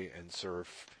try and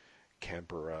surf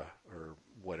Canberra or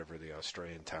whatever the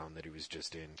Australian town that he was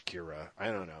just in, Kira. I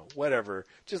don't know. Whatever.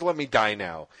 Just let me die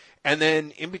now. And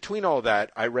then in between all that,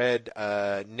 I read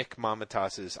Nick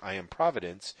Mamatas's I Am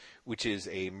Providence, which is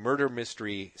a murder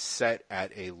mystery set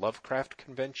at a Lovecraft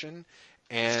convention,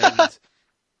 and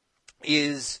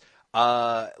is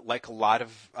like a lot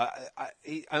of I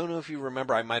don't know if you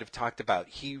remember, I might have talked about,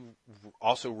 he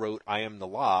also wrote I Am the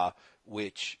Law,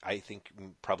 which I think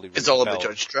probably it's all about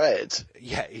Judge Dredd.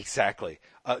 Yeah, exactly.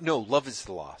 No, Love is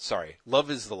the Law. Sorry,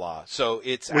 Love is the Law. So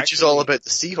it's which is all about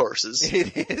the seahorses.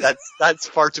 It is. That's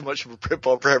far too much of a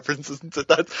Britpop reference, isn't it?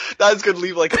 That's going to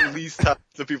leave like at least half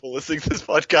the people listening to this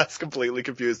podcast completely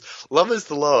confused. Love is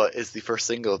the Law is the first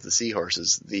single of the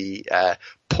Seahorses, the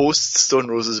post Stone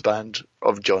Roses band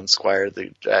of John Squire,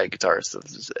 the guitarist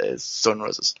of Stone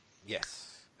Roses. Yes.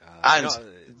 And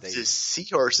the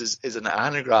Seahorses is an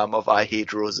anagram of I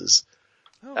Hate Roses.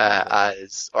 Or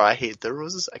I Hate the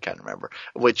Roses, I can't remember,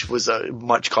 which was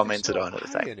much commented on at the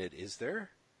time. In it, is there?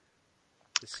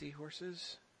 The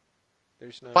Seahorses?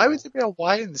 There's no. Why would there be a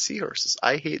Y in the Seahorses?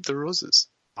 I Hate the Roses.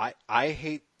 I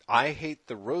hate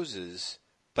the Roses,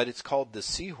 but it's called the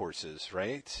Seahorses,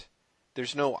 right?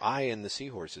 There's no I in the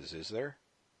Seahorses, is there?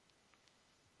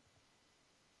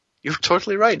 You're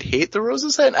totally right. Hate the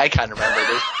Roses then? I can't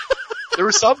remember. There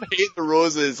was some Hate the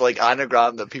Roses like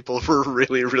anagram that people were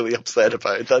really, really upset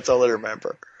about. That's all I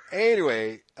remember.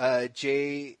 Anyway,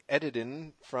 Jay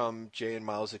Edidin from Jay and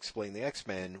Miles Explain the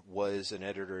X-Men was an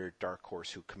editor at Dark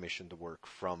Horse who commissioned the work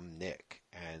from Nick.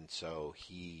 And so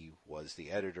he was the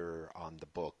editor on the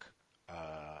book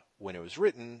when it was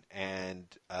written. And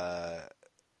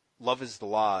Love is the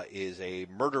Law is a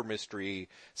murder mystery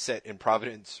set in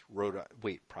Providence, Rhode Island.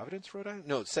 Wait, Providence, Rhode Island?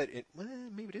 No, it's set in,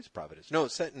 maybe it is Providence. No,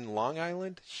 it's set in Long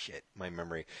Island. Shit, my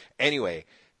memory. Anyway,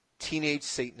 teenage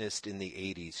Satanist in the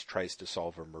 80s tries to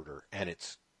solve a murder, and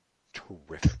it's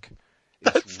terrific.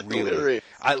 It's really,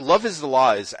 Love is the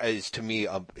Law is to me,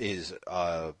 is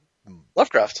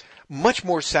Lovecraft. Much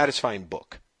more satisfying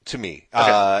book. To me.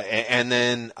 Okay. And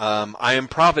then I Am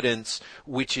Providence,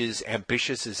 which is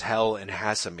ambitious as hell and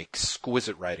has some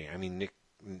exquisite writing. I mean,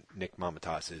 Nick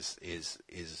Mamatas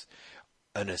is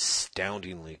an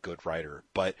astoundingly good writer,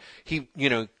 but he,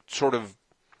 sort of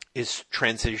is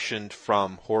transitioned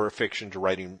from horror fiction to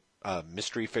writing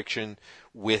mystery fiction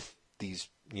with these,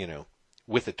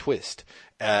 with a twist.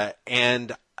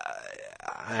 And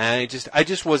I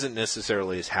just wasn't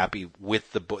necessarily as happy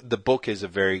with the book. The book is a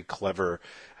very clever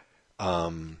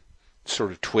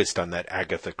sort of twist on that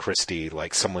Agatha Christie,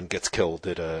 like someone gets killed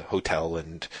at a hotel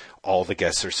and all the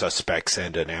guests are suspects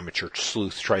and an amateur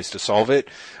sleuth tries to solve it.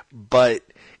 But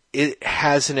it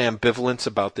has an ambivalence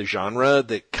about the genre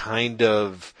that kind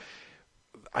of,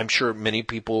 I'm sure many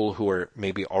people who are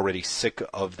maybe already sick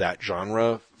of that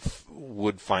genre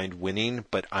would find winning,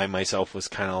 but I myself was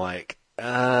kind of like,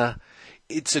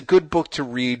 it's a good book to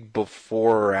read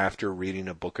before or after reading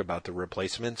a book about the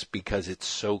Replacements because it's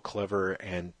so clever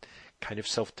and kind of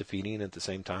self-defeating at the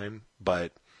same time.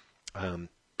 But I'm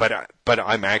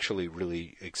actually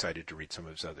really excited to read some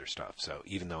of his other stuff. So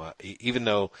even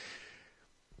though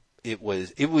it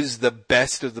was the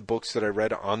best of the books that I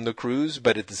read on the cruise,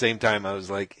 but at the same time I was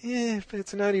like,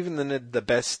 it's not even the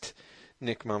best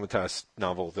Nick Mamatas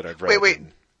novel that I've read. Wait.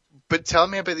 But tell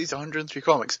me about these 103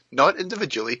 comics. Not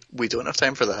individually. We don't have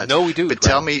time for that. No, we do. But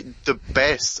tell me the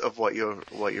best of what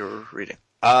you're reading.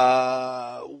 There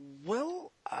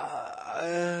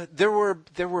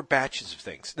were batches of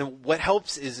things. Now, what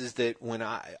helps is that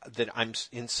I'm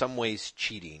in some ways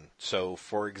cheating. So,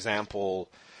 for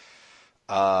example,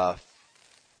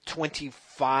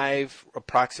 25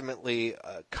 approximately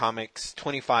comics,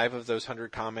 25 of those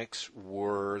 100 comics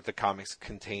were the comics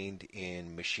contained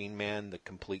in Machine Man, the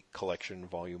Complete Collection,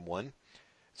 Volume 1.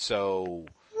 So...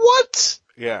 What?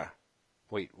 Yeah.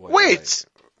 Wait.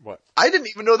 What? I didn't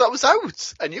even know that was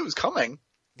out. I knew it was coming.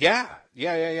 Yeah.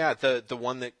 The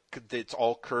one that's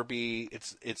all Kirby.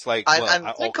 It's like and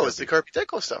Ditko is the Kirby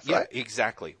Ditko stuff, right? Yeah,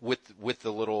 exactly. With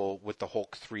the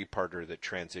Hulk 3-parter that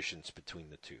transitions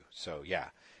between the two. So yeah.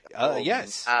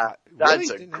 Yes. I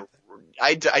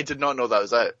did not know that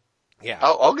was out. Yeah.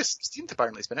 August 16th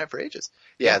apparently. It's been out for ages.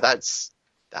 Yeah, that's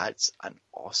an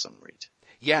awesome read.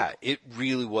 Yeah, it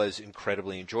really was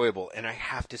incredibly enjoyable. And I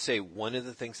have to say, one of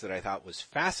the things that I thought was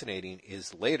fascinating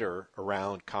is later,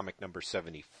 around comic number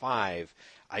 75,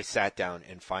 I sat down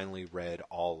and finally read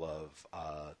all of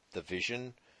The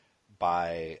Vision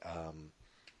by,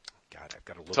 God, I've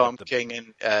got to look Tom up the...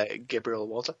 King and Gabriel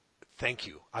Walter. Thank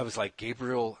you. I was like,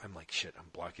 Gabriel, I'm like, shit, I'm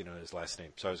blocking on his last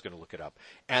name. So I was going to look it up.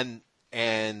 And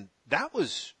that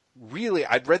was really,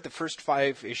 I'd read the first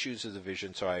 5 issues of The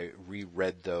Vision, so I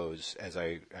reread those as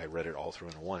I read it all through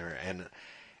in one,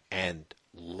 and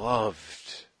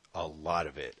loved a lot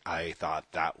of it. I thought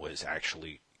that was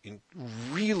actually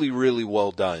really, really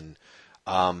well done.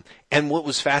 And what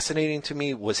was fascinating to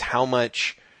me was how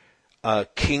much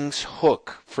King's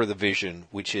hook for The Vision,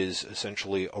 which is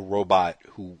essentially a robot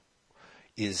who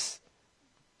is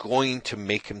going to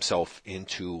make himself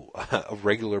into a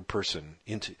regular person,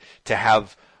 to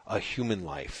have a human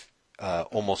life,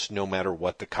 almost no matter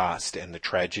what the cost, and the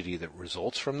tragedy that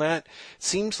results from that,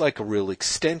 seems like a real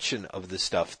extension of the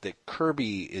stuff that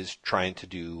Kirby is trying to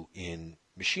do in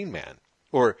Machine Man,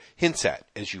 or hints at,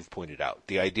 as you've pointed out.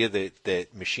 The idea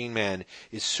that Machine Man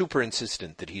is super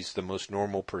insistent that he's the most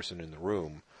normal person in the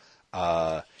room,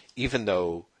 even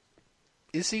though,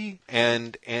 is he?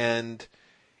 And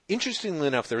interestingly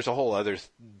enough, there's a whole other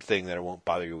thing that I won't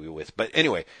bother you with. But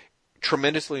anyway,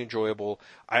 tremendously enjoyable.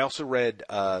 I also read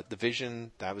The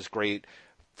Vision. That was great.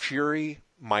 Fury,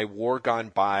 My War Gone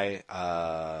By.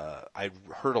 I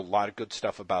heard a lot of good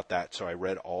stuff about that, so I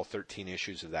read all 13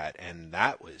 issues of that, and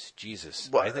that was, Jesus.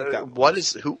 I think that what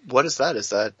is that? Is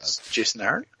that Jason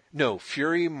Aaron? No,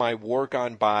 Fury, My War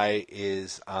Gone By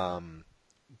is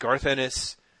Garth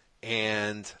Ennis,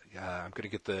 and I'm going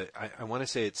to get I want to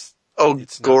say it's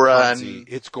Goran.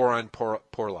 It's Goran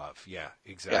Porlov. Yeah,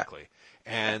 exactly. Yeah.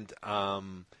 And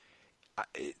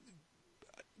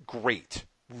great,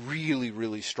 really,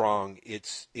 really strong.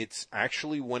 It's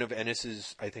actually one of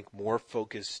Ennis's, I think, more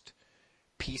focused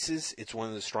pieces. It's one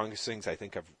of the strongest things I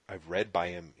think I've read by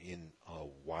him in a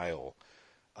while.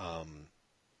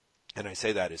 And I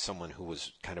say that as someone who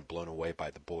was kind of blown away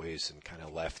by The Boys and kind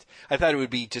of left. I thought it would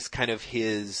be just kind of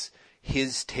his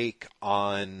take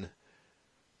on,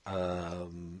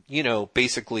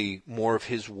 basically more of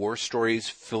his war stories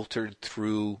filtered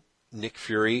through Nick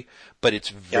Fury, but it's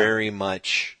very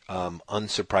much,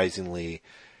 unsurprisingly,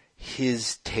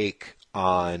 his take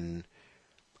on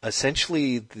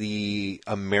essentially the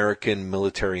American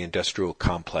military-industrial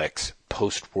complex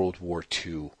post-World War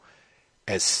II,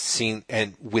 as seen,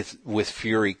 and with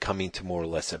Fury coming to more or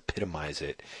less epitomize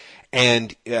it.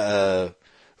 And,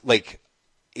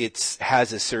 it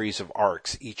has a series of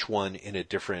arcs, each one in a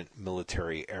different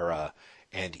military era,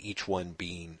 and each one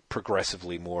being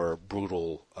progressively more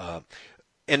brutal.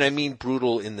 And I mean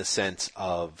brutal in the sense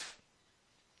of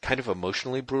kind of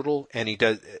emotionally brutal. And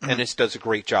Ennis does a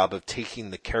great job of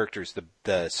taking the characters,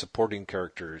 the supporting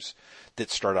characters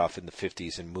that start off in the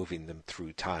 50s and moving them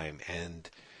through time. And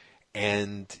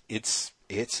it's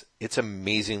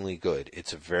amazingly good.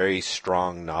 It's a very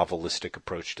strong novelistic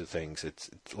approach to things. It's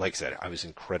like I said, I was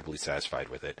incredibly satisfied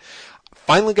with it.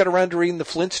 Finally got around to reading the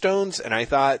Flintstones, and I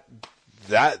thought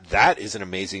that is an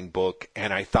amazing book.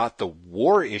 And I thought the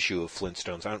war issue of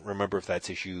Flintstones, I don't remember if that's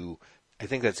issue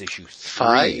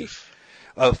 3.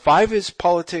 5. 5 is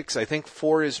politics. I think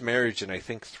 4 is marriage, and I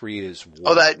think 3 is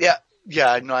war.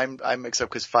 No, I'm mixed up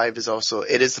because 5 is also,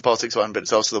 it is the politics one, but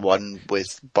it's also the one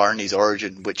with Barney's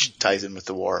origin, which ties in with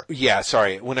the war. Yeah,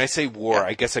 sorry. When I say war,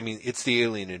 I guess I mean it's the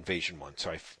alien invasion one.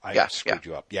 So I screwed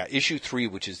you up. Yeah, issue 3,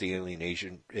 which is the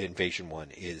alien invasion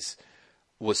one,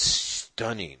 was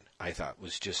stunning. I thought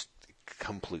was just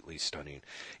completely stunning.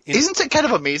 Isn't it kind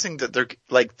of amazing that they're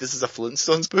like, this is a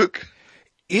Flintstones book?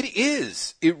 It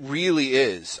is. It really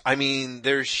is. I mean,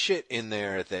 there's shit in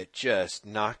there that just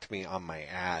knocked me on my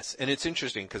ass. And it's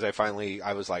interesting because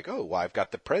I was like, oh, well, I've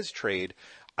got the Prez trade.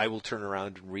 I will turn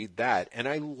around and read that. And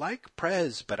I like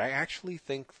Prez, but I actually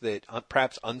think that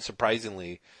perhaps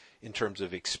unsurprisingly in terms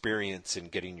of experience in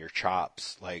getting your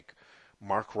chops, like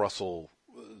Mark Russell,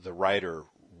 the writer,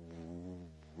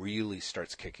 really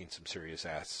starts kicking some serious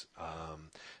ass.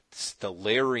 The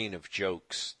layering of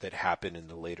jokes that happen in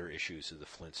the later issues of the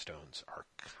Flintstones are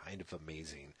kind of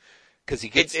amazing. Cause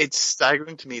it's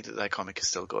staggering to me that comic is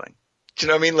still going. Do you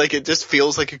know what I mean? Like, it just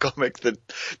feels like a comic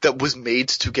that was made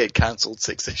to get cancelled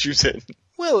 6 issues in.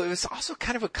 Well, it was also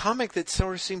kind of a comic that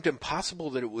sort of seemed impossible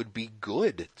that it would be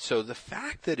good. So the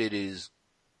fact that it is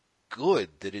good,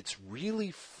 that it's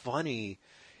really funny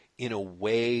in a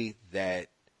way that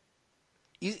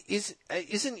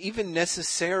isn't even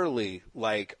necessarily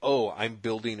like, oh, I'm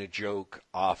building a joke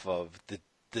off of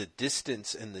the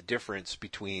distance and the difference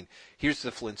between here's the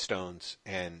Flintstones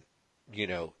and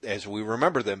as we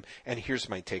remember them, and here's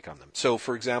my take on them. So,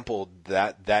 for example,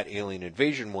 that alien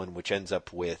invasion one, which ends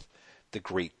up with the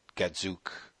Great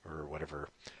Gadzook or whatever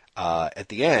at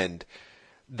the end,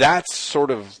 that's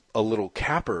sort of a little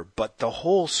capper, but the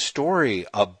whole story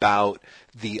about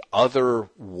the other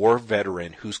war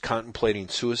veteran who's contemplating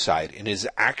suicide and is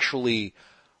actually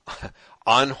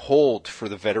on hold for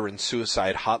the veteran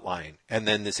suicide hotline, and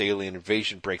then this alien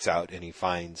invasion breaks out and he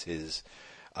finds his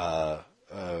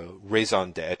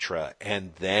raison d'etre,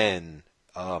 and then,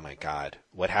 oh my God,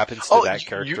 what happens to that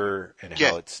character and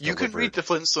how it's delivered. You can read the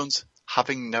Flintstones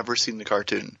having never seen the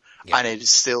cartoon, and it is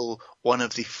still one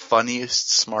of the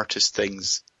funniest, smartest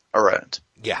things around.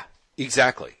 Yeah,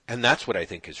 exactly. And that's what I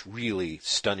think is really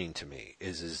stunning to me,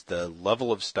 is the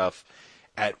level of stuff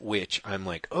at which I'm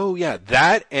like, oh yeah,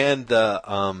 that and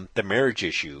the marriage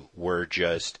issue were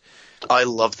just... I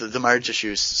love the marriage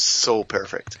issue is so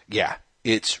perfect. Yeah,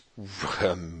 it's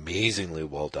amazingly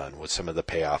well done with some of the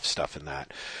payoff stuff in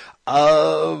that.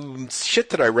 Shit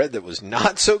that I read that was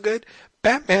not so good.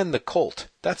 Batman the Cult.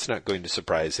 That's not going to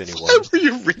surprise anyone. Why were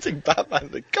you reading Batman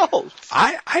the Cult?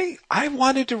 I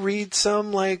wanted to read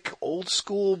some like old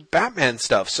school Batman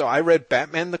stuff. So I read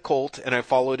Batman the Cult and I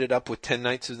followed it up with 10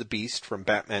 Nights of the Beast from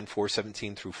Batman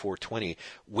 417 through 420,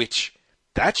 which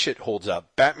that shit holds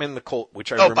up. Batman the Cult,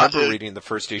 which I remember reading the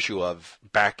first issue of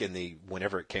back in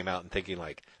whenever it came out and thinking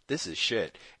like, this is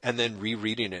shit. And then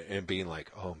rereading it and being like,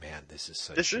 oh man, this is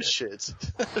such shit. This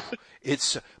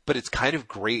is shit. But it's kind of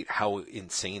great how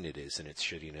insane it is in its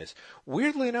shittiness.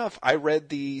 Weirdly enough, I read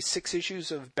the 6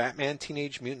 issues of Batman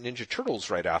Teenage Mutant Ninja Turtles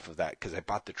right off of that because I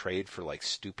bought the trade for like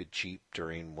stupid cheap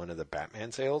during one of the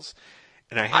Batman sales.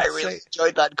 And I really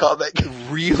enjoyed that comic.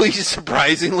 Really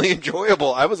surprisingly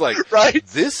enjoyable. I was like, right?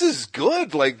 This is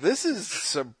good. Like, this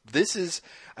is,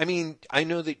 I mean, I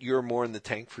know that you're more in the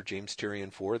tank for James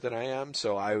Tyrion 4 than I am,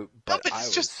 so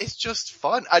it's just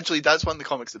fun. Actually, that's one of the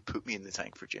comics that put me in the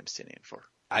tank for James Tyrion 4.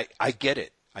 I get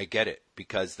it,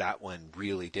 because that one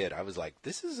really did. I was like,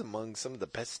 this is among some of the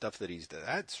best stuff that he's done.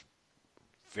 That's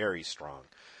very strong.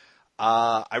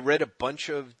 I read a bunch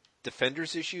of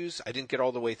Defenders issues. I didn't get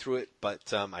all the way through it,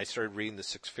 but I started reading the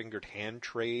Six Fingered Hand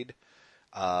trade,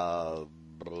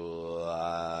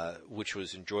 which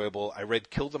was enjoyable. I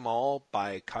read Kill Them All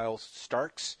by Kyle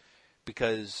Starks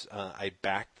because I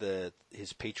backed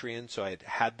his Patreon, so I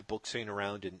had the book sitting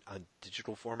around on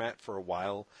digital format for a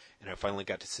while, and I finally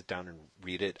got to sit down and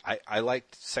read it. I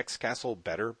liked Sex Castle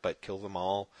better, but Kill Them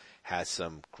All has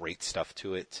some great stuff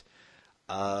to it.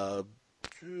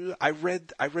 I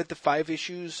read the 5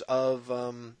 issues of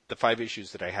the 5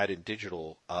 issues that I had in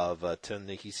digital of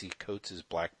Ta-Nehisi Coates'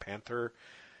 Black Panther.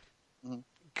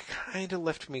 Kind of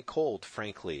left me cold,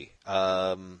 frankly.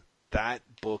 That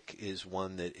book is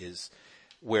one that is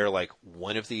where like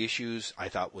one of the issues I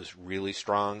thought was really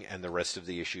strong, and the rest of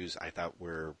the issues I thought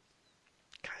were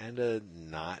kind of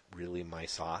not really my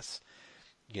sauce.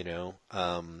 What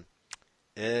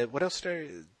else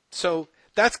so.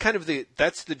 That's kind of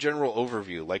that's the general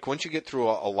overview. Like once you get through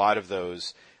a lot of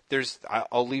those,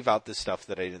 I'll leave out the stuff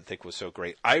that I didn't think was so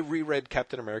great. I reread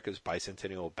Captain America's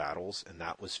Bicentennial Battles, and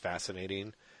that was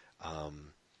fascinating.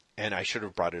 And I should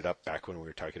have brought it up back when we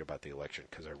were talking about the election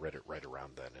because I read it right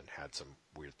around then and had some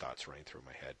weird thoughts running through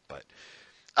my head. But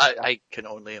I can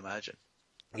only imagine.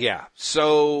 Yeah.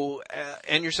 So,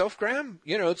 and yourself, Graham?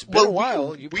 It's been a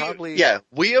while.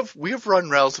 We have run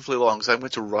relatively long, so I'm going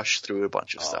to rush through a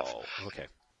bunch of stuff. Oh, okay.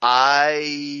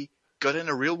 I got in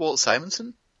a real Walt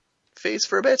Simonson phase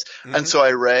for a bit, and so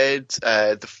I read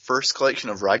the first collection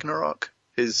of Ragnarok,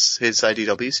 his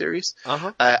IDW series,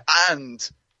 and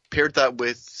paired that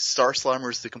with Star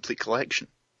Slammers: The Complete Collection.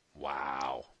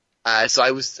 Wow. So I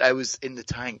was in the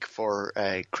tank for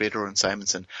Creator and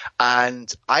Simonson,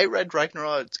 and I read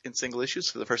Ragnarok in single issues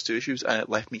for the first 2 issues, and it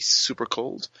left me super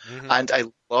cold, and I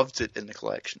loved it in the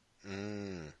collection.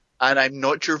 And I'm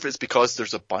not sure if it's because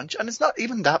there's a bunch, and it's not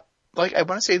even that, like, I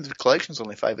want to say the collection's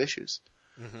only 5 issues.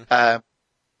 But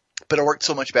it worked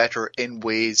so much better in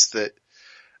ways that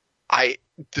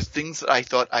the things that I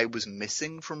thought I was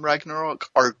missing from Ragnarok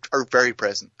are very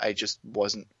present. I just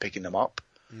wasn't picking them up.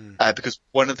 Because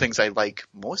one of the things I like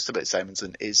most about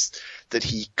Simonson is that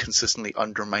he consistently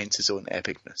undermines his own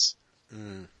epicness.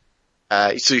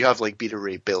 So you have like Beta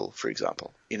Ray Bill, for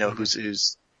example,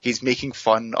 he's making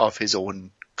fun of his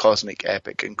own cosmic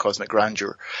epic and cosmic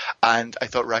grandeur. And I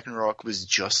thought Ragnarok was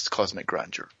just cosmic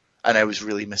grandeur. And I was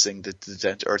really missing the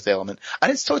down to earth element.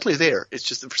 And it's totally there. It's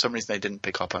just that for some reason I didn't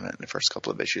pick up on it in the first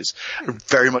couple of issues. I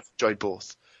very much enjoyed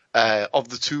both. Of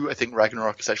the 2, I think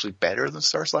Ragnarok is actually better than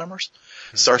Star Slammers.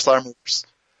 Star Slammers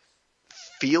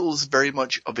feels very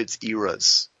much of its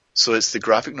eras. So it's the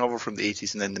graphic novel from the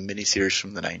 80s and then the miniseries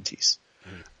from the 90s.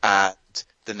 And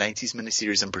the 90s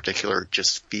miniseries in particular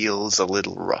just feels a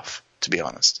little rough, to be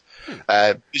honest.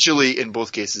 Visually, in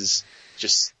both cases,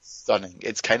 just stunning.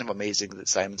 It's kind of amazing that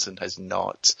Simonson has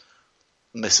not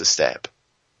missed a step.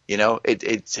 You know,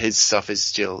 his stuff is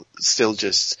still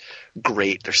just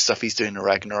great. There's stuff he's doing in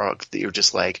Ragnarok that you're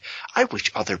just like, I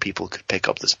wish other people could pick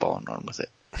up this ball and run with it.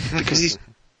 Because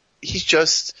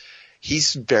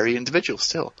he's very individual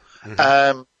still.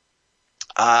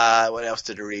 What else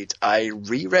did I read? I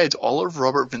reread all of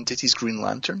Robert Venditti's Green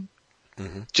Lantern.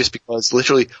 Just because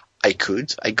literally I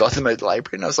could. I got them out of the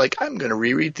library and I was like, I'm going to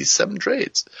reread these 7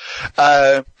 trades.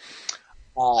 You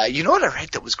know what I read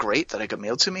that was great that I got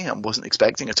mailed to me and wasn't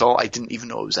expecting at all? I didn't even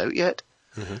know it was out yet.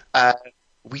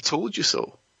 We Told You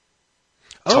So.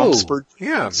 Tom Spurgeon.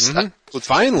 Yeah.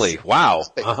 Finally. Wow.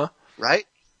 Right?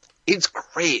 It's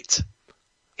great.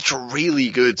 It's really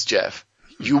good, Jeff.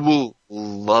 You will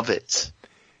love it.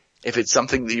 If it's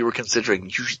something that you were considering,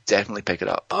 you should definitely pick it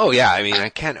up. Oh yeah, I mean, I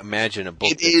can't imagine a book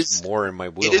that's more in my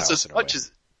wheelhouse. It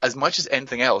is as much as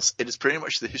anything else, it is pretty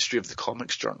much the history of the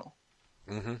Comics Journal.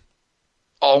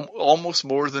 Almost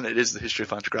more than it is the history of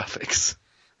Fantagraphics.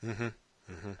 But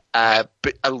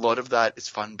a lot of that is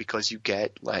fun because you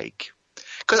get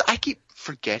because I keep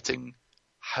forgetting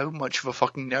how much of a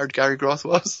fucking nerd Gary Groth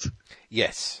was.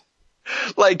 Yes.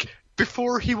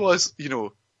 Before he was,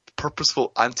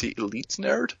 purposeful anti-elite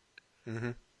nerd,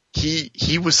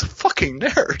 he was a fucking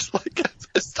nerd,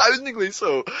 astoundingly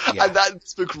so. Yeah. And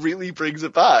that book really brings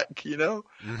it back,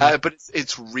 But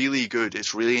it's really good.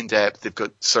 It's really in depth. They've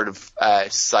got sort of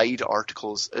side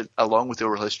articles along with the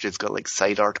oral history. They've got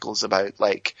side articles about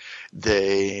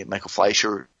the Michael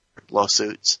Fleischer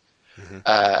lawsuits,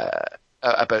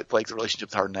 about the relationship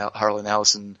with Harlan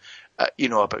Ellison,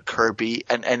 about Kirby,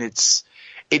 and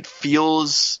it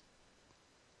feels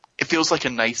like a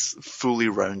nice, fully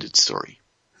rounded story,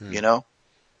 So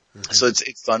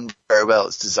it's done very well.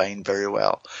 It's designed very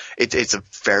well. It's a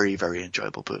very, very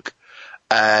enjoyable book.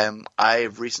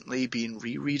 I've recently been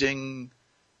rereading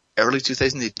early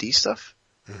 2000 AD stuff.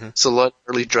 So a lot of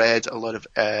early Dread, a lot of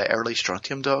early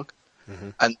Strontium Dog.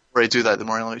 And the more I do that, the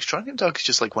more I like Strontium Dog is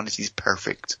just one of these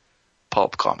perfect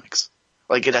pop comics.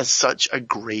 It has such a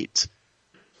great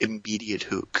immediate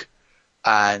hook.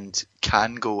 And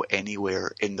can go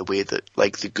anywhere in the way that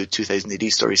the good 2000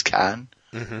 AD stories can.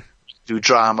 Do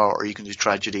drama, or you can do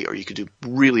tragedy, or you can do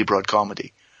really broad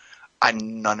comedy,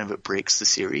 and none of it breaks the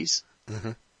series.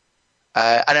 And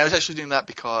I was actually doing that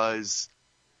because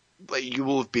you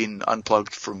will have been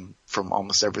unplugged from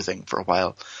almost everything for a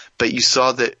while, but you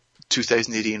saw that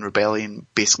 2000 AD and Rebellion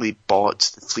basically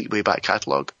bought the Fleetway back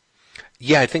catalogue.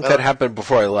 Yeah, I think that happened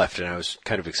before I left, and I was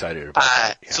kind of excited about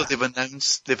that. Yeah. So they've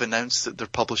announced that they're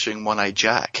publishing One-Eyed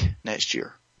Jack next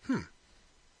year. Do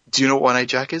you know what One-Eyed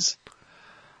Jack is?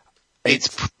 It's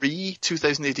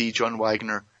pre-2000 AD John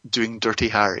Wagner doing Dirty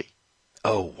Harry.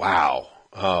 Oh, wow.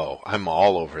 Oh, I'm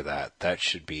all over that. That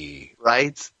should be...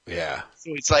 Right? Yeah.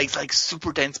 So it's like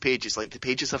super dense pages. The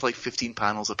pages have 15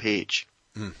 panels a page.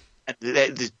 And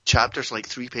the chapters are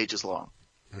 3 pages long.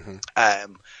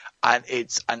 And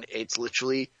it's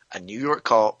literally a New York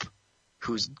cop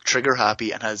who's trigger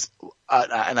happy and has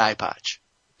an eye patch.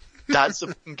 That's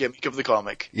the gimmick of the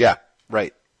comic. Yeah,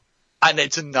 right. And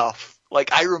it's enough.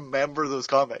 I remember those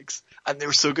comics, and they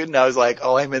were so good, and I was like,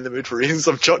 oh, I'm in the mood for reading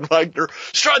some John Wagner,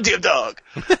 Strontium Dog!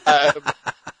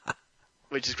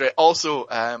 Which is great. Also,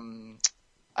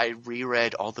 I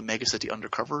reread all the Mega City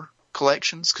Undercover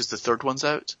collections, because the 3rd one's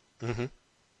out.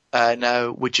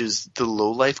 Now, which is the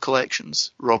Low Life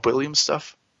collections, Rob Williams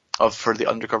stuff, for the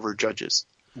undercover judges.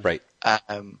 Right.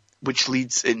 Which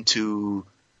leads into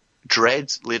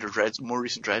Dredd, more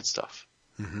recent Dredd stuff.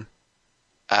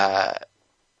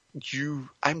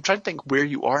 I'm trying to think where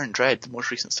you are in Dredd, the most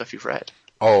recent stuff you've read.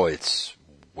 Oh, it's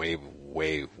way,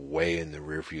 way, way in the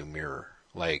rearview mirror.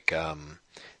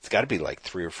 It's gotta be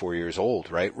 3 or 4 years old,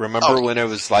 right? Remember when it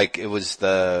was it was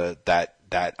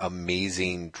that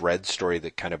amazing Dredd story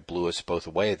that kind of blew us both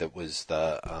away, that was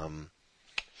the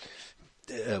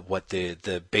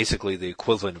basically the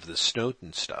equivalent of the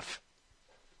Snowden stuff.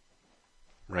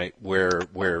 Right? Where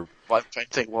well, I'm trying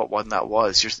to think what one that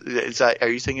was. Are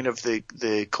you thinking of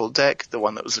the Cold Deck, the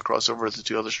one that was the crossover of the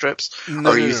 2 other strips?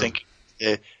 No, or are you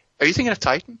thinking of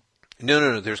Titan?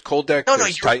 No. There's Cold Deck,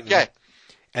 there's Titan. Yeah.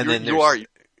 And then you're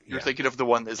thinking of the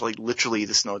one that's literally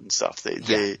the Snowden stuff.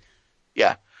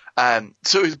 Yeah.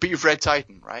 But you've read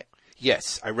Titan, right?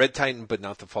 Yes, I read Titan, but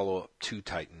not the follow-up to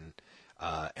Titan.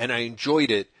 And I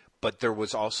enjoyed it, but there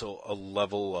was also a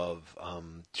level of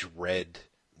dread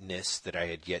ness that I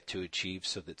had yet to achieve,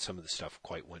 so that some of the stuff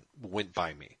quite went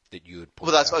by me that you had pulled.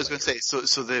 Well, that's what I was going to say.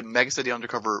 So the Mega City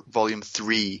Undercover Volume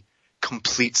 3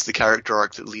 completes the character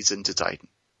arc that leads into Titan.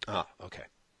 Ah, okay.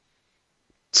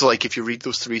 So like if you read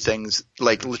those 3 things,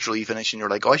 like literally finish and you're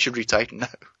like, oh, I should read Titan now.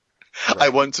 Right. I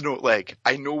want to know, like,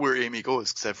 I know where Amy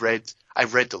goes because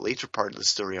I've read the later part of the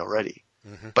story already,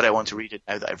 but I want to read it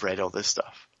now that I've read all this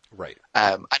stuff. Right.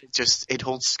 And it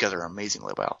holds together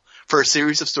amazingly well. For a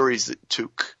series of stories that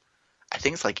took, I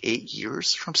think it's like 8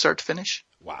 years from start to finish.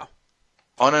 Wow.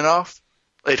 On and off,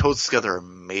 it holds together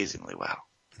amazingly well.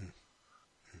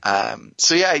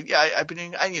 So yeah, I've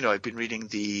been reading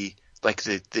the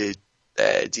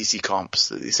DC comps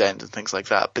that they send and things like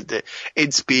that, but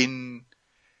it's been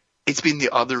the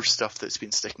other stuff that's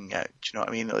been sticking out. Do you know what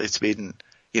I mean? It's been,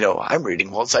 I'm reading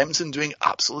Walt Simonson doing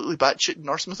absolutely batshit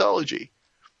Norse mythology.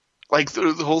 Like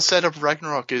the whole setup of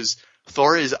Ragnarok is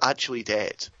Thor is actually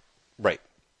dead. Right.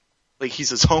 Like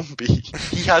he's a zombie.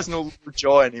 He has no lower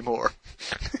jaw anymore.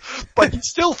 But he's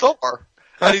still Thor.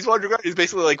 And he's wandering around. He's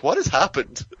basically like, what has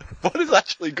happened? What is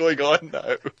actually going on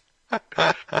now?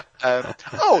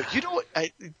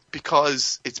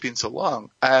 Because it's been so long.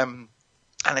 And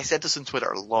I said this on Twitter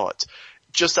a lot.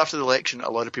 Just after the election, a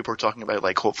lot of people were talking about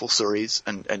like hopeful stories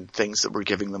and things that were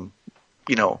giving them,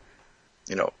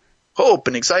 hope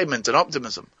and excitement and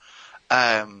optimism.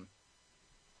 The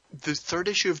 3rd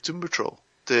issue of Doom Patrol,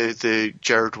 the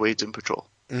Gerard Way Doom Patrol,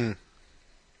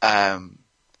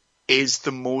 is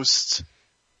the most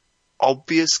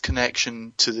obvious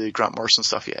connection to the Grant Morrison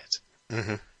stuff yet.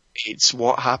 Mm-hmm. It's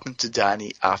what happened to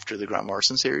Danny after the Grant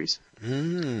Morrison series.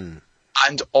 And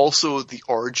also the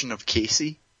origin of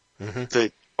Casey,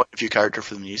 the point of view character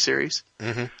for the new series.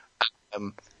 And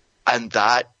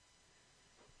that,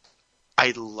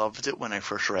 I loved it when I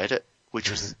first read it, which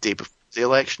was the day before the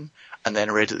election, and then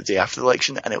I read it the day after the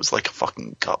election, and it was like a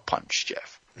fucking gut punch,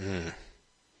 Jeff.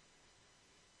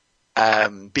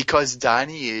 Because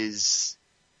Danny is,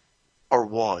 or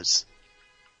was,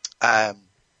 an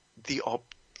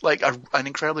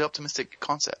incredibly optimistic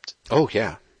concept. Oh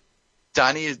yeah.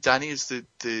 Danny is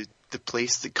the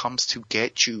place that comes to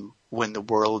get you when the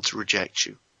world rejects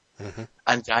you.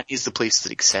 And Danny is the place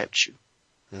that accepts you.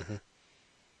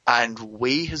 And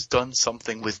Way has done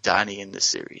something with Danny in this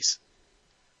series.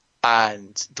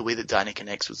 And the way that Danny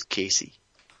connects with Casey.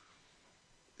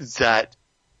 That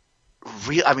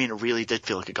really did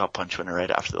feel like a gut punch when I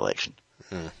read it after the election.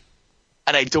 And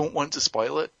I don't want to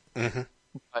spoil it.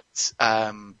 But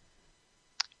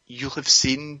you'll have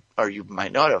seen, or you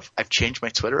might not have, I've changed my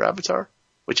Twitter avatar,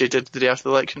 which I did the day after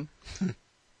the election,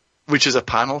 which is a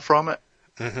panel from it.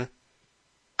 And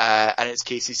it's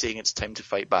Casey saying it's time to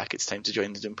fight back, it's time to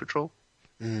join the Doom Patrol.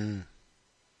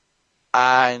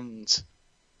 And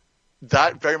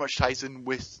that very much ties in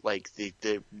with like the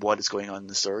what is going on in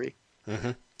the story.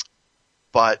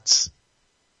 But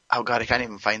oh god, I can't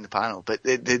even find the panel. But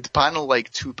the panel,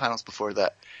 like 2 panels before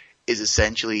that, is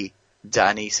essentially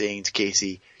Danny saying to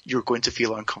Casey, "You're going to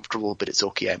feel uncomfortable, but it's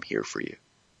okay. I'm here for you."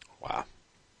 Wow.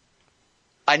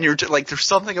 And you're like, there's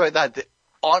something about that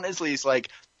honestly is like,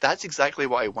 that's exactly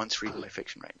what I want to read in my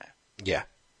fiction right now. Yeah.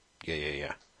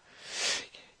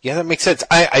 Yeah, that makes sense.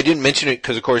 I didn't mention it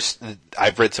because, of course,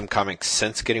 I've read some comics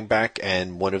since getting back,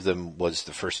 and one of them was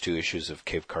the first 2 issues of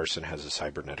Cave Carson Has a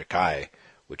Cybernetic Eye,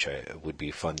 which would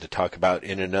be fun to talk about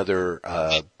in another...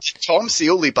 Tom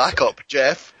Scioli backup,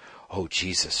 Jeff. Oh,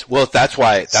 Jesus. Well, that's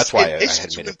why I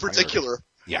had made it particular.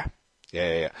 Yeah.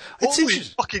 It's holy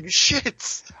fucking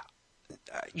shit.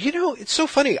 It's so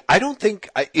funny. I don't think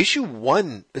issue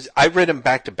 1, I read them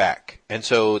back to back. And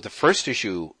so the first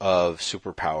issue of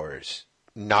Superpowers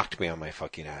knocked me on my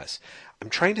fucking ass. I'm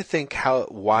trying to think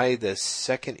why the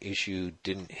second issue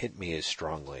didn't hit me as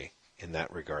strongly in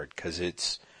that regard.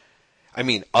 Cause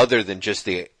other than just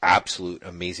the absolute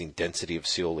amazing density of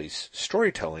Scioli's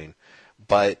storytelling,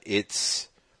 but it's,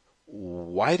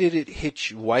 why did it hit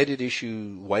you? Why did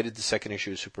the second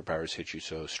issue of Superpowers hit you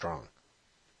so strong?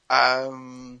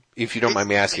 If you don't mind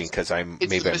me asking, because I'm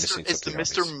missing something. It's the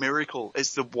Mr. Miracle.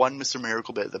 It's the one Mr.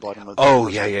 Miracle bit at the bottom of the Oh,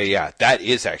 yeah. That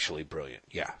is actually brilliant.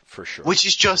 Yeah, for sure. Which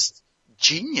is just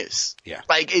genius. Yeah.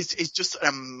 Like, it's just,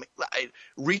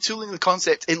 retooling the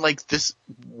concept in like this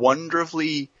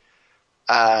wonderfully,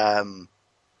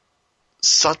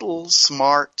 subtle,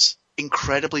 smart,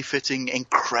 incredibly fitting,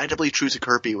 incredibly true to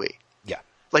Kirby way. Yeah.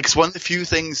 Like, it's one of the few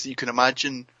things that you can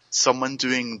imagine someone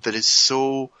doing that is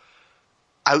so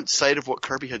outside of what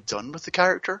Kirby had done with the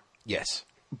character. Yes.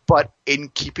 But in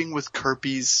keeping with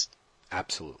Kirby's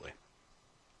absolutely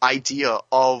idea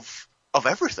of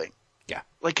everything. Yeah.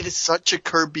 Like, it is such a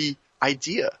Kirby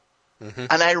idea.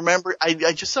 And I remember, I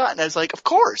just saw it and I was like, of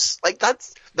course, like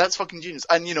that's fucking genius.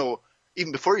 And you know,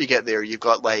 even before you get there, you've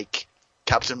got like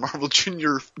Captain Marvel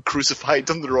Jr. crucified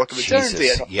under the Rock of Eternity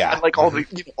and like all the,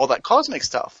 you know, all that cosmic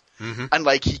stuff. And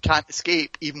like he can't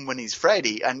escape even when he's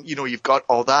Freddy, and you know, you've got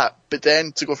all that. But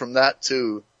then to go from that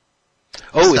to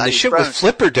and the shit with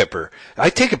Flipper Dipper. I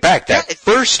take it back. That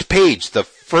first page, the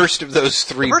first of those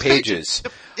three pages.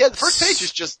 The first page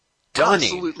is just stunning.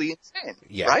 Absolutely insane.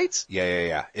 Yeah. Right?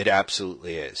 Yeah. It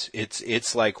absolutely is.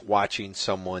 It's like watching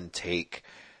someone take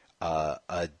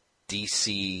a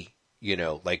DC, you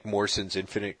know, like Morrison's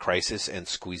Infinite Crisis and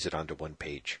squeeze it onto one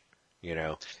page. You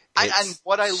know? And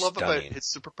what I love about his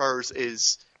superpowers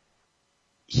is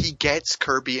he gets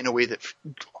Kirby in a way that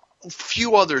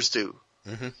few others do.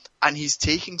 And he's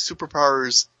taking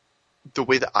superpowers the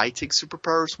way that I take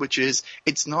superpowers, which is,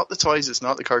 it's not the toys, it's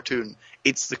not the cartoon,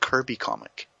 it's the Kirby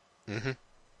comic. And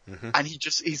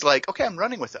he's like, okay, I'm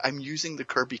running with it. I'm using the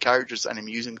Kirby characters and I'm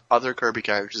using other Kirby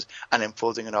characters and I'm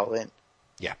folding it all in.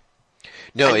 Yeah.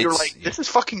 No, and you're like, this is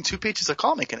fucking 2 pages of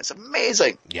comic and it's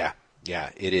amazing. Yeah,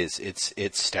 it is.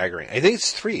 It's staggering. I think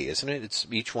it's 3, isn't it?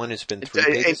 Each one has been 3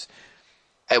 pages.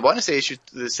 I want to say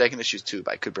the second issue is 2,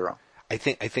 but I could be wrong. I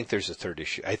think there's a third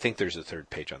issue. I think there's a third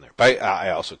page on there, but I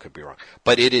also could be wrong.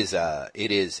 But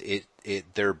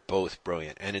they're both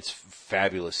brilliant, and it's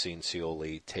fabulous seeing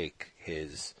Scioli take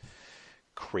his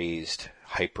crazed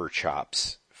hyper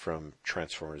chops from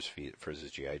Transformers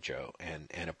versus G.I. Joe and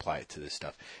apply it to this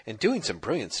stuff, and doing some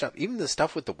brilliant stuff. Even the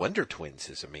stuff with the Wonder Twins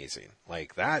is amazing.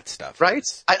 Like that stuff, right?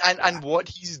 And what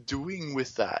he's doing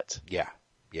with that, yeah,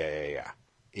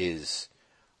 is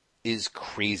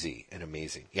crazy and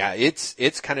amazing. Yeah,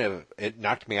 it's kind of, it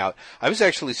knocked me out. I was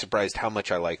actually surprised how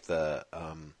much I like the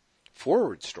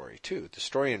forward story too. The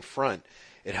story in front,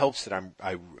 it helps that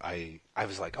I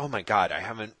was like, oh my god, I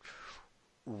haven't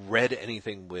read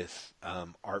anything with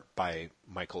art by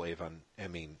Michael Avon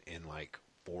Emming in like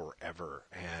forever,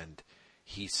 and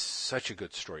he's such a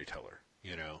good storyteller.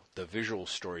 You know, the visual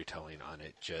storytelling on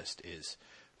it just is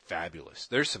fabulous.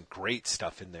 There's some great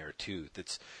stuff in there too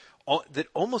that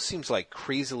almost seems like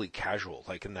crazily casual,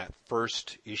 like in that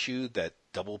first issue, that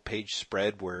double page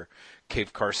spread where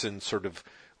Cave Carson sort of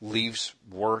leaves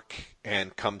work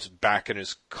and comes back in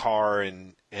his car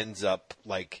and ends up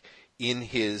like in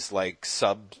his like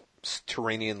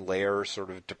subterranean lair, sort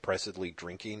of depressedly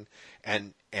drinking,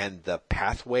 and the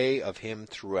pathway of him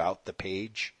throughout the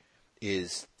page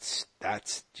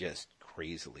that's just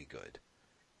crazily good.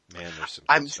 Man, there's some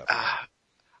good stuff.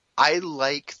 I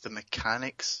like the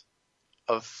mechanics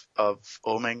of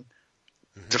Oeming.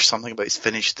 There's something about his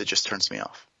finish that just turns me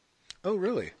off. Oh,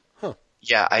 really? Huh.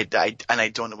 Yeah, I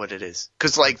don't know what it is.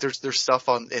 Cause like there's stuff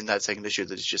in that second issue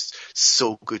that is just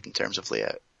so good in terms of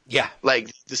layout. Yeah.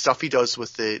 Like the stuff he does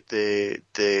with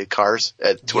the cars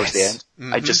towards the end.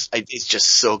 It's just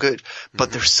so good.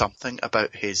 But there's something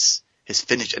about his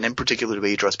finish, and in particular the way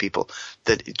he draws people,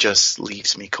 that it just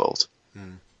leaves me cold.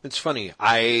 It's funny.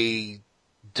 I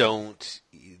don't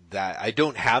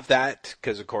have that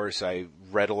because, of course, I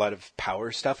read a lot of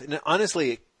Power stuff, and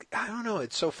honestly, I don't know.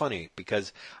 It's so funny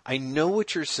because I know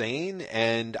what you're saying,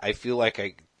 and I feel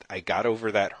like I got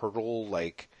over that hurdle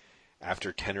like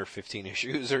after 10 or 15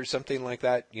 issues or something like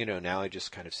that. You know, now I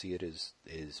just kind of see it as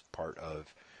part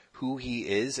of who he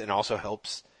is, and also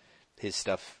helps his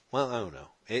stuff. Well, I don't know.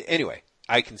 Anyway,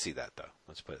 I can see that though.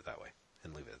 Let's put it that way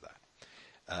and leave it at that.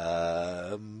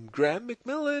 Graham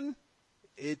McMillan.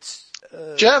 It's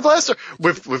Jeff Lester.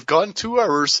 We've gone 2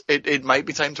 hours. It might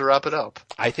be time to wrap it up.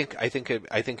 I think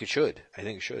it should.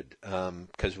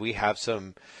 Because we have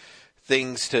some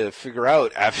things to figure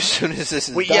out as soon as this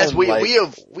is done. Yes,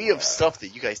 we have stuff that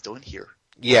you guys don't hear.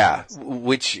 Yeah,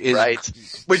 which is right.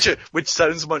 Which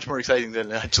sounds much more exciting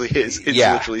than it actually is. It's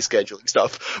literally scheduling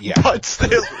stuff. Yeah. But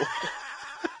still.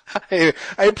 I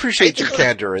appreciate your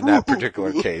candor in that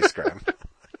particular case, Graham.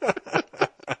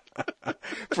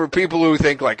 For people who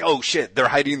think like, oh shit, they're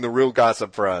hiding the real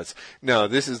gossip for us. No,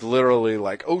 this is literally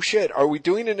like, oh shit, are we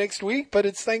doing it next week? But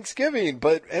it's Thanksgiving.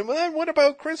 And then what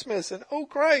about Christmas? And oh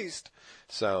Christ.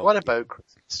 So. What about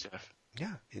Christmas, Jeff?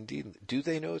 Yeah, indeed. Do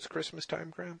they know it's Christmas time,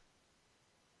 Graham?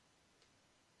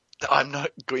 I'm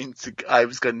not going to, I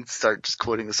was going to start just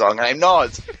quoting the song, and I'm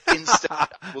not. Instead,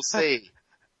 I will say,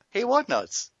 hey,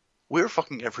 Whatnuts, we're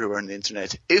fucking everywhere on the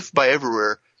internet. If by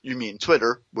everywhere, you mean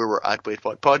Twitter, where we're at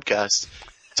WaitWhatPodcast,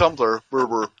 Tumblr, where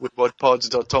we're with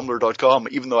whatpods.tumblr.com.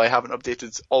 Even though I haven't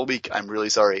updated all week, I'm really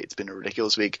sorry. It's been a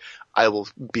ridiculous week. I will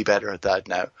be better at that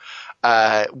now.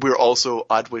 We're also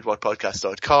at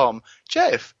waitwhatpodcast.com.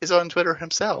 Jeff is on Twitter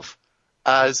himself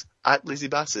as at Lizzie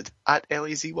Bassett, at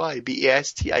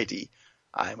LAZYBASTID.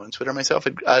 I'm on Twitter myself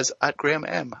as at Graham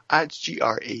M, at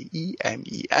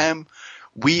GRAEMEM.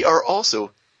 We are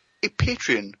also a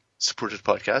Patreon supported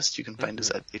podcast. You can find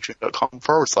us at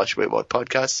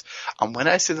patreon.com/WaitWhatPodcast. And when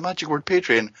I say the magic word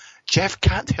Patreon, Jeff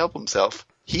can't help himself.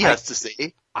 He has to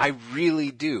say, I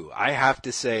really do. I have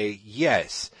to say,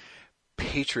 yes,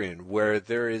 Patreon, where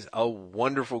there is a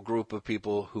wonderful group of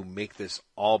people who make this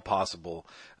all possible.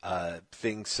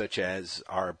 Things such as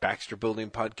our Baxter Building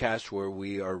podcast, where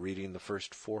we are reading the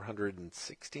first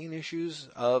 416 issues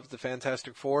of the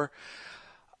Fantastic Four,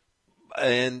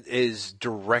 and is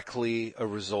directly a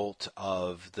result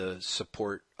of the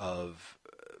support of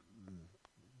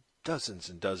dozens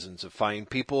and dozens of fine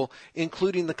people,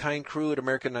 including the kind crew at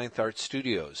American Ninth Art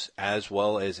Studios, as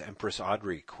well as Empress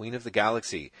Audrey, Queen of the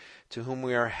Galaxy, to whom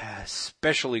we are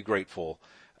especially grateful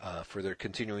for their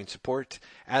continuing support,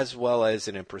 as well as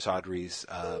in Empress Audrey's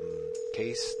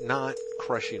case, not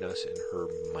crushing us in her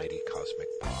mighty cosmic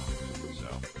paw. So,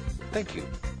 thank you.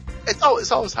 It's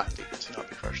always handy to not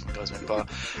be crushed in the cosmic paw.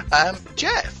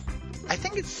 Jeff, I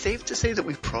think it's safe to say that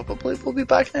we probably will be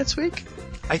back next week.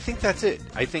 I think that's it.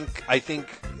 I think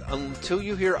until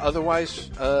you hear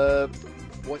otherwise,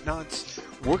 whatnots,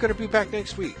 we're going to be back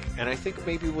next week, and I think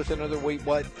maybe with another Wait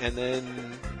What, and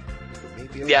then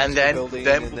maybe and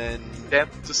then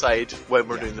decide when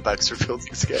we're doing the Baxter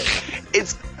Buildings again.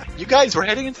 You guys, we're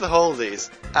heading into the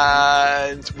holidays,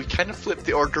 and we kind of flipped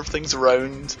the order of things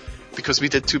around because we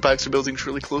did 2 Baxter Buildings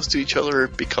really close to each other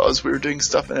because we were doing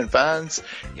stuff in advance.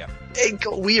 Yeah, it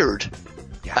got weird.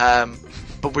 Yeah.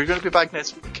 But we're going to be back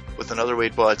next week with another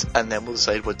Wait What, and then we'll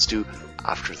decide what to do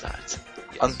after that.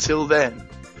 Yes. Until then,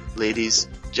 ladies,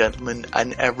 gentlemen,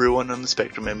 and everyone on the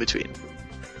spectrum in between,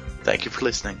 thank you for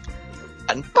listening,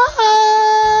 and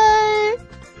bye!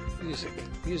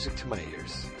 Music to my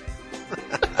ears.